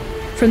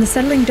 From the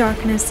settling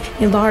darkness,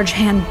 a large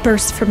hand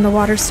burst from the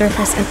water's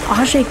surface, and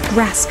Jare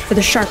grasped for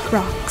the sharp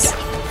rocks.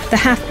 The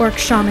half-orc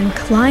shaman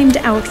climbed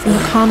out from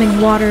the calming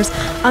waters.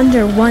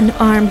 Under one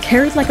arm,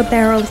 carried like a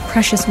barrel of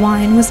precious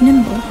wine, was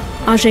Nimble.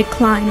 Jare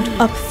climbed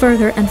up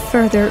further and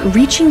further,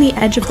 reaching the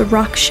edge of the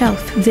rock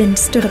shelf Vind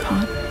stood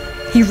upon.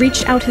 He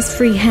reached out his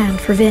free hand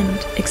for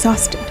Vind,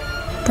 exhausted,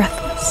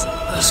 breathless.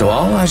 So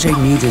all Jare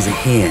needs is a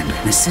hand,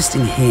 an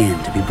assisting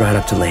hand, to be brought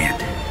up to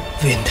land.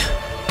 Vind,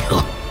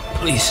 help,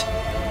 please.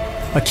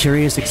 A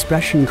curious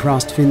expression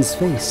crossed Vind's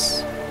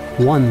face,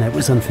 one that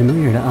was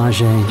unfamiliar to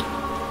Jare.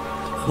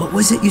 What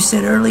was it you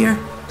said earlier?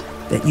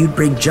 That you'd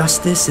bring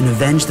justice and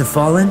avenge the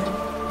fallen?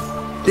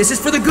 This is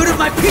for the good of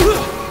my people!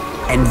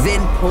 And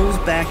Vin pulls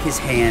back his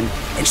hand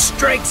and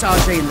strikes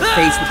Jare in the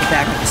face with the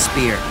back of the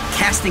spear,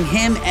 casting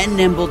him and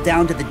Nimble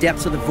down to the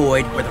depths of the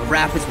void where the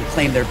rapids will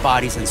claim their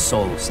bodies and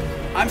souls.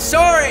 I'm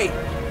sorry!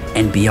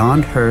 And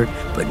beyond hurt,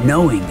 but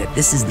knowing that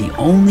this is the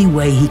only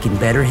way he can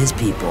better his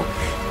people,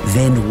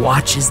 Vin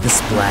watches the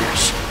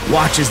splash,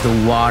 watches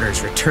the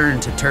waters return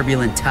to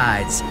turbulent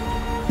tides,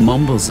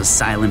 mumbles a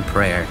silent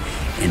prayer,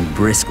 and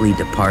briskly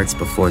departs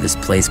before this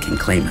place can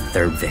claim a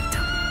third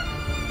victim.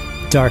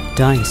 Dark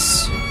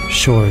Dice,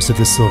 Shores of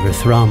the Silver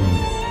Thrum,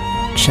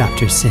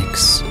 Chapter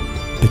 6,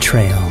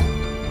 Betrayal.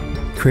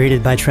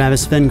 Created by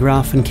Travis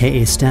Vengroff and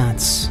K.A.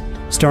 Statz.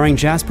 Starring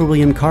Jasper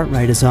William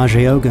Cartwright as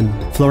Jare Ogun,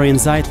 Florian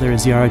Seidler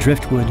as Yara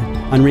Driftwood,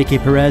 Enrique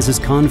Perez as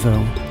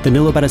Konvo,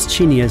 Danilo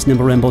Battistini as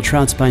Nimbleremble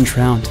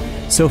Troutspinetrout,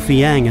 Sophie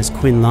Yang as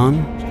Quinn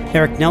Lán,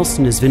 Eric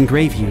Nelson as Vin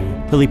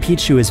Graveview, Lily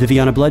Pichu as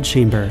Viviana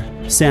Bloodchamber,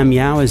 Sam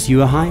Yao as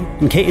Yuahai,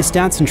 and K.A.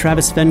 Statz and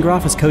Travis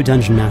Vengroff as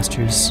co-dungeon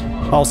masters.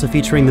 Also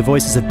featuring the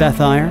voices of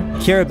Beth Iyer,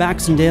 Kiara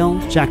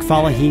Baxendale, Jack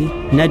Falahy,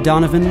 Ned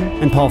Donovan,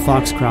 and Paul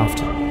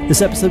Foxcroft.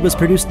 This episode was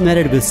produced and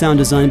edited with sound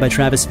design by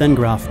Travis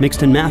Vengroff,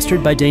 mixed and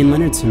mastered by Dayn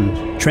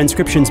Leonardson,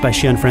 transcriptions by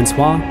Shion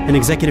Francois, and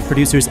executive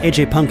producers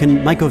AJ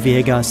Punkin, Maico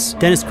Villegas,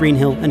 Dennis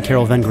Greenhill, and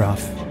Carol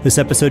Vengroff. This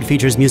episode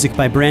features music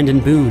by Brandon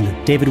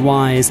Boone, David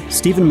Wise,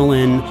 Stephen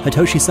Malin,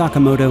 Hitoshi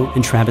Sakamoto,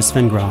 and Travis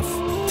Vengroff.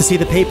 To see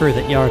the paper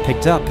that Yara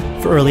picked up,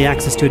 for early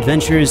access to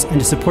adventures, and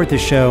to support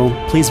this show,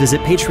 please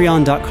visit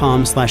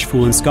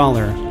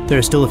patreon.com/foolandscholar. There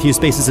are still a few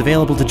spaces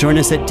available to join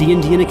us at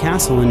D&D in a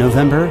Castle in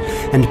November,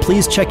 and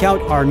please check out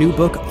our new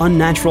book,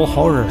 Unnatural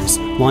Horrors,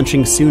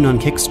 launching soon on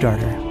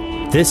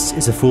Kickstarter. This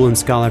is a Fool and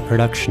Scholar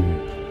production.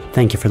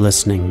 Thank you for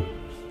listening.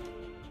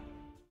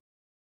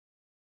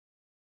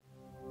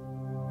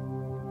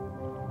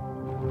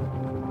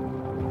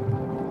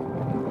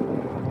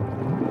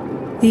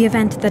 The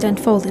event that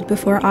unfolded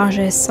before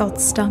Jare's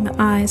salt-stung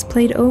eyes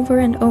played over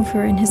and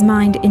over in his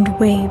mind in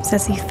waves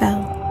as he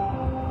fell.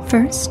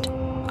 First,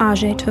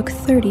 Jare took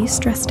 30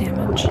 stress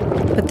damage,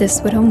 but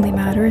this would only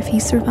matter if he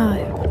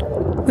survived.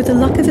 With the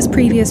luck of his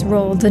previous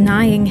roll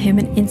denying him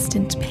an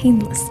instant,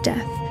 painless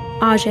death,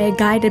 Jare,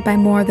 guided by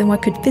more than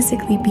what could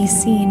physically be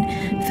seen,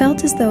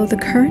 felt as though the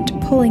current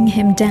pulling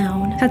him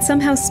down had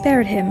somehow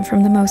spared him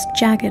from the most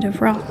jagged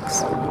of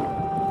rocks.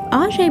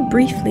 Jare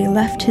briefly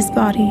left his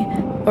body,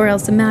 or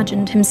else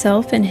imagined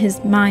himself in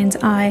his mind's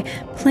eye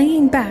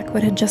playing back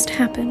what had just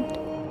happened.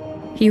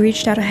 He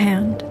reached out a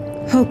hand,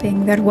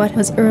 hoping that what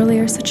was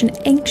earlier such an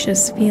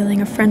anxious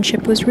feeling of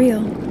friendship was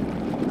real.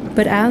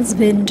 But as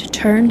Vind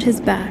turned his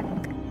back,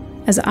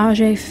 as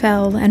Jare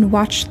fell and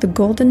watched the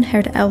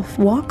golden-haired elf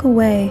walk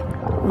away,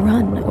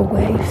 run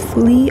away,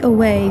 flee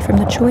away from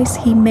the choice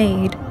he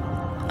made,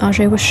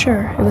 Jare was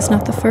sure it was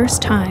not the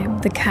first time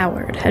the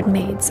coward had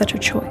made such a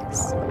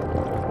choice.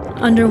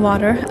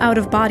 Underwater, out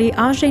of body,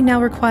 Jare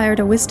now required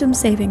a wisdom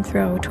saving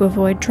throw to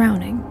avoid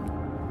drowning.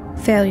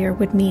 Failure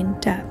would mean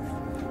death.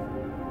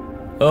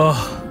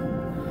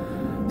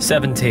 Oh,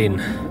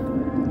 17.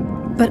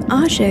 But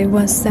Jare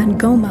was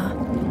Sangoma.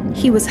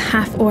 He was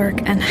half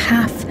orc and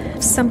half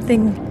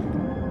something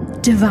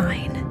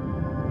divine.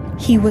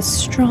 He was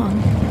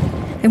strong,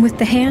 and with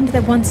the hand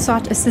that once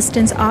sought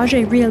assistance,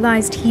 Jare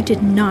realized he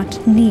did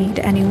not need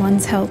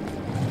anyone's help.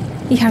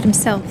 He had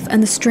himself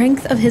and the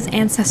strength of his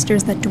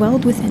ancestors that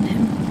dwelled within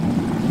him.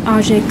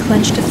 Jare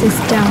clenched a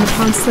fist down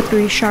upon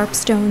slippery, sharp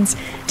stones,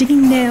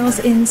 digging nails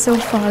in so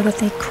far that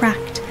they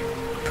cracked,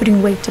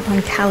 putting weight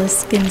upon callous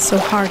skin so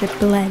hard it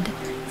bled,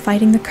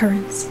 fighting the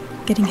currents,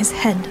 getting his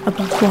head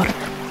above water.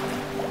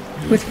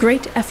 With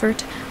great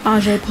effort,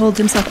 Jare pulled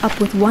himself up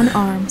with one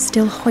arm,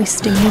 still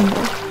hoisting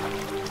Nimble.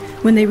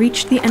 When they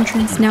reached the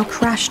entrance, now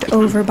crashed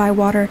over by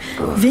water,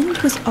 Vind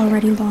was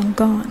already long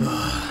gone,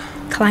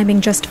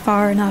 climbing just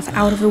far enough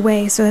out of the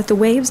way so that the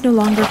waves no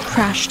longer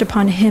crashed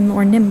upon him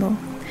or Nimble.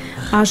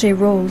 Jare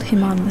rolled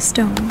him on the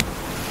stone,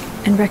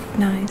 and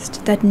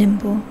recognized that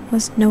Nimble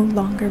was no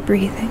longer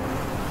breathing.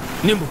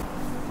 Nimble!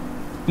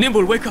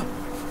 Nimble, wake up!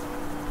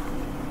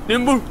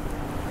 Nimble!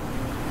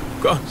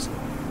 Gods!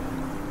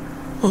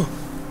 Oh.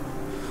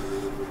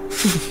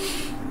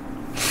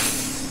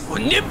 Oh,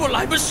 Nimble,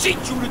 I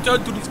beseech you,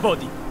 return to this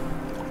body!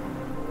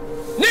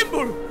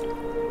 Nimble!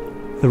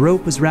 The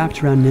rope was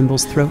wrapped around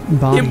Nimble's throat and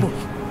body, Nimble.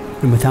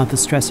 and without the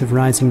stress of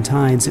rising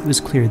tides, it was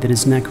clear that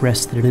his neck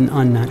rested in an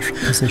unnatural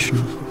position.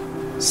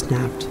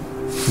 Snapped.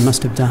 He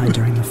must have died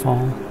during the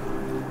fall.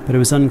 But it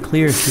was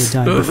unclear if he had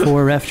died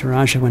before or after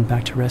Jare went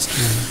back to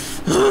rescue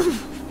him.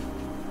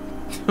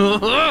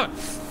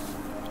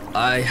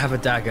 I have a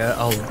dagger.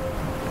 I'll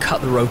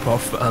cut the rope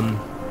off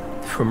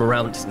from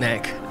around his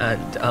neck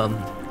and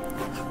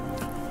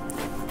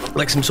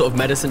like some sort of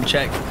medicine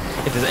check.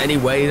 If there's any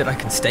way that I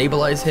can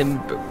stabilize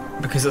him,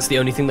 because that's the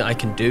only thing that I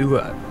can do,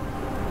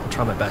 I'll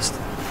try my best.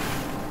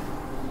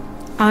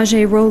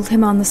 Jare rolled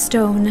him on the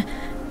stone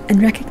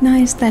and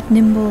recognized that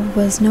Nimble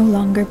was no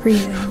longer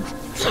breathing.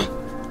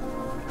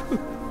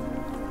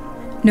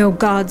 No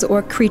gods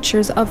or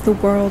creatures of the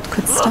world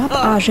could stop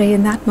Jare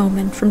in that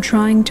moment from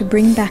trying to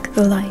bring back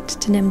the light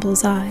to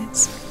Nimble's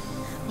eyes.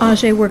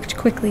 Jare worked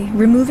quickly,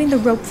 removing the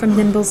rope from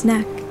Nimble's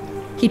neck.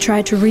 He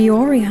tried to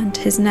reorient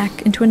his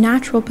neck into a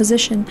natural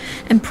position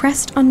and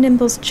pressed on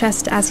Nimble's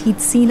chest as he'd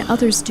seen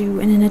others do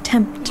in an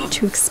attempt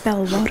to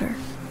expel water.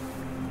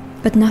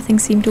 But nothing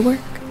seemed to work.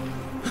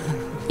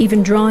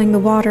 Even drawing the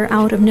water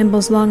out of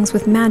Nimble's lungs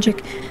with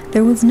magic,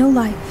 there was no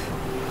life,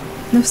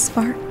 no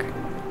spark,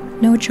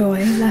 no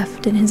joy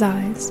left in his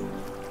eyes.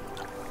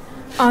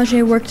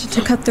 Jare worked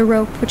to cut the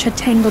rope which had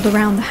tangled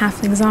around the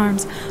halfling's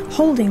arms,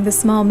 holding the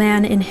small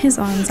man in his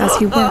arms as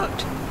he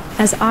worked.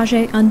 As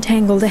Jare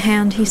untangled a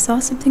hand, he saw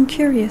something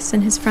curious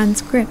in his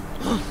friend's grip.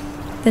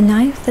 The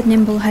knife that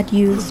Nimble had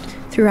used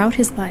throughout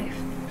his life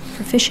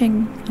for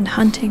fishing and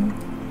hunting,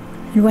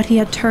 and what he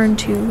had turned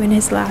to in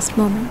his last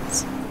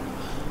moments.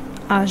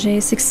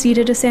 Jare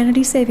succeeded a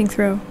sanity saving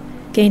throw,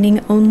 gaining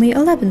only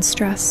 11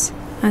 stress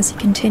as he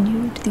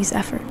continued these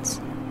efforts.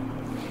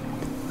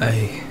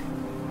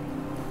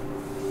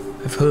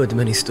 I've heard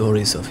many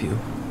stories of you.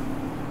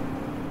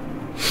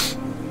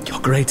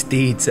 Your great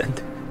deeds,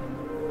 and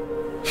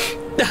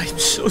I'm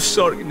so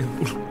sorry,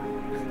 Nimble.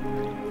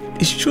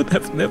 This should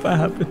have never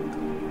happened.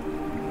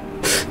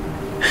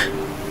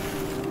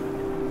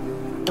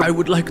 I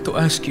would like to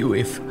ask you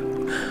if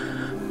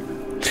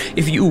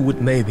you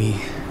would maybe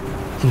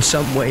in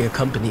some way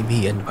accompany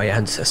me and my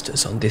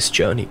ancestors on this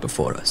journey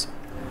before us.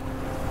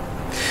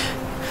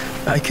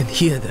 I can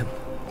hear them.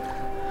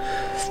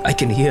 I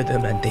can hear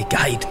them and they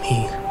guide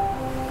me.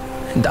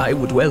 And I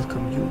would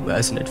welcome you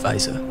as an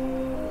advisor.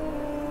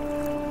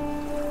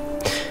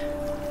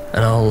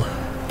 And I'll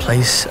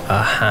place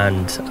a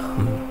hand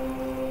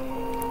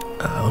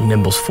on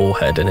Nimble's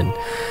forehead and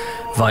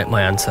invite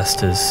my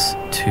ancestors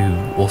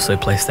to also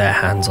place their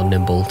hands on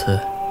Nimble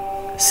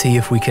to see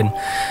if we can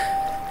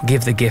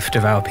give the gift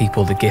of our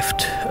people, the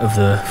gift of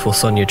the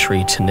Forsonia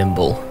tree to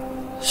Nimble,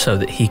 so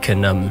that he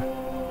can,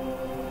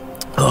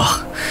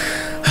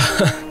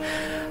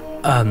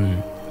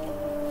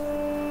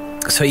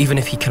 so even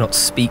if he cannot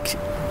speak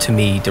to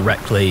me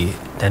directly,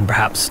 then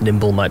perhaps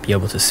Nimble might be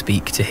able to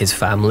speak to his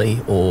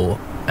family or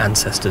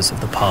ancestors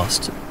of the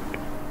past,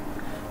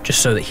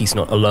 just so that he's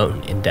not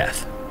alone in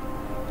death.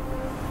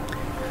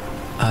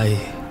 I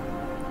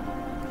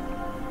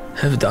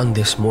have done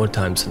this more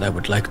times than I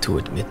would like to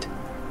admit.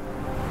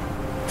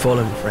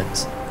 Fallen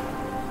friends.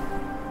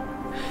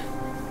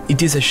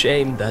 It is a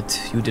shame that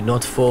you did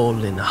not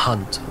fall in a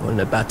hunt or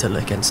in a battle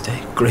against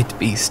a great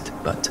beast,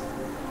 but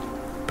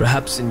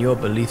perhaps in your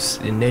beliefs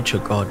in nature,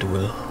 God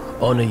will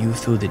honor you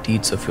through the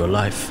deeds of your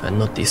life and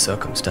not the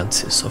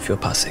circumstances of your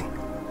passing.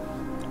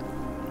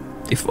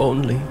 If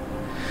only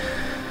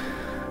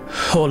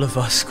all of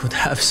us could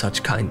have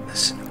such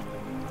kindness.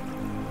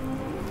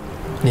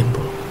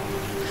 Nimble,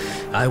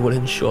 I will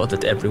ensure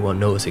that everyone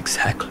knows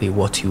exactly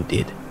what you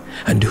did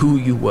and who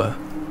you were.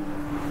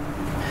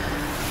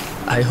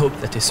 I hope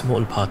that a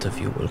small part of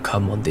you will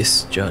come on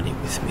this journey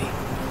with me.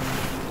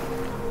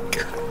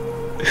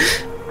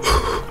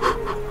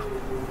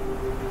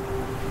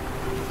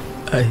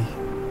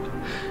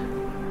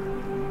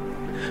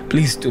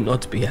 Please do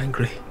not be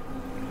angry,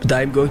 but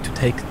I am going to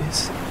take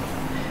this,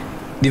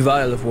 the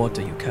vial of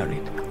water you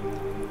carried.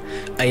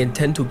 I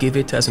intend to give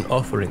it as an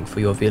offering for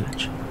your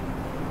village.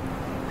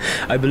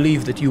 I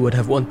believe that you would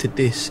have wanted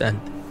this, and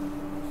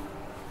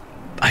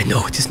I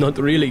know it is not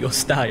really your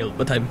style,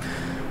 but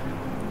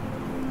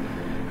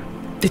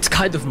it's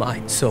kind of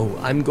mine, so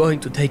I'm going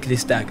to take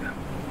this dagger.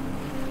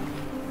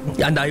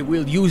 And I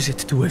will use it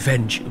to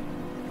avenge you.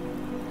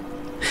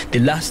 The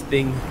last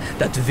thing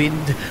that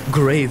Vind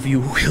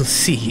Graveview will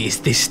see is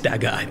this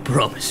dagger, I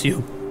promise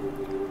you.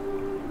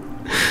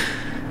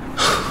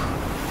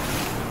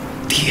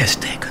 He has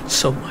taken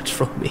so much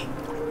from me.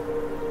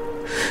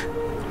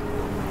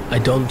 I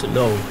don't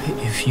know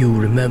if you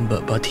remember,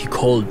 but he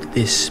called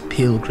this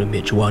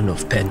pilgrimage one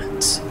of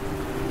penance.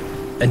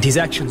 And his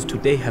actions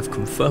today have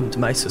confirmed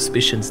my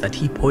suspicions that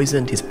he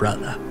poisoned his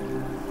brother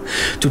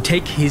to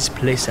take his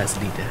place as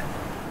leader.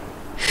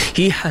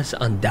 He has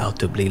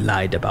undoubtedly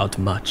lied about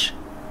much,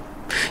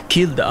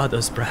 killed the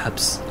others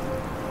perhaps,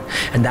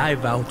 and I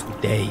vow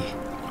today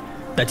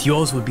that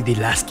yours will be the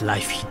last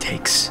life he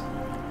takes.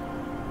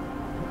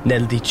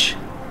 Neldich,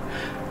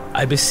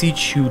 I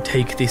beseech you,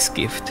 take this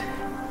gift,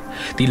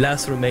 the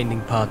last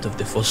remaining part of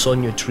the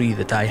Fosonio tree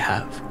that I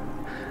have,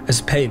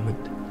 as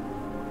payment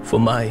for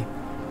my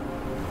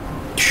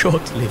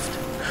short-lived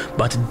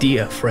but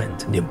dear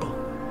friend Nimble.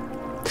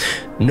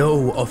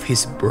 Know of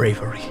his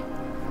bravery.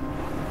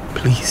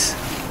 Please.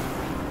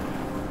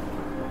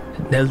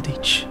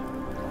 Neldich,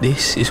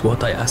 this is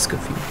what I ask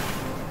of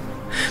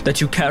you. That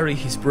you carry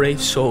his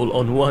brave soul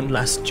on one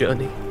last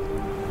journey.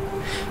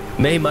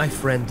 May my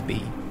friend be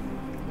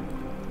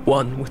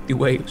one with the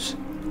waves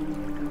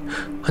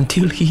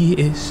until he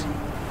is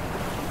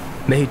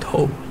made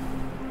whole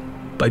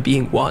by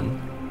being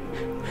one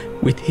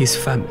with his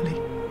family.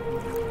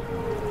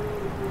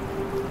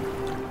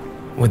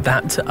 With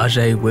that,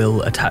 Ajay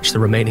will attach the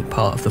remaining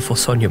part of the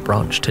Forsonia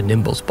branch to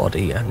Nimble's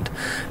body and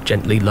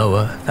gently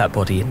lower that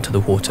body into the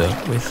water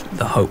with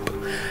the hope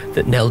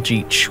that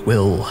Neldich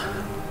will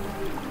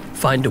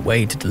find a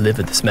way to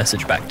deliver this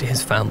message back to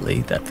his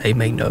family, that they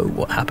may know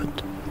what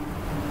happened.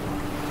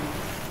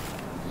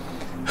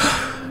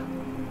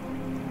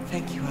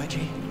 Thank you,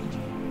 Ajay.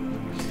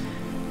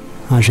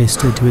 Ajay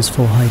stood to his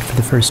full height for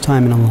the first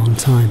time in a long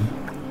time,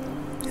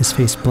 his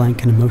face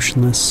blank and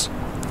emotionless,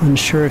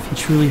 unsure if he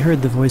truly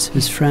heard the voice of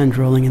his friend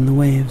rolling in the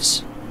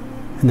waves.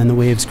 And then the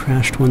waves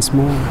crashed once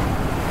more,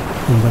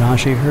 and what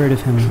Ajay heard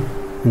of him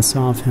and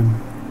saw of him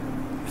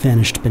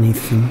vanished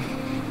beneath them.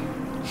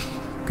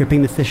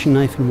 Gripping the fishing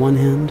knife in one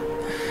hand,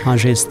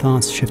 Ajay's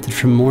thoughts shifted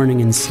from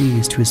mourning and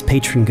seas to his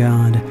patron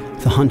god,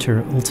 the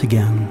hunter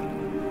Ultigan.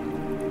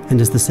 And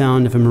as the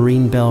sound of a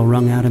marine bell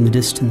rung out in the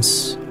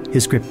distance,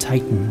 his grip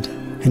tightened,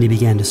 and he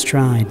began to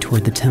stride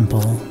toward the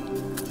temple.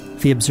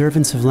 The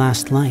observance of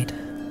last light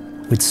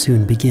would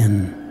soon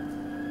begin.